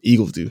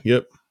 Eagles do,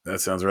 yep.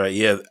 That sounds right.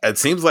 Yeah, it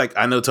seems like,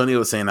 I know Tony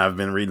was saying, I've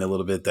been reading a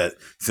little bit, that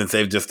since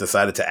they've just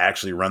decided to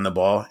actually run the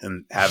ball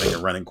and having a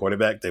running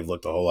quarterback, they've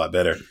looked a whole lot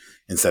better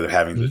instead of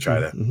having to try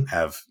to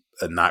have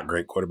a not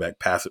great quarterback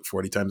pass it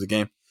 40 times a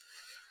game.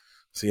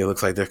 So yeah, it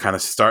looks like they're kind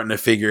of starting to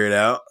figure it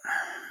out.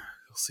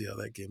 We'll see how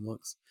that game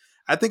looks.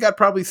 I think I'd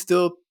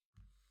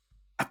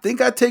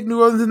take New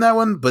Orleans in that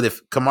one, but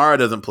if Kamara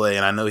doesn't play,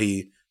 and I know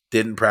he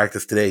didn't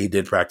practice today, he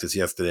did practice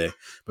yesterday,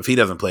 but if he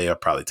doesn't play, I'll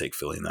probably take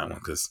Philly in that one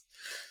because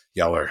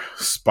y'all are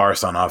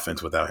sparse on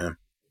offense without him.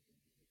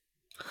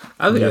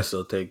 I think I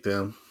still take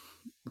them.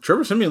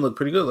 Trevor Siemian looked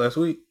pretty good last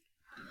week.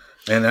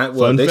 And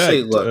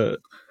say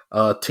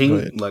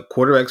like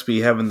quarterbacks be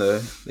having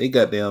they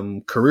got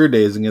them career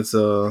days against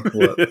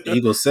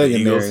Eagles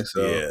secondary.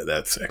 So yeah,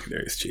 that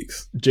secondary is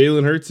cheeks.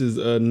 Jalen Hurts is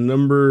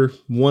number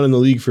 1 in the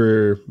league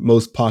for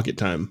most pocket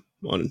time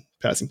on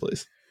passing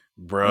plays.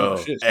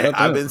 Bro,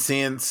 I've been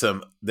seeing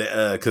some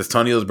because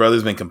Tonio's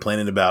brother's been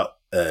complaining about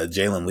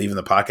Jalen leaving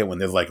the pocket when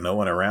there's like no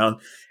one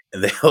around,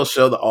 and they'll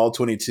show the all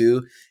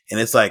 22, and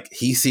it's like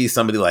he sees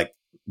somebody like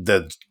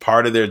the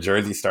part of their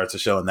jersey starts to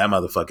show, and that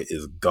motherfucker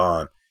is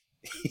gone.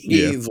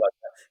 He's like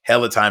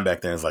hella time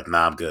back there. And it's like,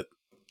 nah, I'm good.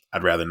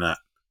 I'd rather not.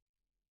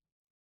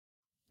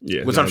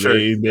 Yeah, which I'm sure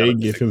they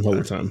give him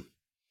hella time.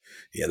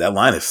 Yeah, that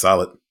line is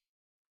solid.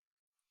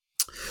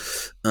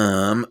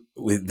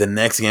 With the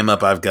next game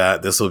up, I've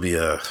got, this will be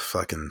a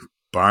fucking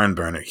barn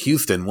burner.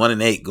 Houston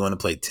 1-8 going to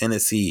play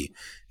Tennessee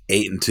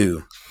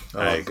 8-2.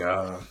 Oh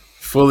God!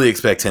 Fully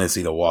expect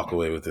Tennessee to walk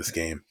away with this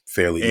game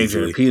fairly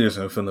easily.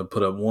 Peterson finna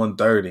put up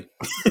 130.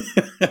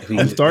 If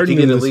he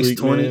get at least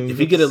 20, man. if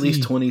he get at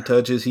least 20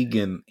 touches, he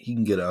can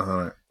get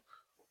 100.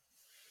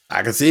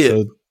 I can see it.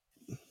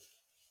 So,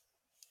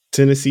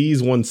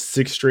 Tennessee's won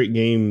 6 straight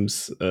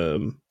games.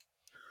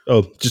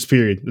 Just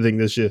period. I think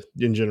that's just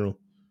in general.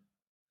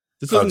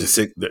 Just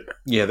sick.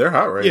 Yeah, they're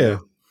hot right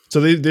now. So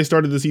they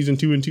started the season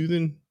 2-2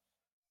 then?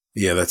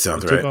 Yeah, that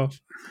sounds right.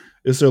 Off.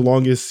 It's their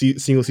longest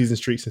single season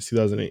streak since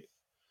 2008,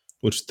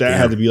 which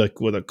had to be like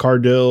with a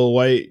Cardell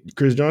White,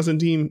 Chris Johnson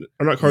team.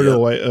 Or not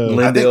Cardell White.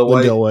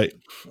 Lindell White.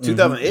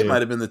 2008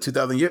 might have been the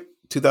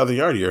 2000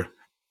 yard year.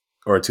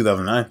 Or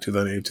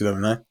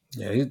 2009.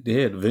 Yeah, he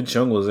did. Vince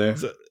Young was there.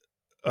 So,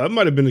 that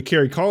might have been the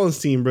Kerry Collins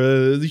team, bro.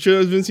 Is you sure it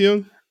was Vince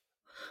Young?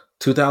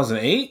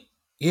 2008?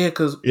 Yeah,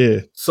 because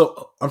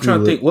So I'm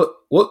trying to think what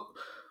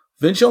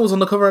Vince Young was on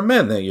the cover of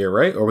Madden that year,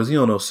 right? Or was he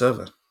on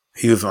 07?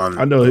 He was on.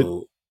 I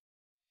know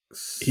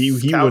he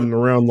wasn't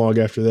around long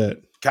after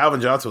that.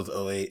 Calvin Johnson was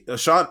 08.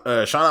 Sean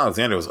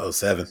Alexander was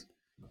 07.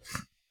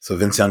 So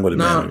Vince Young would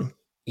have been.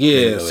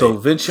 Yeah, so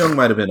Vince Young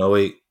might have been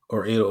 08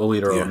 or 08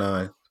 or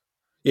 09.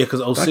 Yeah,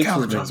 because 06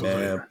 was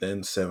McNabb,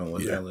 then 7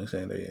 was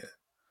Alexander.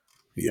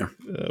 Yeah.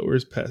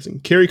 Where's passing?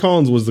 Kerry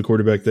Collins was the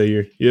quarterback that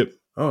year. Yep.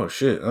 Oh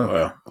shit! Oh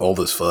wow, old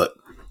as fuck.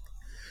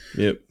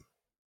 Yep.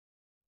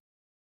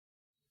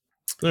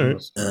 All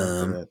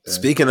right.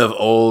 Speaking of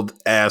old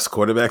ass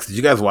quarterbacks, did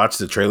you guys watch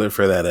the trailer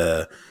for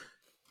that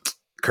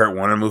Kurt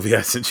Warner movie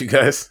I sent you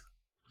guys?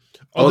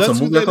 Oh, it's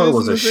a movie. I thought it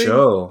was a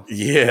show.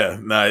 Yeah,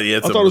 I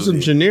thought it was some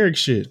generic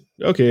shit.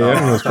 Okay, I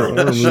don't know. It's Kurt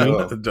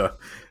Warner.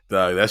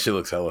 Dog, that shit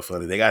looks hella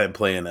funny. They got him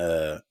playing.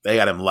 They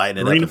got him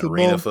lighting it up in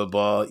arena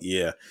football.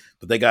 Yeah,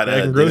 but they got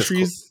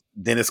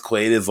Dennis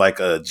Quaid is like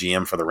a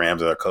GM for the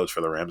Rams or a coach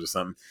for the Rams or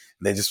something.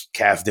 And they just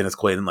cast Dennis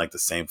Quaid in like the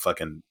same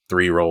fucking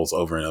 3 roles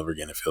over and over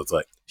again. It feels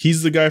like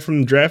he's the guy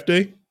from Draft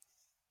Day.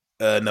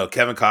 No,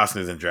 Kevin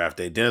Costner's in Draft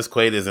Day. Dennis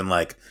Quaid is in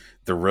like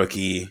The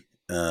Rookie.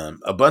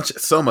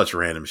 So much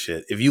random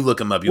shit. If you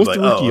look him up, you're like,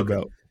 oh,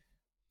 about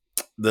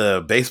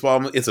the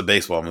baseball. It's a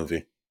baseball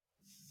movie.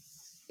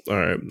 All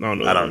right, I don't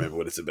remember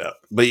what it's about.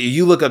 But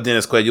you look up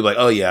Dennis Quaid, you're like,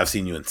 oh yeah, I've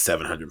seen you in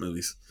 700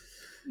 movies.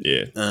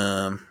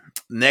 Yeah.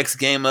 Next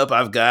game up,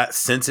 I've got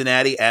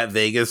Cincinnati at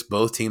Vegas.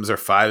 Both teams are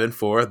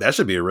 5-4. That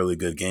should be a really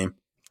good game.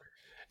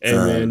 Hey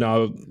man,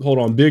 hold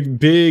on.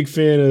 Big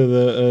fan of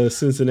the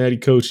Cincinnati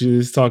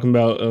coaches talking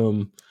about.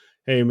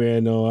 Hey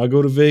man, no, I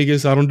go to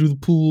Vegas. I don't do the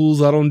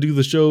pools. I don't do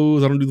the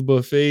shows. I don't do the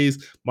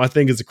buffets. My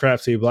thing is the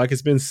craps table. I can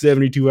spend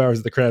 72 hours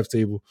at the craps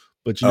table,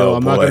 but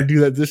I'm not going to do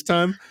that this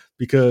time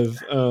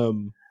because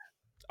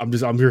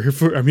I'm here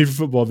for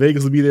football.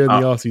 Vegas will be there in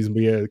the off season,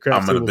 but yeah, the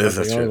craps table. I'm on a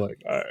business trip. I'm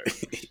like, all right,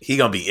 he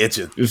gonna be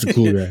itching. This is a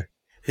cool guy.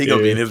 He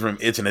gonna be in his room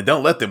itching, and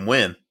don't let them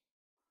win.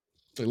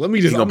 Like, I'm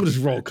gonna just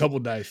roll a couple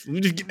dice. Let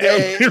me just get down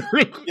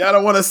there. Y'all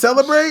don't want to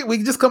celebrate?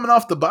 We just coming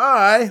off the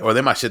bye, or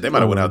they might have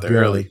went out there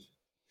early.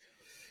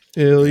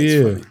 Hell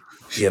yeah!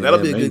 Yeah, that'll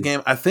be a good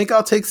game. I think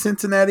I'll take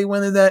Cincinnati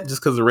winning that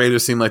just because the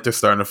Raiders seem like they're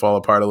starting to fall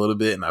apart a little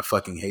bit, and I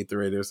fucking hate the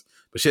Raiders.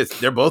 But shit,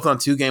 they're both on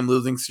 2-game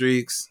losing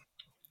streaks.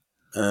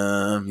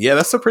 Yeah,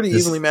 that's a pretty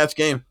evenly matched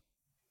game.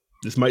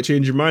 This might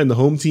change your mind. The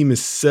home team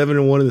is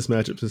 7-1 in this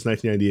matchup since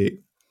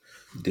 1998.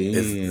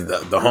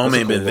 Damn. The home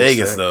ain't been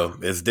Vegas, though.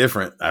 It's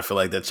different. I feel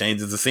like that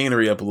changes the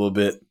scenery up a little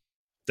bit.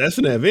 That's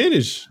an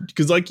advantage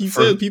because, like you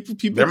said, people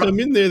come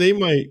in there. They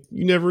might.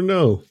 You never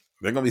know.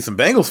 There are gonna be some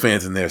Bengals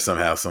fans in there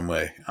somehow, some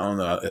way. I don't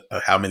know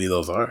how many of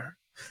those are.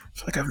 I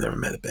feel like I've never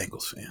met a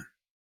Bengals fan.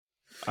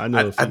 I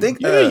know. I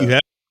think. You have.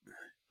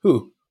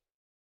 Who?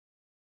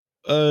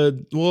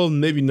 Well,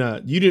 maybe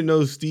not. You didn't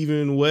know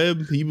Stephen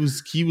Webb? He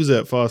was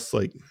at Foss.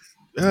 Like,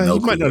 he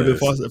might not have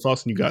been at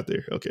Foss when you got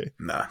there. Okay.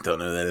 Nah, don't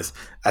know who that is.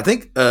 I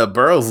think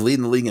Burrow's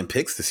leading the league in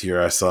picks this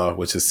year. I saw,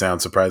 which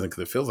sounds surprising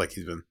because it feels like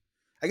he's been.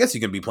 I guess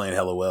you can be playing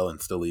hella well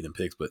and still leading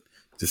picks, but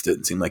it just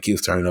didn't seem like he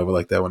was turning over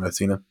like that when I've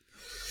seen him.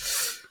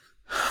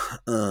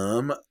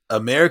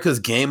 America's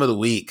game of the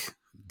week: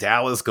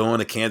 Dallas going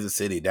to Kansas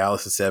City.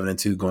 Dallas is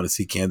 7-2, going to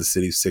see Kansas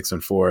City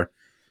 6-4,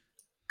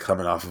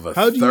 coming off of a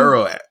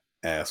thorough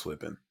ass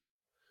whipping.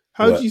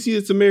 How did you see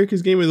it's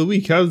America's game of the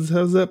week? How's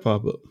that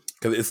pop up?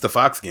 Because it's the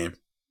Fox game.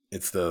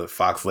 It's the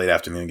Fox late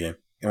afternoon game.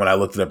 And when I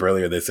looked it up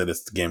earlier, they said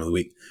it's the game of the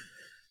week.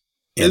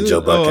 And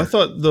Joe Buck. I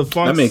thought the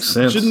Fox. That makes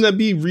sense. Shouldn't that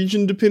be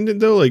region dependent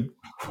though? Like,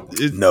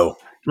 no,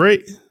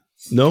 right?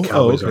 No.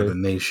 Cowboys are the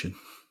nation.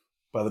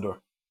 By the door.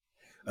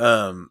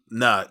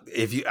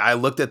 I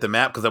looked at the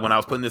map because when I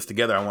was putting this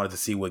together, I wanted to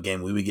see what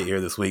game we would get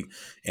here this week.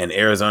 And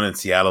Arizona and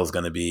Seattle is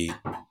going to be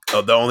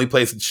the only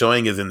place it's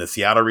showing is in the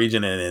Seattle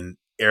region, and in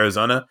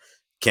Arizona,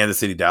 Kansas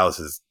City, Dallas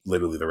is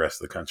literally the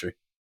rest of the country.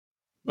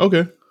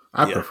 Okay.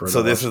 I prefer.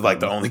 So this is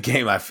like the only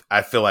game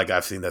I feel like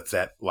I've seen that's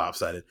that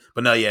lopsided.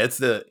 But no, yeah,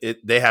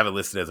 they have it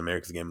listed as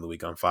America's Game of the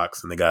Week on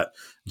Fox, and they got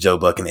Joe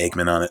Buck and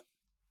Aikman on it.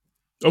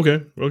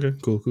 Okay.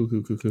 Cool.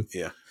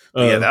 Yeah.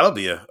 Yeah, that'll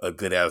be a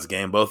good ass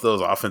game. Both those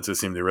offenses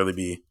seem to really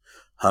be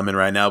humming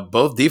right now.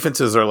 Both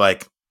defenses are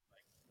like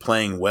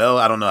playing well.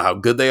 I don't know how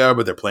good they are,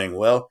 but they're playing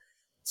well.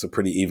 It's a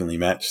pretty evenly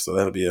matched, so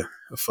that'll be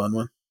a fun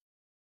one.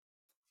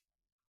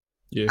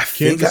 Yeah,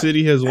 Kansas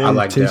City has won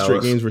 10 Dallas.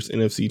 straight games versus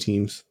NFC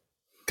teams.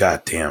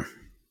 God damn.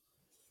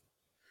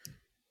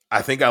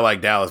 I think I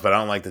like Dallas, but I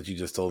don't like that you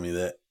just told me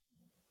that.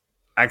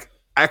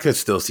 I could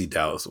still see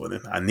Dallas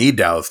winning. I need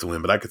Dallas to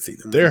win, but I could see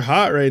them. They're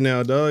hot right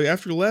now, dog.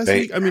 After the last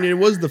week, I mean, it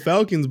was the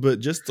Falcons, but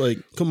just like,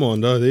 come on,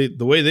 dog.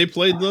 The way they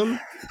played them,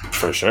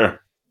 for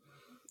sure.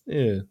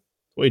 Yeah, the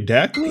way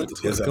Dak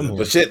looked. Come on,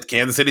 but shit,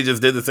 Kansas City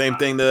just did the same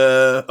thing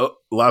to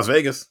Las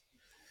Vegas.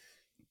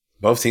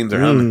 Both teams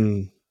are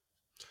humming.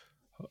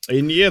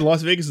 And yeah,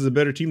 Las Vegas is a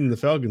better team than the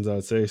Falcons, I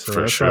would say. So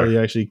that's probably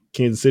actually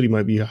Kansas City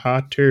might be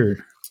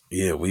hotter.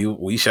 Yeah,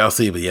 we shall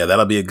see. But yeah,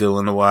 that'll be a good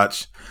one to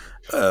watch.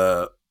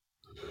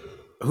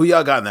 Who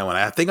y'all got in that one?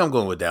 I think I'm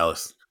going with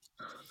Dallas.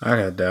 I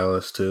got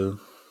Dallas too.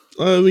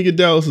 We get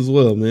Dallas as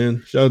well,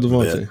 man. Shout out to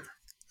Devontae.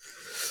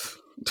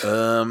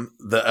 Yeah.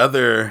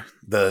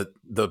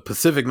 The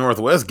Pacific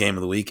Northwest game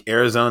of the week: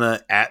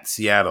 Arizona at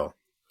Seattle.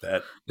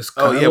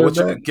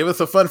 Give us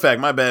a fun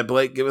fact. My bad,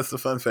 Blake. Give us the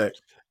fun fact.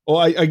 Oh,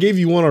 I gave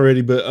you one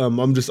already, but I'm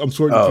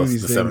sorting through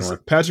these things.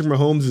 7-1. Patrick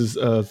Mahomes is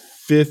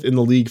 5th in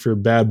the league for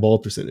bad ball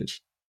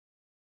percentage.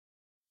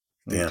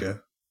 Damn. Okay.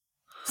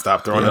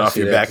 Stop throwing it off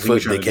your back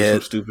foot,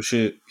 dickhead. Stupid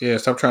shit. Yeah,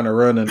 stop trying to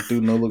run and do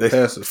no look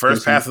passes.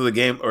 First pass of the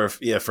game,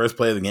 first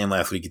play of the game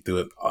last week, he threw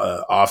it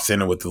off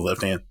center with the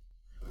left hand.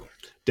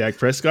 Dak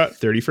Prescott,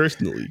 31st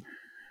in the league.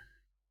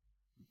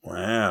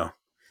 Wow.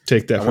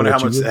 Take that. I wonder how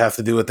much it has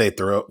to do with they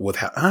throw with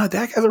how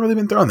Dak hasn't really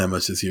been throwing that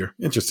much this year.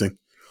 Interesting.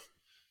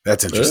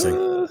 That's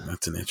interesting.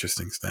 That's an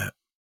interesting stat.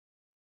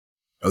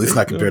 At least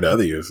not compared to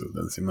other years. It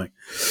doesn't seem like.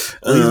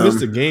 Well, he's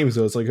missed a game,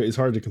 so it's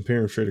hard to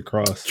compare him straight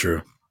across.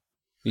 True.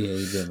 Yeah,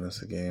 he did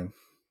miss a game.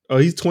 Oh,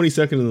 he's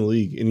 22nd in the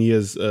league, and he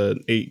has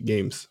 8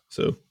 games.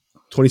 So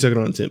 22nd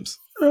on attempts.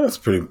 That's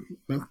pretty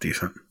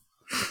decent.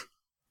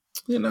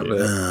 Yeah, not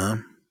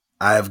bad.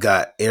 I've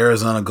got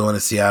Arizona going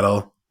to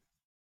Seattle.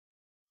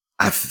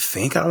 I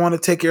think I want to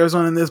take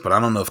Arizona in this, but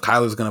I don't know if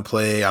Kyler's going to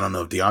play. I don't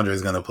know if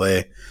DeAndre's going to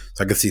play.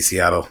 So I could see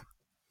Seattle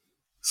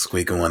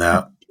squeaking one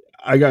out.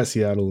 I got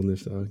Seattle in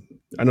this time.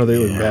 I know they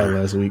looked bad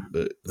last week,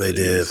 but they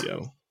did.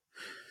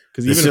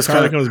 Because even if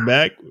Kyler comes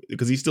back,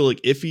 because he's still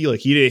like iffy, like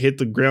he didn't hit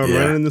the ground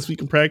running this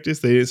week in practice.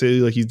 They didn't say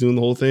like he's doing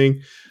the whole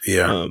thing.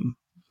 Yeah.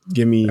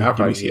 Give me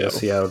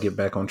Seattle get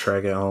back on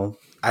track at home.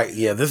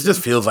 This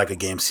just feels like a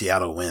game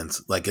Seattle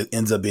wins. Like it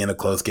ends up being a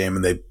close game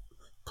and they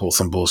pull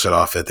some bullshit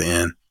off at the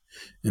end.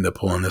 End up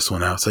pulling this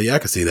one out. So yeah, I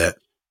can see that.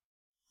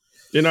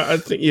 And I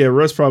think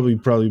Russ probably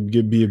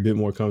be a bit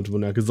more comfortable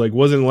now because like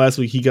wasn't last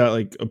week he got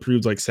like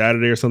approved like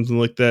Saturday or something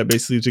like that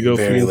basically to go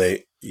very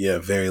late. Yeah,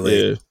 very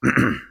late.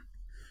 Yeah.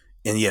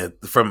 And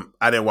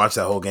I didn't watch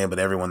that whole game, but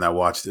everyone that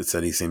watched it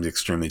said he seems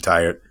extremely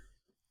tired.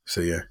 So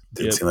yeah,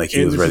 didn't seem like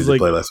he was ready to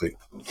play last week.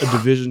 A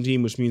division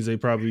team, which means he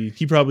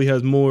probably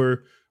has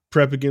more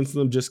prep against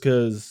them just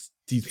because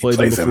he's played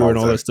them before and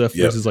all that stuff.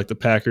 Yep. Versus like the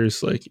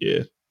Packers, like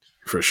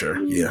for sure.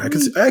 Yeah, I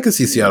could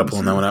see Seattle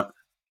pulling that one out.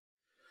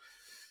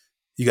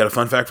 You got a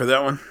fun fact for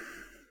that one?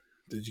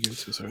 Did you get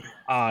this already?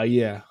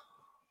 Yeah.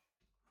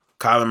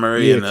 Kyler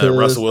Murray and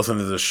Russell Wilson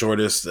is the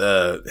shortest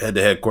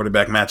head-to-head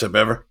quarterback matchup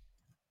ever.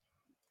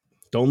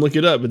 Don't look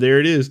it up, but there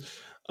it is.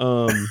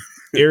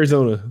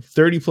 Arizona,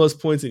 30-plus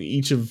points in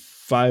each of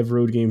 5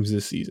 road games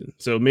this season.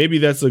 So maybe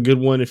that's a good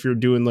one if you're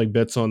doing like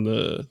bets on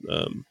the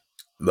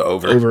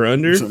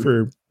over-under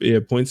for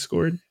points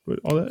scored,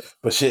 all that.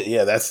 But shit,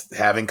 yeah, that's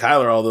having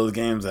Kyler all those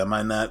games. That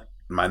might not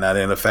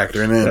end up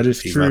factoring in. That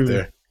is true. Not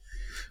there.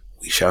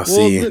 We shall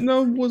see.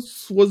 No,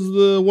 was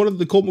the one of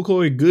the Colt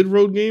McCoy good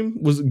road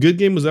game? Was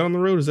that on the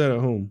road? Or is that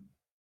at home?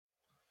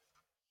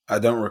 I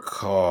don't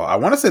recall. I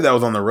want to say that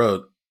was on the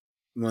road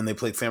when they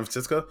played San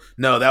Francisco.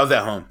 No, that was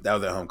at home.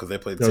 Because they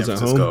played San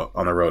Francisco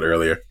on the road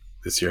earlier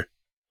this year.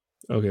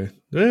 Okay.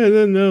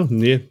 No.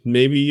 Yeah,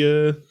 maybe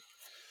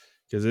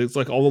because it's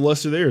like all the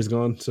luster there is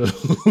gone. So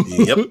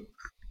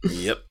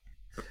Yep.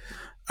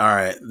 All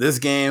right, this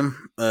game,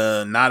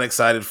 not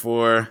excited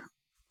for.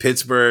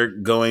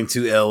 Pittsburgh going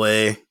to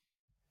LA.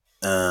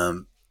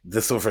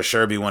 This will for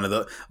sure be one of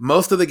the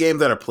most of the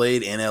games that are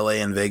played in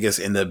LA and Vegas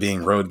end up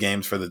being road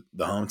games for the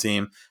home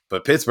team.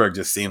 But Pittsburgh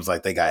just seems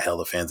like they got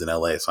hella fans in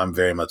LA, so I'm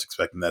very much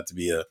expecting that to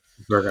be a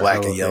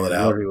black and yelled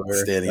out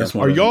stadium.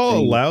 Are y'all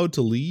allowed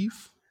to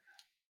leave?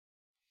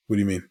 What do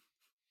you mean?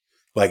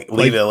 Like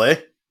leave LA?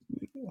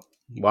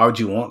 Why would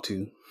you want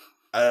to?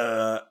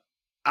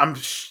 I'm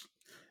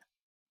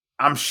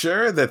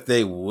sure that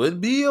they would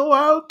be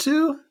allowed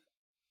to.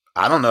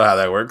 I don't know how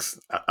that works.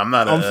 I'm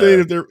not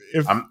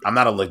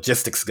a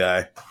logistics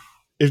guy.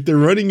 If they're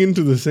running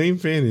into the same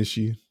fan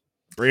issue,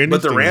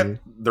 but the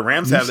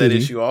Rams have that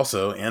issue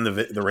also, and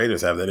the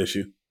Raiders have that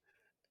issue.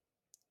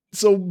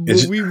 So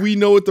we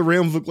know what the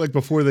Rams looked like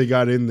before they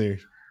got in there.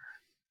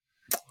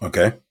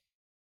 Okay.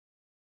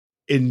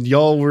 And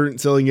y'all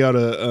weren't selling out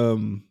a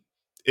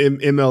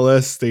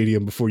MLS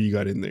stadium before you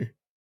got in there.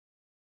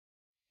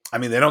 I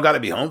mean, they don't got to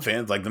be home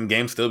fans. Like, them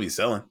games still be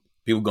selling.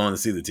 People going to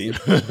see the team.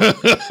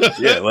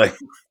 Yeah, like.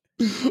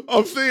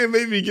 I'm saying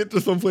maybe get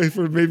to someplace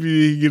where maybe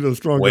you get a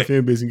stronger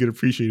fan base and get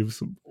appreciated.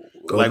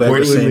 Like,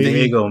 where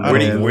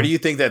do you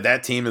think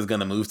that team is going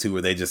to move to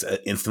where they just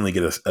instantly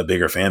get a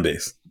bigger fan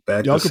base?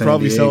 Y'all could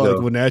probably sell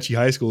like Wenatchee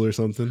High School or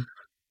something.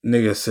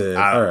 Nigga said,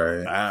 all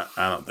right.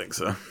 I don't think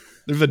so.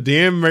 There's a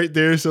dam right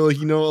there. So,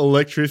 like,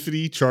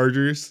 electricity,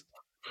 chargers.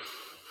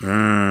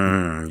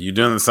 You're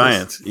doing the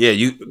science. Yeah,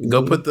 you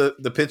go put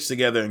the pitch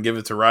together and give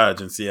it to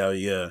Raj and see how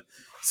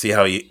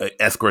he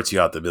escorts you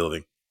out the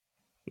building.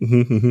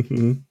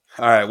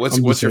 All right,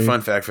 what's your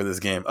fun fact for this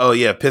game? Oh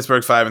yeah,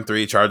 Pittsburgh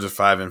 5-3, Chargers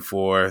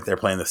 5-4. They're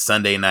playing the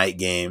Sunday night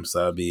game, so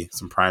that'll be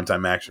some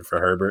primetime action for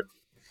Herbert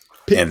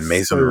and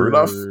Mason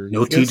Rudolph.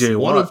 No TJ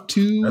Watt. One of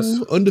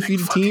 2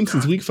 undefeated teams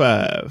since week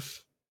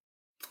 5.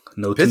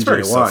 No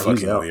Pittsburgh's TJ Watt. So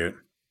fucking weird.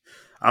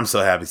 I'm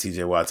so happy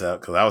TJ Watt's out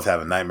because I was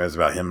having nightmares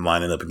about him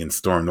lining up against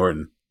Storm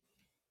Norton.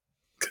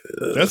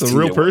 That's a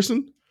real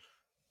person?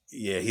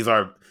 Yeah, he's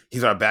our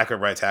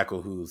backup right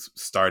tackle who's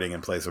starting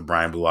in place of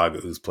Brian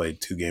Bulaga, who's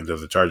played 2 games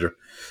as a Charger.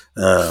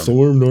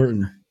 Storm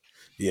Norton.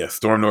 Yeah,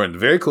 Storm Norton.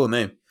 Very cool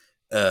name.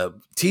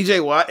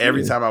 TJ Watt,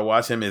 every time I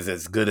watch him, is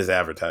as good as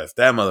advertised.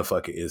 That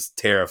motherfucker is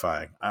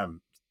terrifying.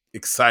 I'm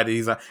excited.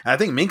 He's not. I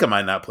think Minka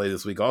might not play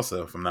this week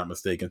also, if I'm not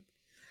mistaken.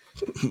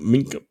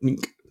 Minka.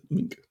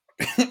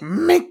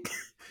 Mink.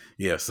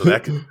 Yeah, so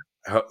that could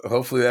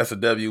hopefully that's a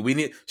W. We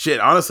need shit.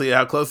 Honestly,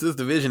 how close this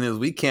division is,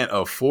 we can't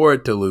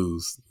afford to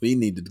lose. We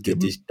need to get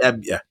this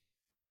W.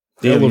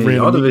 Yeah,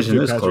 our division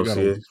is close.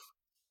 Yeah.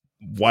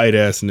 White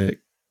ass neck.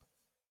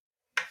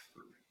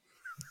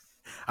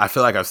 I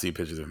feel like I've seen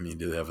pictures of me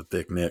do have a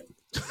thick neck.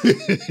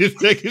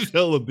 His neck is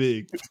hella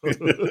big. I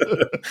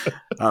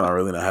don't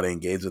really know how to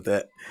engage with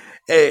that.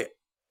 Hey,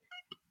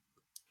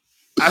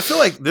 I feel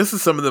like this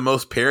is some of the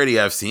most parity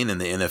I've seen in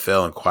the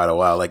NFL in quite a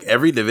while. Like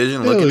every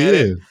division looking at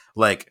it,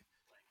 like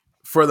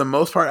for the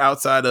most part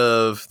outside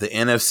of the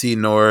NFC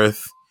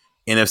North,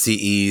 NFC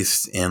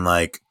East, and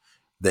like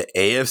the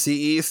AFC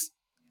East,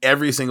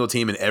 every single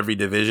team in every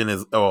division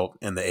is,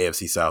 in the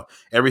AFC South,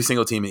 every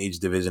single team in each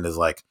division is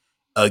like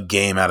a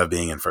game out of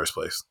being in first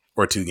place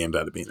or 2 games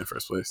out of being in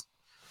first place.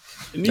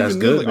 And that's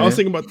good. Like, I was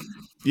thinking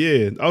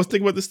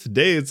about this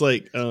today. It's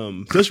like,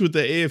 especially with the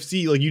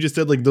AFC, like you just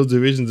said, like those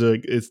divisions are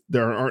like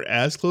aren't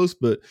as close,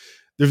 but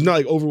there's not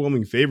like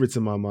overwhelming favorites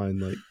in my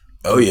mind. Like,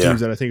 teams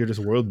that I think are just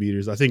world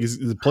beaters. I think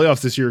the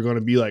playoffs this year are going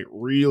to be like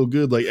real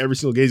good. Like every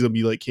single game is going to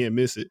be like can't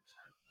miss it.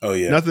 Oh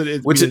yeah, not that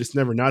it's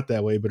never not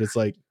that way, but it's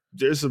like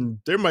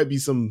there might be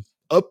some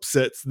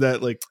upsets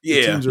that like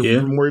the teams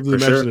are more evenly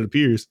matched than it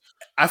appears.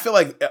 I feel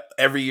like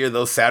every year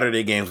those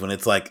Saturday games when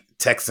it's like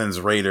Texans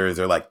Raiders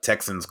or like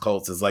Texans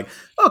Colts is like,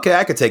 okay,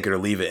 I could take it or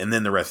leave it, and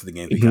then the rest of the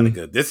games be kind of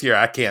good. This year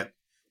I can't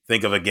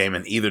think of a game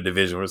in either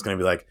division where it's going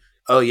to be like,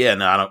 oh yeah,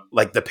 no, I don't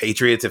like the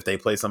Patriots. If they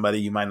play somebody,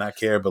 you might not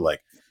care, but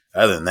like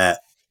other than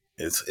that,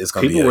 it's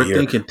going to be. People were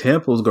thinking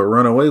Tampa was going to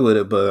run away with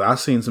it, but I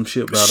seen some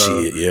shit about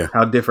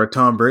how different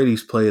Tom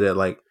Brady's played at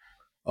like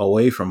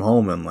away from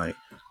home, and like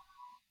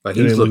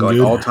he's looked like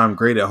all time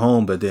great at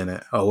home, but then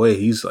at away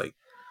he's like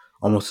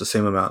almost the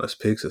same amount as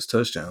picks as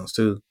touchdowns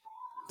too.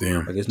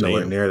 Damn. Like, it's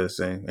nowhere near the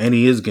same. And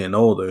he is getting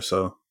older,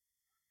 so.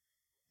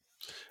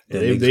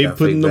 Yeah, they've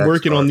putting the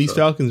working on these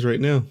Falcons right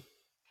now.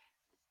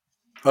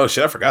 Oh,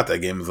 shit. I forgot that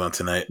game was on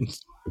tonight.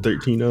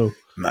 13-0.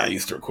 Nah, I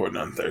used to record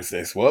on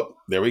Thursdays. Well,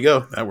 there we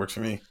go. That works for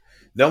me.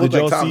 Don't look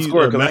like Tom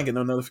scored because I ain't get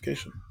no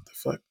notification. What the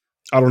fuck?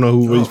 I don't know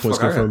who these points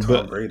come from,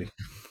 but Brady.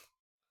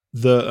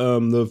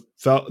 The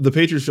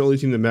Patriots are the only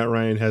team that Matt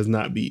Ryan has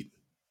not beat.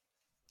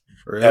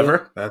 Really?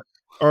 Ever?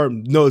 Or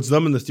no, it's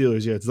them and the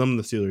Steelers. Yeah, it's them and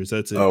the Steelers.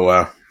 That's it. Oh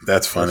wow,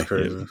 that's funny. That's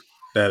crazy. Yeah.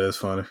 That is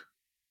funny.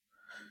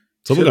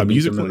 Someone got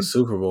music in the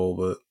Super Bowl,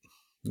 but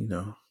you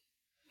know.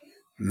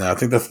 No, I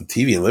think that's the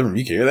TV in the living room.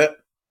 You can hear that?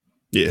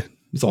 Yeah,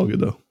 it's all good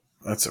though.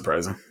 That's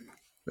surprising.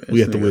 We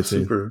have to wait.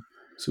 Super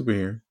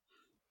hearing.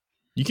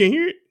 You can't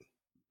hear it?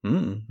 I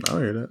don't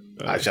hear that.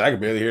 Actually, I can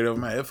barely hear it over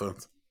my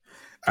headphones.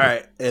 All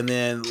right, and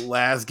then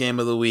last game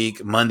of the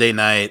week, Monday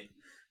night,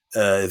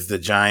 is the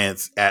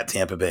Giants at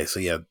Tampa Bay. So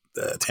yeah,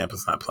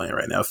 Tampa's not playing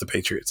right now. It's the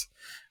Patriots.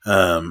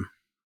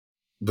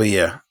 But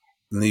yeah,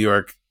 New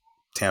York,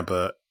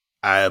 Tampa.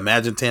 I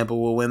imagine Tampa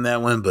will win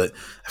that one, but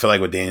I feel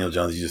like with Daniel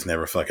Jones, you just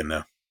never fucking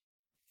know.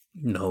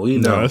 No, we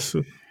know. It's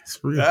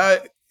real.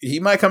 He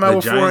might come out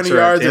with 400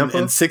 yards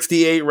and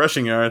 68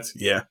 rushing yards.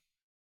 Yeah.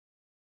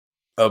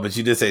 Oh, but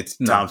you did say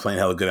Tom's playing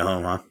hella good at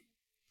home, huh?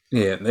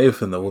 Yeah, they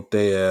finna whoop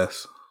their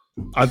ass.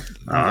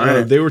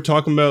 They were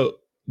talking about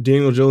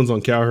Daniel Jones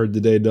on Cowherd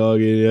today, dog.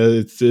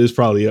 It's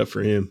probably up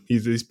for him.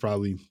 He's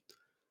probably.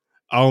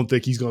 I don't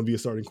think he's going to be a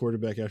starting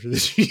quarterback after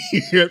this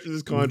year, after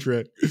this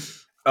contract.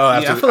 Oh, I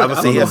would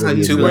say he has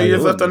 2 more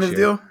years left on his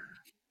deal.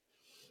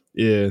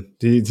 Yeah,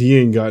 he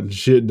ain't gotten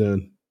shit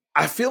done.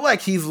 I feel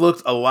like he's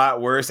looked a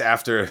lot worse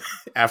after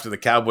the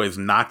Cowboys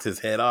knocked his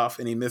head off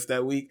and he missed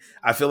that week.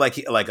 I feel like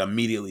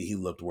immediately he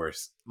looked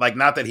worse. Like,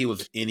 not that he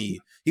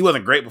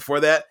wasn't great before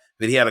that,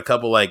 but he had a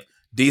couple like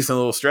decent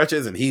little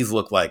stretches, and he's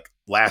looked like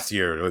last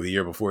year or the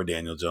year before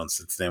Daniel Jones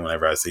since then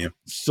whenever I see him.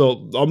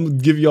 So I'm gonna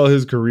give y'all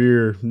his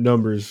career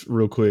numbers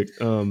real quick.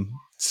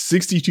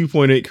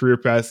 62.8 career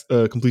pass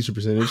completion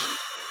percentage.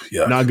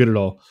 Yeah, not good at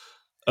all.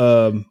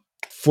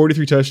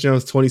 43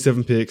 touchdowns,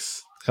 27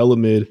 picks, hella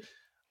mid.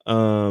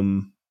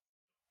 And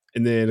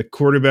then a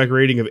quarterback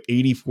rating of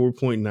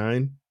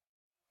 84.9.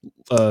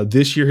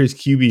 This year his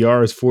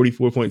QBR is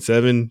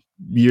 44.7.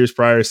 Years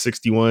prior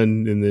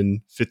 61, and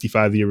then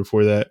 55 the year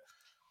before that.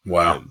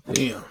 Wow.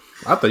 Damn.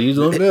 I thought he was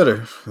doing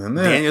better than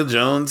that. Daniel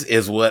Jones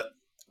is what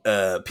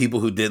people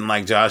who didn't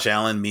like Josh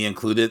Allen, me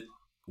included,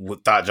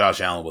 thought Josh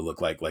Allen would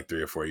look like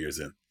 3 or 4 years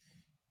in.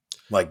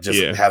 Like,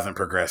 just hasn't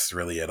progressed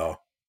really at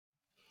all.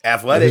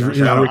 Athletic. His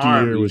rookie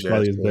year was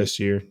probably his best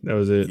year. That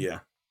was it. Yeah.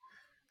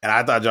 And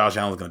I thought Josh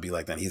Allen was going to be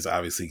like that. He's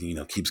obviously,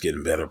 keeps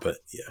getting better. But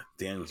yeah,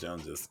 Daniel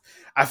Jones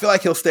I feel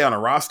like he'll stay on a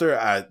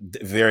roster.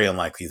 Very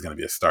unlikely he's going to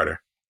be a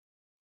starter.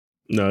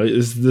 No,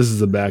 this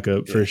is a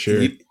backup for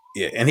sure.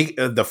 And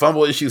the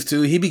fumble issues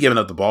too. He'd be giving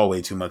up the ball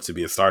way too much to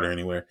be a starter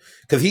anywhere.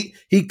 Because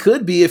he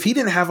could be, if he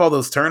didn't have all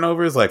those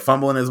turnovers, like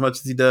fumbling as much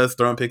as he does,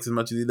 throwing picks as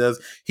much as he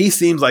does. He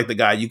seems like the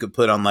guy you could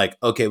put on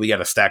okay, we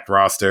got a stacked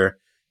roster.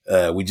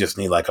 We just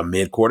need a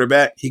mid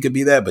quarterback. He could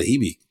be that, but he'd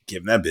be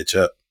giving that bitch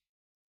up.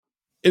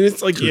 And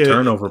it's like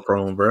turnover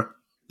prone, bro.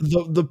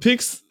 The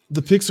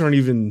picks aren't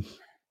even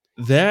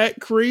that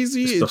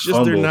crazy. It's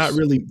just they're not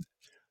really.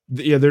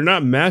 Yeah, they're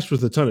not matched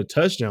with a ton of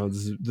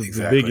touchdowns.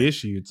 The big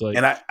issue. It's like,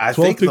 and I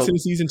 12 picks in a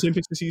season, 10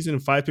 picks a season,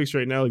 and 5 picks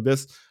right now. Like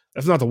that's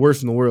not the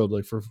worst in the world.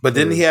 But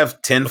didn't he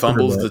have 10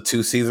 fumbles the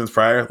 2 seasons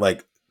prior?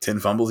 10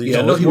 fumbles each. Yeah,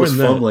 I know he was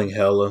fumbling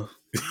hella.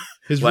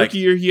 His rookie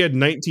year, he had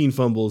 19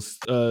 fumbles.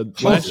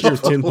 Last year,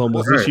 10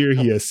 fumbles. This year,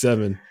 he has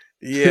 7.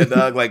 Yeah,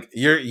 dog.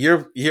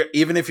 You're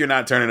even if you're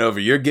not turning over,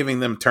 you're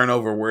giving them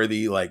turnover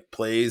worthy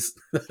plays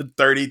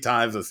 30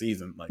 times a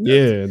season.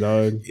 Yeah,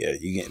 dog.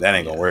 Yeah, that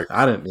ain't gonna work.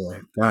 I didn't. Yeah,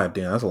 God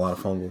damn, that's a lot of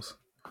fumbles.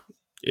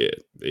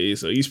 Yeah,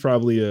 so he's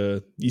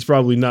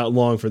probably not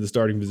long for the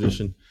starting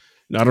position.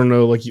 And I don't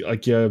know, we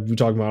talking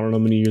about. I don't know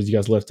how many years he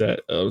got left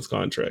at his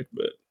contract,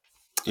 but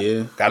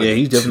he's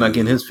definitely not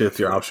getting his 5th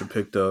year option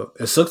picked up.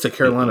 It sucks that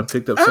Carolina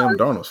picked up Sam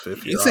Darnold's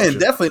 5th year. You're saying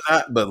definitely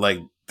not, but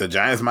the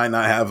Giants might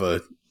not have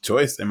a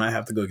choice. They might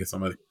have to go get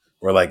somebody,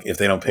 or if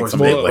they don't pick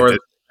somebody,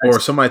 or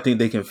somebody think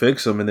they can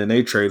fix him and then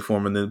they trade for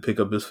him and then pick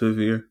up his 5th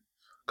year,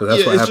 because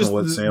that's what happened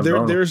with Sam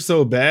Darnold. They're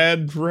so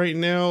bad right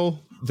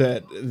now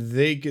that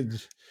they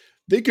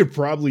could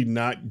probably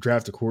not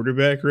draft a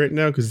quarterback right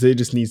now because they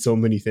just need so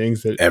many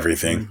things that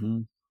everything. Mm-hmm.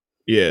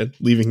 Yeah,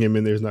 leaving him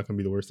in there is not going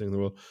to be the worst thing in the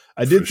world.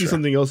 I did see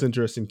something else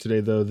interesting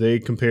today though. They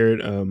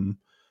compared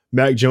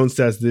Mac Jones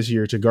stats this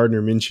year to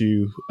Gardner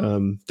Minshew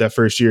that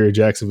first year at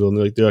Jacksonville,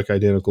 and they're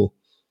identical.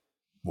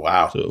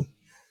 Wow. So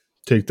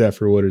take that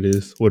for what it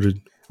is. What it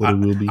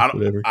will be.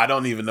 Whatever. I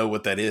don't even know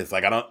what that is.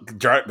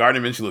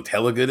 Gardner Minshew looked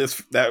hella good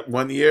that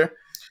 1 year.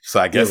 So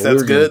I guess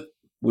that's good.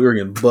 We were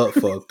getting butt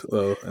fucked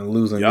and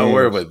losing. Y'all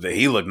were, but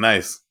he looked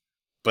nice.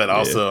 But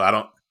also,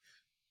 I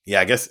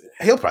guess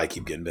he'll probably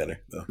keep getting better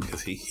though,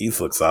 because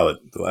he's looked solid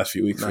the last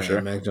few weeks for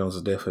sure. Mac Jones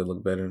has definitely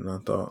looked better than I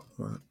thought.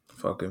 But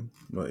fuck him.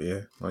 But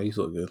yeah, he's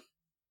looked good.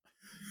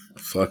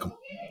 Fuck him.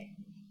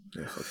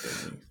 Yeah, fuck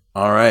that.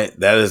 All right,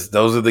 those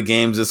are the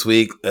games this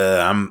week.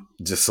 I'm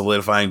just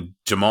solidifying.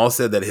 Jamal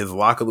said that his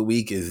lock of the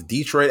week is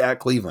Detroit at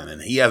Cleveland,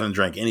 and he hasn't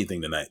drank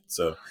anything tonight.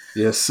 So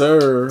yes,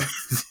 sir.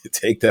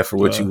 Take that for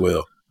what you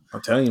will.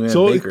 I'm telling you, man.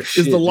 So Baker,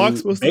 is the lock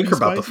supposed to be Baker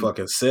about to spicy?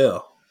 fucking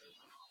sell?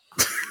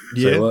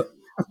 Yeah. What?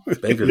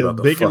 Baker's about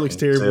to Baker looks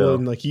fucking terrible, sell.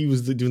 and like he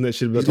was doing that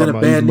shit. He's got a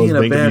bad knee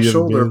and a bad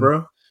shoulder,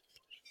 bro.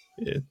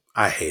 Yeah,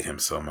 I hate him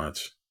so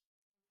much.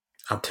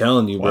 I'm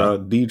telling you, bro.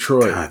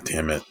 Detroit. God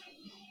damn it.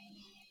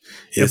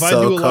 If I do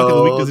a lock of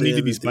the week, does it need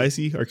to be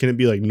spicy, or can it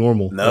be like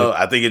normal? No, like,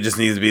 I think it just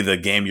needs to be the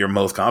game you're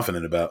most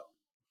confident about.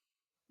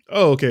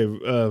 Oh, okay.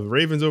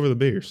 Ravens over the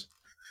Bears.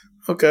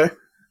 Okay.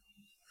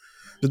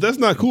 But that's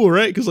not cool,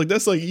 right? Because like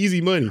that's like easy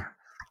money.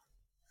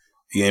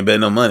 You ain't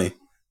betting no money.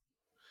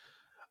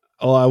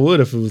 Oh, I would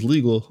if it was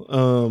legal.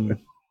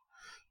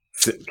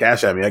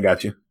 Cash at me, I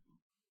got you.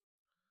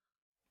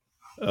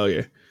 Oh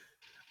yeah.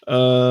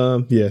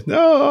 Yeah.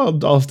 No,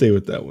 I'll stay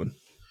with that one.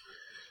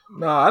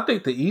 No, I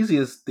think the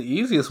easiest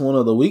one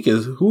of the week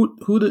is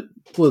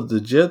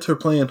the Jets are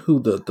playing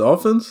the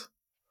Dolphins?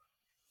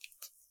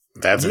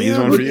 That's an easy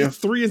one for you.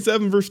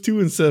 3-7 versus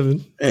 2-7.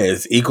 Yeah,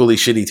 it's equally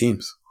shitty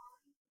teams.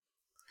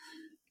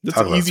 That's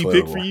an easy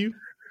pick for you.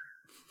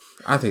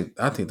 I think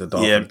the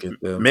Dolphins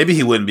get them. Maybe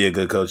he wouldn't be a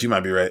good coach. You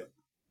might be right.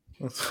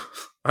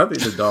 I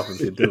think the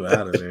Dolphins get them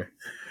out of there.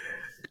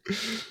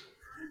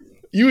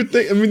 You would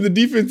think. I mean, the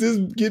defense is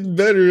getting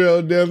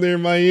better down there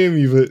in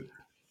Miami, but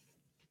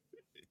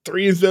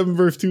 3-7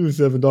 versus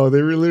 2-7, dog.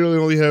 They literally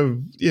only have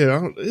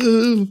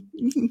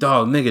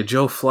dog, nigga,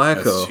 Joe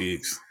Flacco.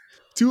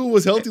 Tua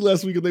was healthy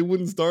last week and they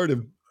wouldn't start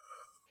him.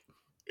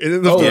 And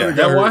then the starter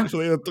got hurt, so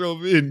they had to throw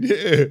him in.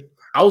 Yeah.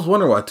 I was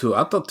wondering why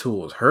Tua. I thought Tua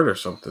was hurt or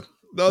something.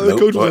 No, the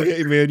coach was like,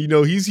 "Hey, man,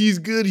 he's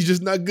good. He's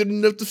just not good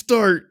enough to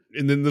start."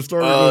 And then the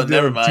starter goes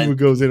down, and Tua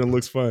goes in and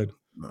looks fine.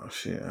 Oh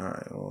shit! All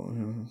right.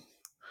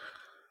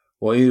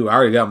 Well, I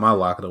already got my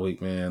lock of the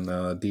week, man.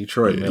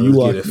 Detroit, man.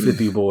 Let's get it,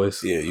 50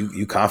 boys. Yeah,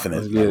 you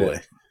confident, my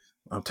boy.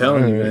 I'm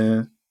telling you,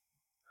 man.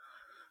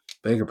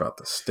 Baker about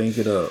to stink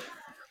it up.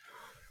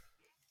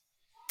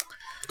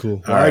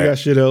 Cool. Well, I got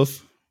shit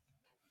else.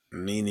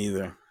 Me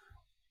neither.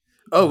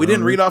 Oh, we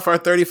didn't read off our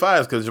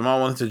 35s because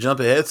Jamal wanted to jump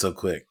ahead so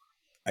quick.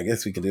 I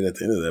guess we can do that at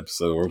the end of the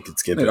episode, or we could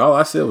skip it. All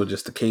I said was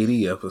just the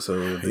KD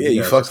episode. Yeah,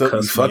 you fucked up.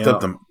 You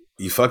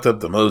fucked up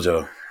the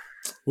mojo.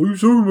 What are you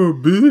talking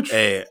about, bitch?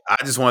 Hey, I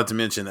just wanted to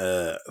mention.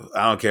 I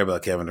don't care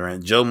about Kevin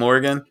Durant. Joe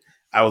Morgan.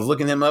 I was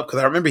looking him up because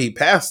I remember he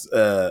passed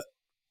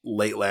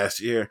late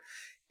last year,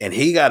 and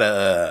he got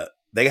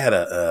they had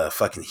a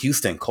fucking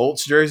Houston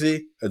Colts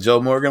jersey, a Joe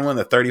Morgan one,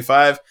 the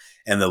 35,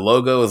 and the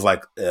logo is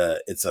like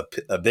it's a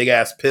big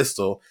ass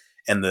pistol.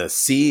 And the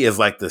C is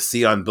like the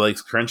C on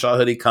Blake's Crenshaw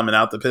hoodie coming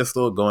out the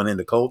pistol, going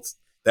into Colts.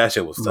 That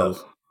shit was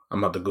tough.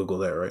 I'm about to Google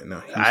that right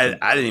now. I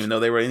didn't even know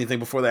they were anything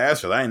before the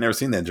Astros. I ain't never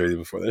seen that jersey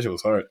before. That shit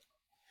was hard.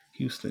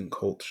 Houston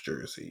Colts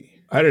jersey.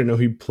 I didn't know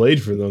he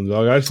played for them,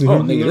 dog. I just knew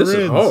him in the Reds.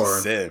 Is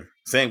hard.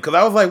 Same. Because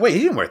I was like, wait,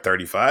 he didn't wear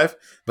 35.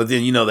 But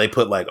then, they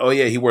put like, oh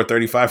yeah, he wore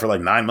 35 for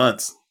like 9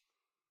 months.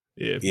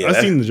 Yeah, I've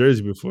seen the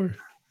jersey before.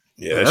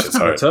 Yeah, that's just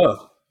hard.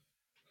 Tough.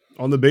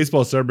 On the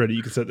baseball subreddit,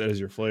 you can set that as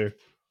your flair.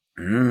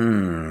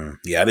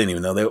 Yeah, I didn't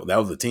even know that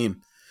was the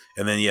team.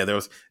 And then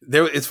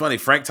there. It's funny.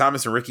 Frank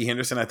Thomas and Ricky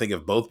Henderson, I think,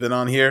 have both been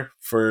on here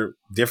for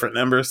different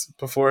numbers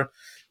before.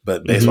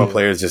 But baseball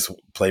players just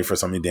play for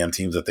so many damn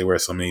teams that they wear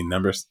so many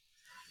numbers.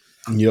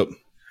 Yep.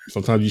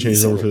 Sometimes you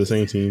change over for the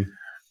same team.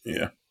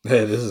 Yeah.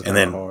 Hey, this is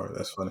hard.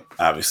 That's funny.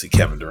 Obviously,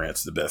 Kevin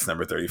Durant's the best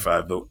number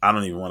 35, but I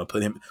don't even want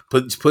to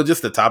put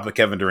just the top of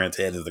Kevin Durant's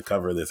head as the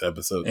cover of this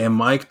episode. And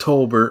Mike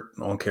Tolbert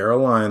on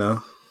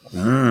Carolina.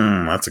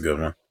 That's a good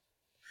one.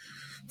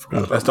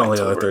 That's the only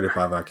other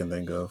 35 I can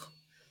think of.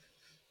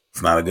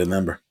 It's not a good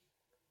number.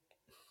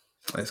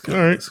 That's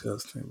kind of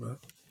disgusting, but.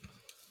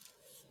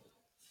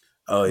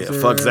 Oh yeah,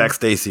 fuck Zach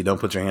Stacy. Don't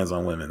put your hands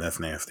on women. That's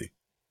nasty.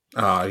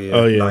 Oh yeah.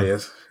 Oh yeah.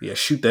 Yeah.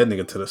 Shoot that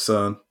nigga to the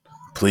sun,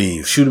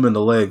 please. Shoot him in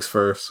the legs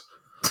first,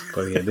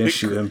 but yeah, then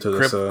shoot him to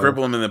the sun.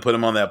 Cripple him and then put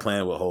him on that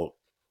planet with Hulk.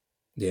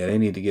 Yeah, they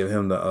need to give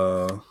him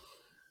the.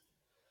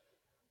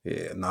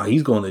 Yeah,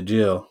 he's going to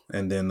jail,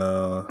 and then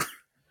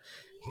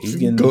he's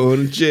going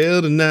to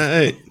jail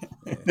tonight.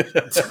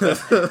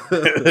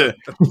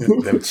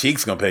 Them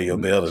cheeks gonna pay your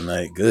bail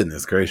tonight.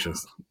 Goodness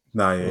gracious.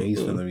 Yeah,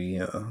 he's gonna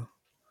be.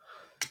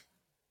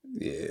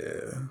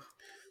 Yeah.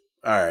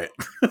 All right.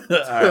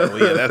 Well,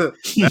 yeah,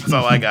 that's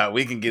all I got.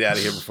 We can get out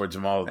of here before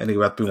Jamal. I think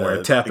about to be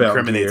wearing tap out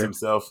incriminates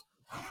himself.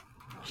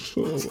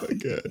 Oh my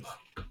god.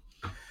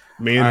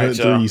 Manhunt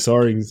 3,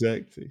 sorry,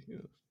 exactly.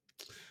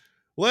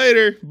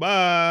 Later.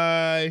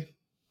 Bye.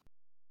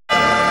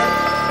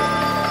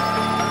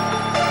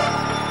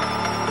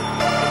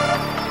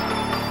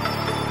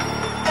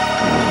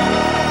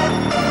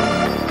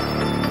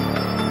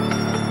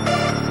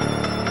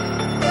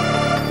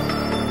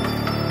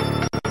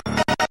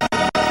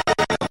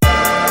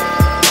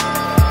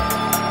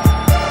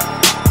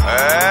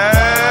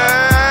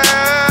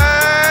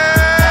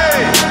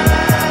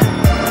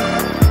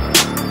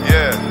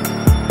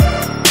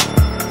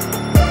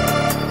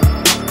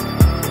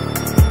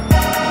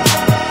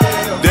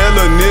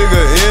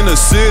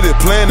 City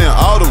planning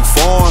all them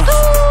foreign.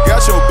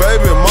 Got your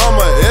baby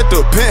mama at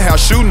the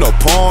penthouse shooting a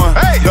porn.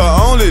 The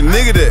only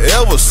nigga that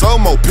ever sold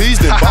more peas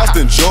than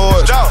Boston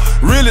George.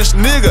 Realest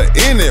nigga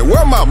in it,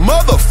 where my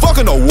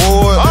motherfucking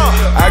award.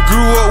 I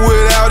grew up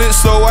without it,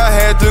 so I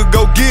had to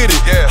go get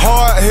it.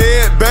 Hard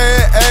head,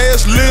 bad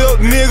ass, lil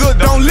nigga,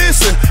 don't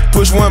listen.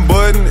 Push one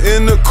button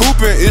in the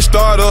coupe and it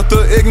start up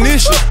the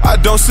ignition. I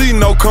don't see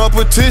no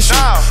competition.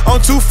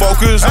 I'm too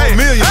focused on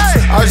millions.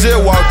 I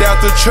just walked out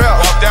the trap,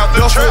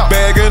 duffel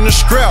bag in the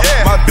scrap.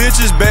 My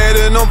bitch is bad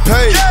and I'm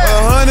paid.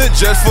 100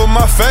 just for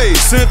my face.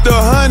 Sent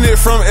 100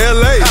 from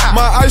LA.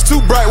 My eyes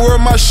too bright, wear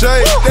my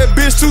shade. That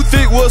bitch too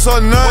thick, what's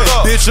her name?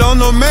 Bitch, I'm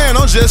no man,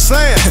 I'm just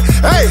saying.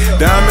 Hey,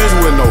 diamonds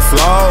with no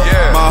flaw.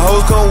 My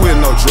hoes come with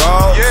no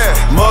draw.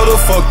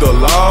 Motherfuck the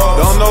law.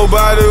 Don't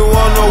nobody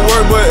wanna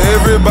work, but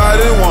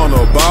everybody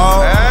wanna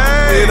ball.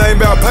 It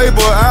ain't about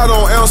paper, I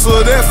don't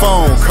answer that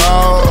phone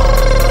call.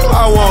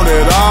 I want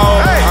it all.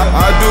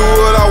 I do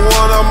what I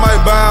want, I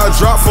might buy a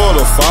drop for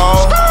the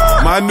fall.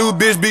 My new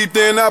bitch be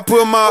thin, I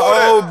put my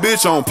old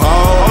bitch on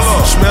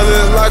pause.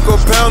 Smelling like a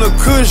pound of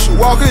kush,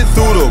 walking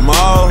through the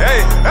mall.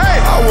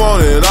 I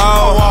want it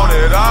all.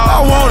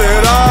 I want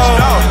it all.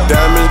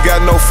 Diamonds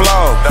got no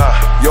flaw.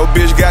 Your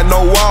bitch got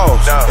no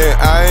walls, and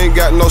I ain't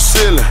got no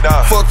ceiling.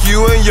 Fuck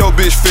you and your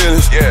bitch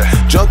feelings.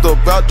 Jumped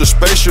up out the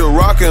spaceship,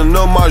 rockin'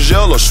 a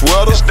Margiela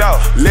sweater.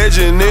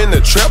 Legend in the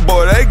trap,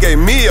 boy, they gave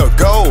me a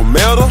gold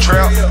medal.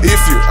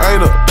 If you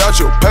ain't about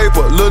your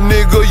paper, little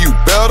nigga, you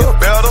better.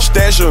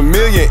 Stash $1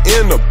 million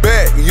in the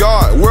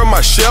backyard, where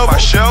my shovel?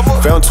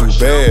 Found 2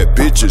 bad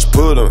bitches,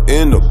 put them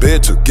in the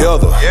bed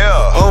together.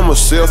 I'm a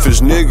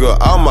selfish nigga,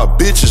 all my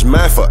bitches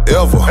mine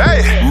forever.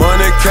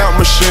 Money count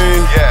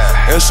machine,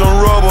 and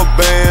some rubber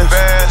bands.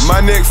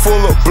 My neck full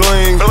of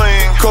bling,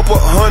 couple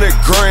 $100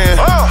 grand.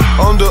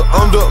 I'm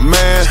the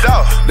man,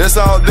 that's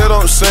all that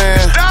I'm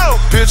saying.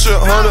 Picture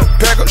 100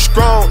 pack of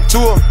strong to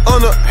 'em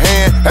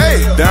underhand.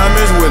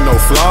 Diamonds with no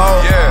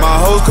flaw. My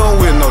hoes come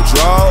with no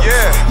draw.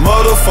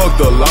 Motherfuck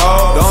the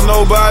law. Don't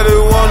nobody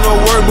wanna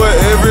work, but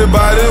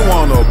everybody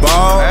wanna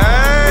ball.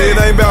 It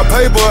ain't about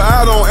paper,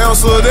 I don't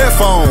answer that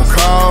phone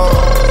call.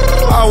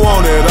 I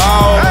want it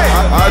all.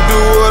 I do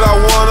what I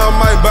want, I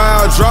might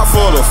buy a drop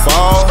for the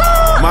fall.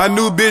 My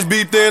new bitch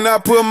be thin, I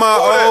put my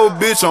old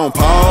bitch on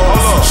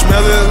pause.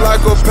 Smelling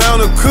like a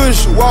pound of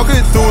kush,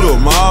 walking through the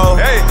mall.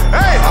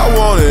 I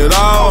want it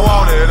all.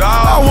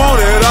 I want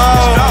it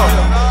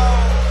all.